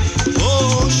trembler.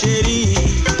 Oh chérie,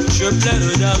 je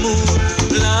pleure d'amour.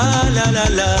 La la la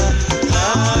la, la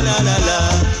la la la.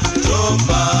 Trop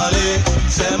parler,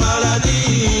 c'est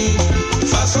maladie.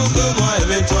 Façon que moi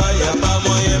aimer toi, y a pas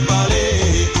moyen parler.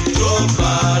 Trop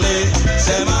parler,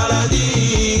 c'est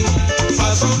maladie.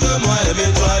 Façon que moi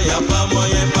aimer toi, y a pas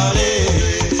moyen parler.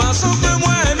 Façon que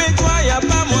moi aimer toi, y a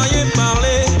pas moyen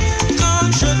parler. Quand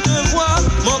je te vois,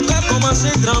 mon cœur commence à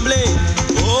trembler.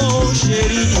 Oh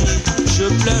chérie, je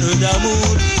pleure d'amour.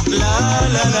 La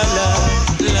la la la,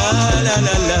 la la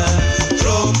la la.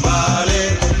 Trop parler,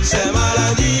 c'est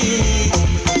maladie.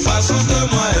 Façon que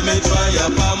moi aimer toi, y a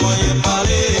pas moyen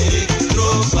parler.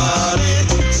 Trop parler,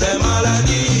 c'est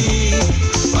maladie.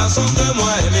 Façon que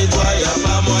moi aimer toi, y a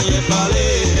pas moyen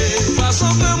parler. Façon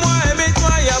que moi aimer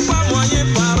toi, y a pas moyen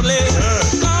parler.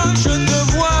 Quand je te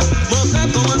vois, mon cœur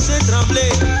commence à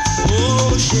trembler.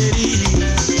 Oh chérie,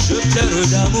 je pleure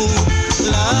d'amour.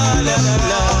 La la la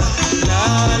la, la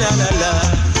la la la.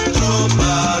 Trop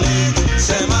parler,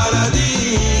 c'est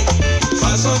maladie.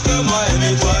 Façon que moi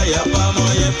aimer toi, y a pas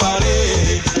moyen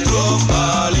parler. Trop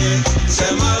parler,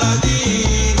 c'est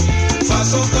maladie.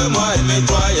 Façon que moi aimer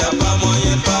toi, y a pas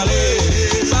moyen parler.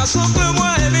 Façon que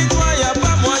moi aimer toi, y a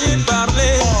pas moyen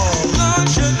parler. Quand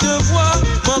je te vois,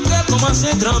 mon cœur commence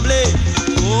à trembler.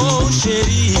 Oh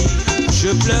chérie, je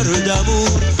pleure d'amour.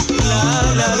 La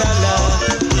la la la,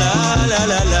 la la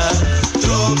la la.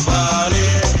 Trop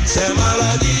parler, c'est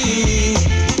maladie.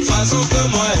 Façon que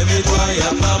moi aimer toi, y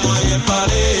a pas moyen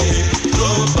parler.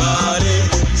 Trop parler,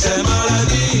 c'est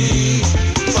maladie.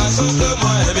 Façon que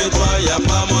moi aimer toi, y a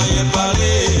pas moyen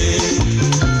parler.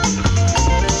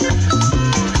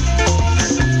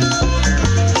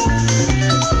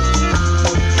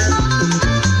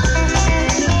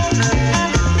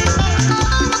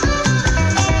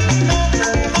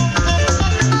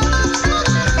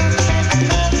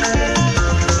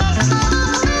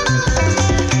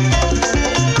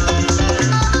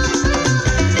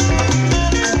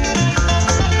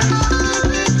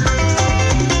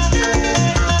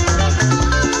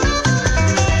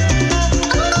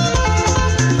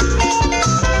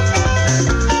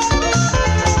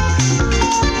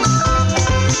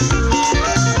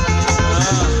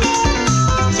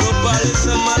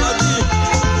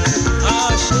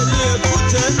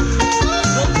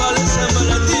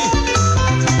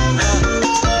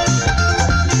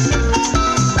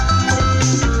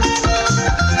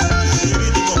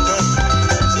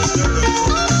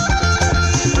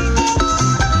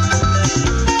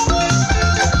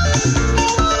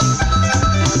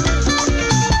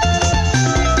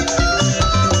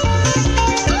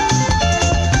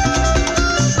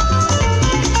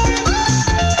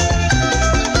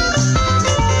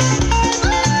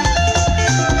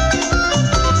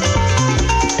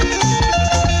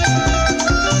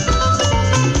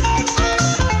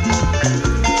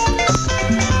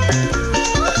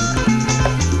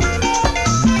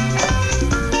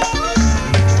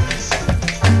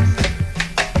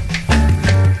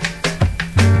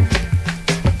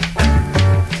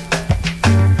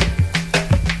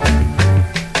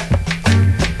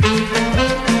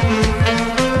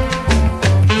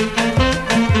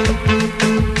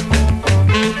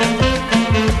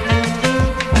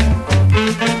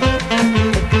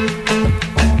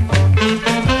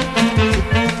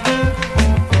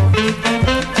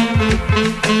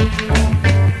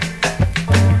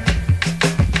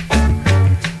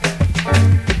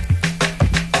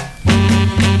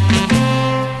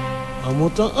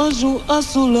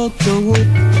 sous l'autoroute,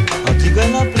 en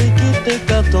tirant la pluie qui t'est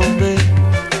qu'à tomber.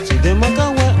 Si des manques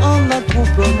en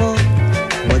attroupement,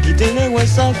 moi qui t'ai ouais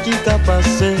ça qui t'a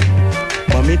passé.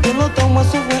 Moi mettez longtemps, moi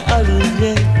souvent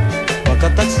arrivé. Pas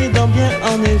qu'un accident bien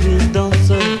en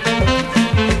évidence.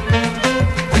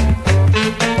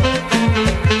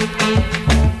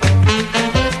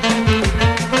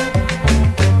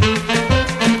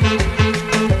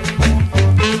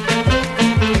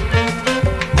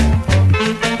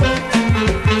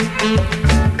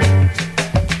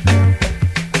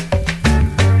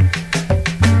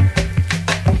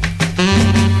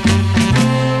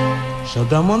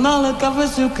 Dans mon âle, café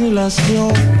circulation.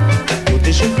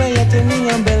 Côté chauffeur, y'a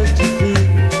tenu en belle tipi.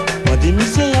 Moi, dis,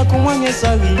 monsieur, y'a comment est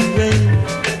arrivé.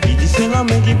 Il dit, c'est la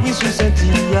main qui brille sur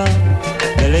Saint-Ia.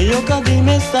 Mais les yoka dit,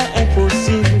 mais ça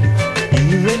impossible.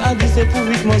 Il veut à dire, c'est pour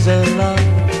vite, mademoiselle.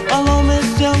 Alors,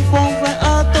 messieurs, faut faire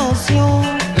attention.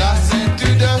 La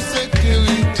ceinture de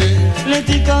sécurité. Les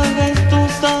petits caresses, tout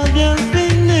ça bien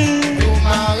fini. Nous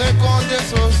marrer contre des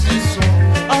saucissons.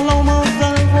 Alors,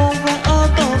 mademoiselle, faut faire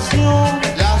attention.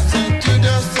 La ceinture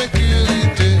de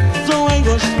sécurité. Zoé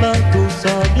gauche là, tout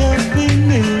ça bien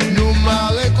fini. Nous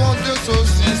marrer contre des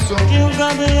saucissons. Qui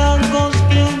regarde à gauche,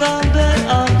 qui regarde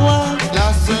à droite. La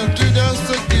ceinture de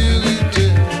sécurité.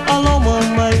 Alors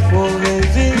maman, il faut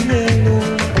résigner nous.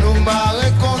 Nous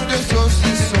marrer contre des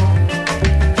saucissons.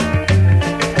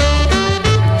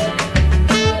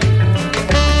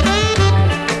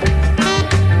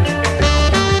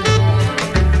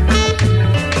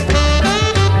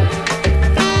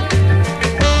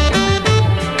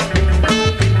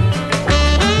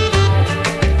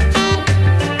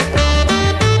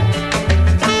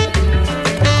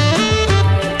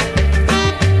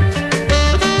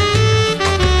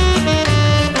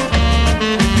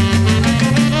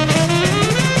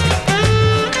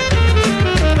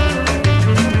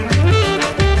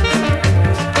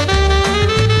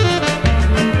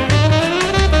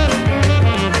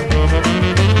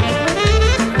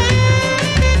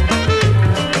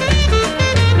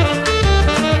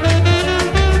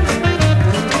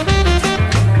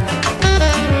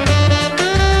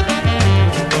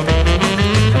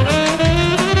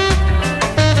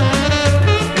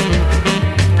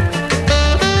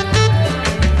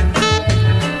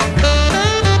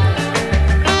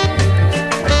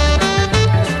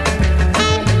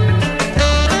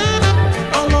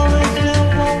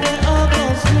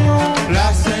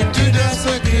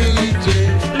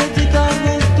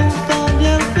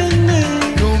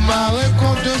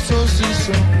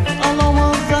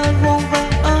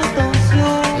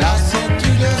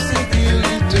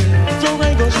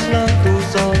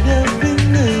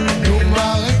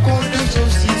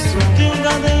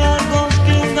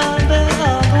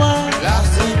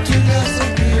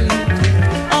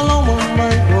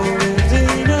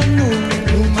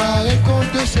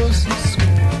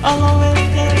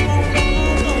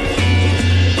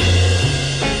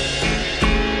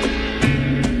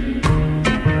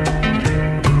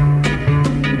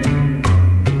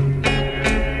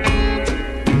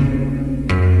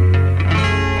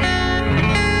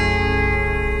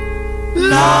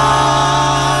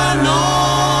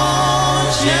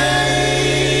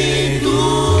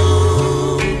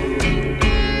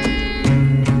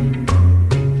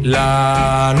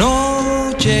 La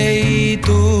noche y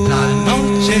tú,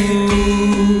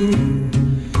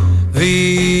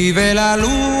 vive la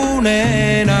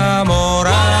luna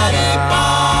enamorada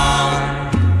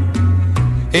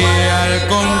y al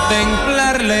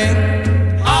contemplarle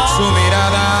su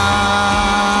mirada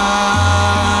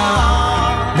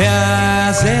me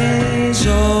hace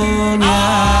soñar.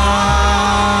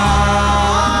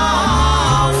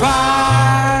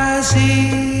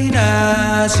 Fascinación,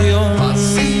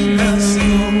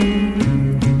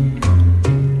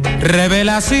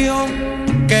 revelación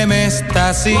que me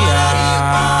extasía,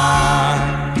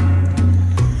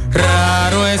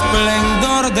 raro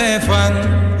esplendor de fantasía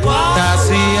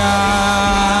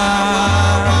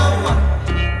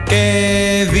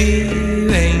que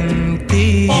vive en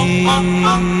ti.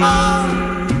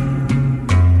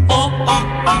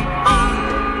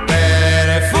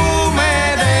 Perfume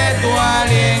de tu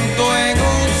aliento en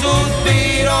un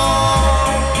suspiro,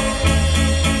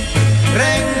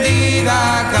 rendida,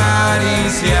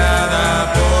 acariciada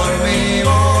por mi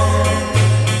voz,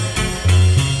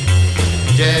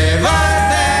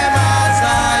 llevarte más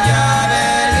allá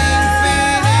del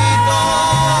infinito,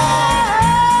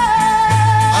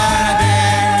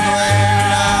 ardiendo en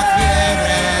la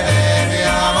fiebre de mi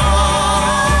amor.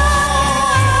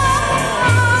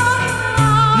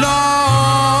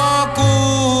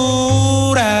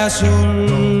 Locura azul,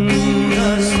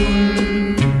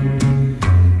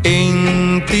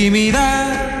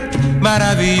 intimidad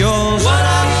maravillosa,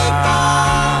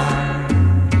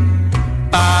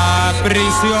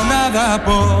 aprisionada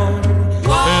por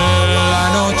la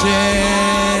noche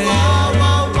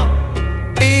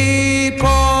y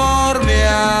por mi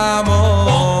amor.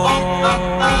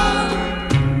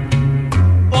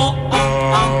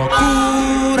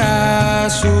 Locura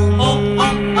azul,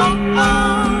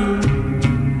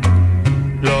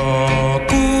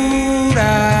 locura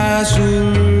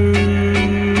azul.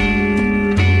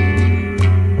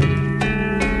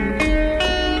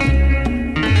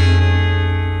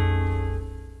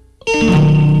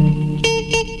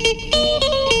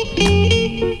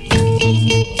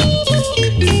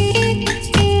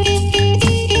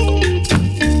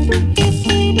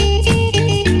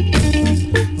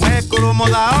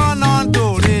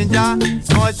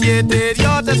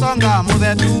 Te songa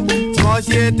mudetu,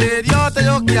 noche yo te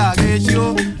yo kia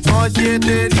gesho, noche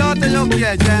yo te yo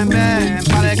kia jembe,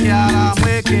 pare kiara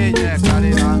mweke je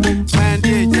karira,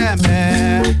 mwendi jembe,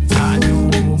 anyu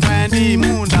mwendi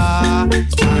munda,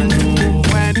 anyu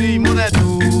mwendi mudetu,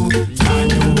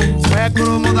 anyu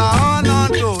wekuru muda ono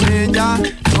turinja,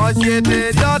 noche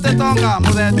yo te songa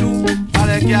mudetu,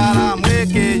 pare kiara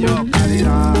mweke yo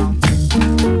karira.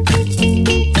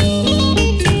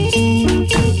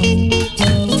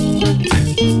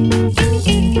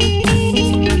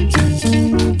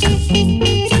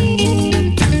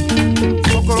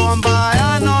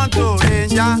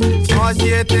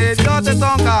 Yo te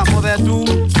tonga modetu,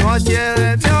 no quiere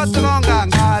yo te tonga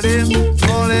ngale,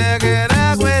 no le quiere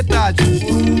cuesta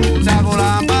churu, da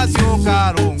golamba su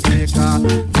carunqueca,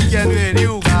 que no es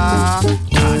liuga,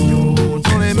 daño,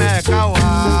 no le me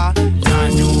cawa,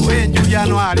 daño, en lluvia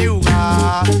no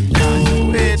ariuga, daño,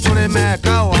 no le me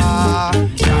cawa,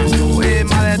 daño,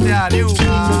 malete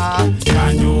ariuga,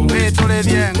 daño, no le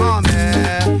bien hombre,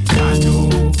 daño,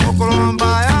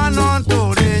 ocolomba ya no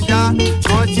turinja,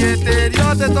 no quiere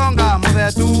yo te tonga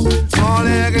modetu, no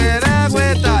le quiere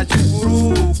cuesta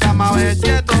churu, kama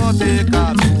weche tote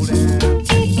kabule.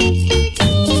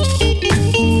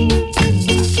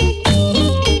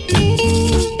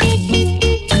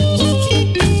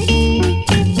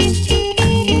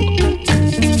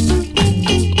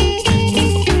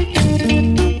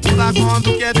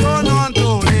 Quando que tu non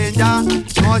tu leña,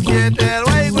 no te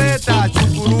lo cuesta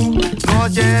churu, no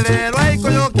te lo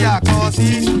coyo que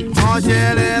acosi, no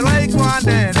te lo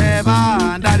cuando le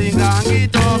va daringangi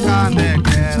tocande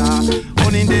quera,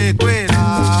 uninde quera,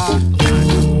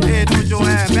 e tu yo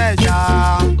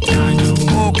bella,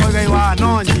 o coge wa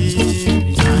noni,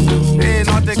 e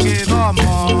no te quedo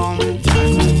mon,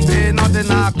 e no te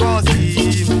na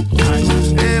cosi,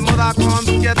 e moda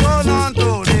quando que tu non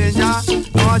tu leña,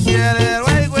 no quiere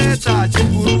rey cuesta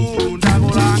chukuru,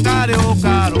 ndagulangare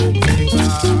okaro meka.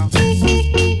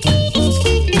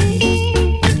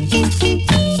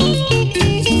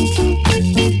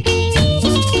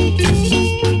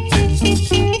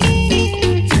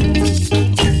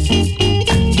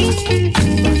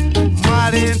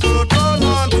 Marin tuto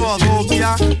non tuo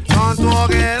gopia, non tuo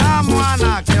che la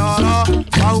muana che oro,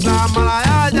 pauga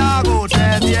malaya jago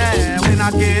te die, wina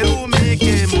che rumi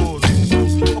che muru.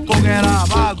 Kogera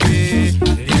bagwe,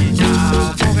 erinya,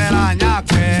 kogera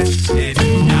nyakwe,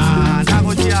 erinya,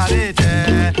 nagochiarete,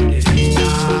 erinya,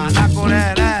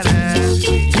 nakorerere,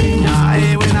 erinya,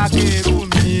 wena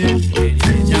kirumi,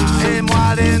 erinya,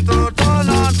 mwale ntoto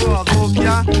non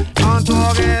tuogopia, non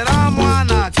tuoge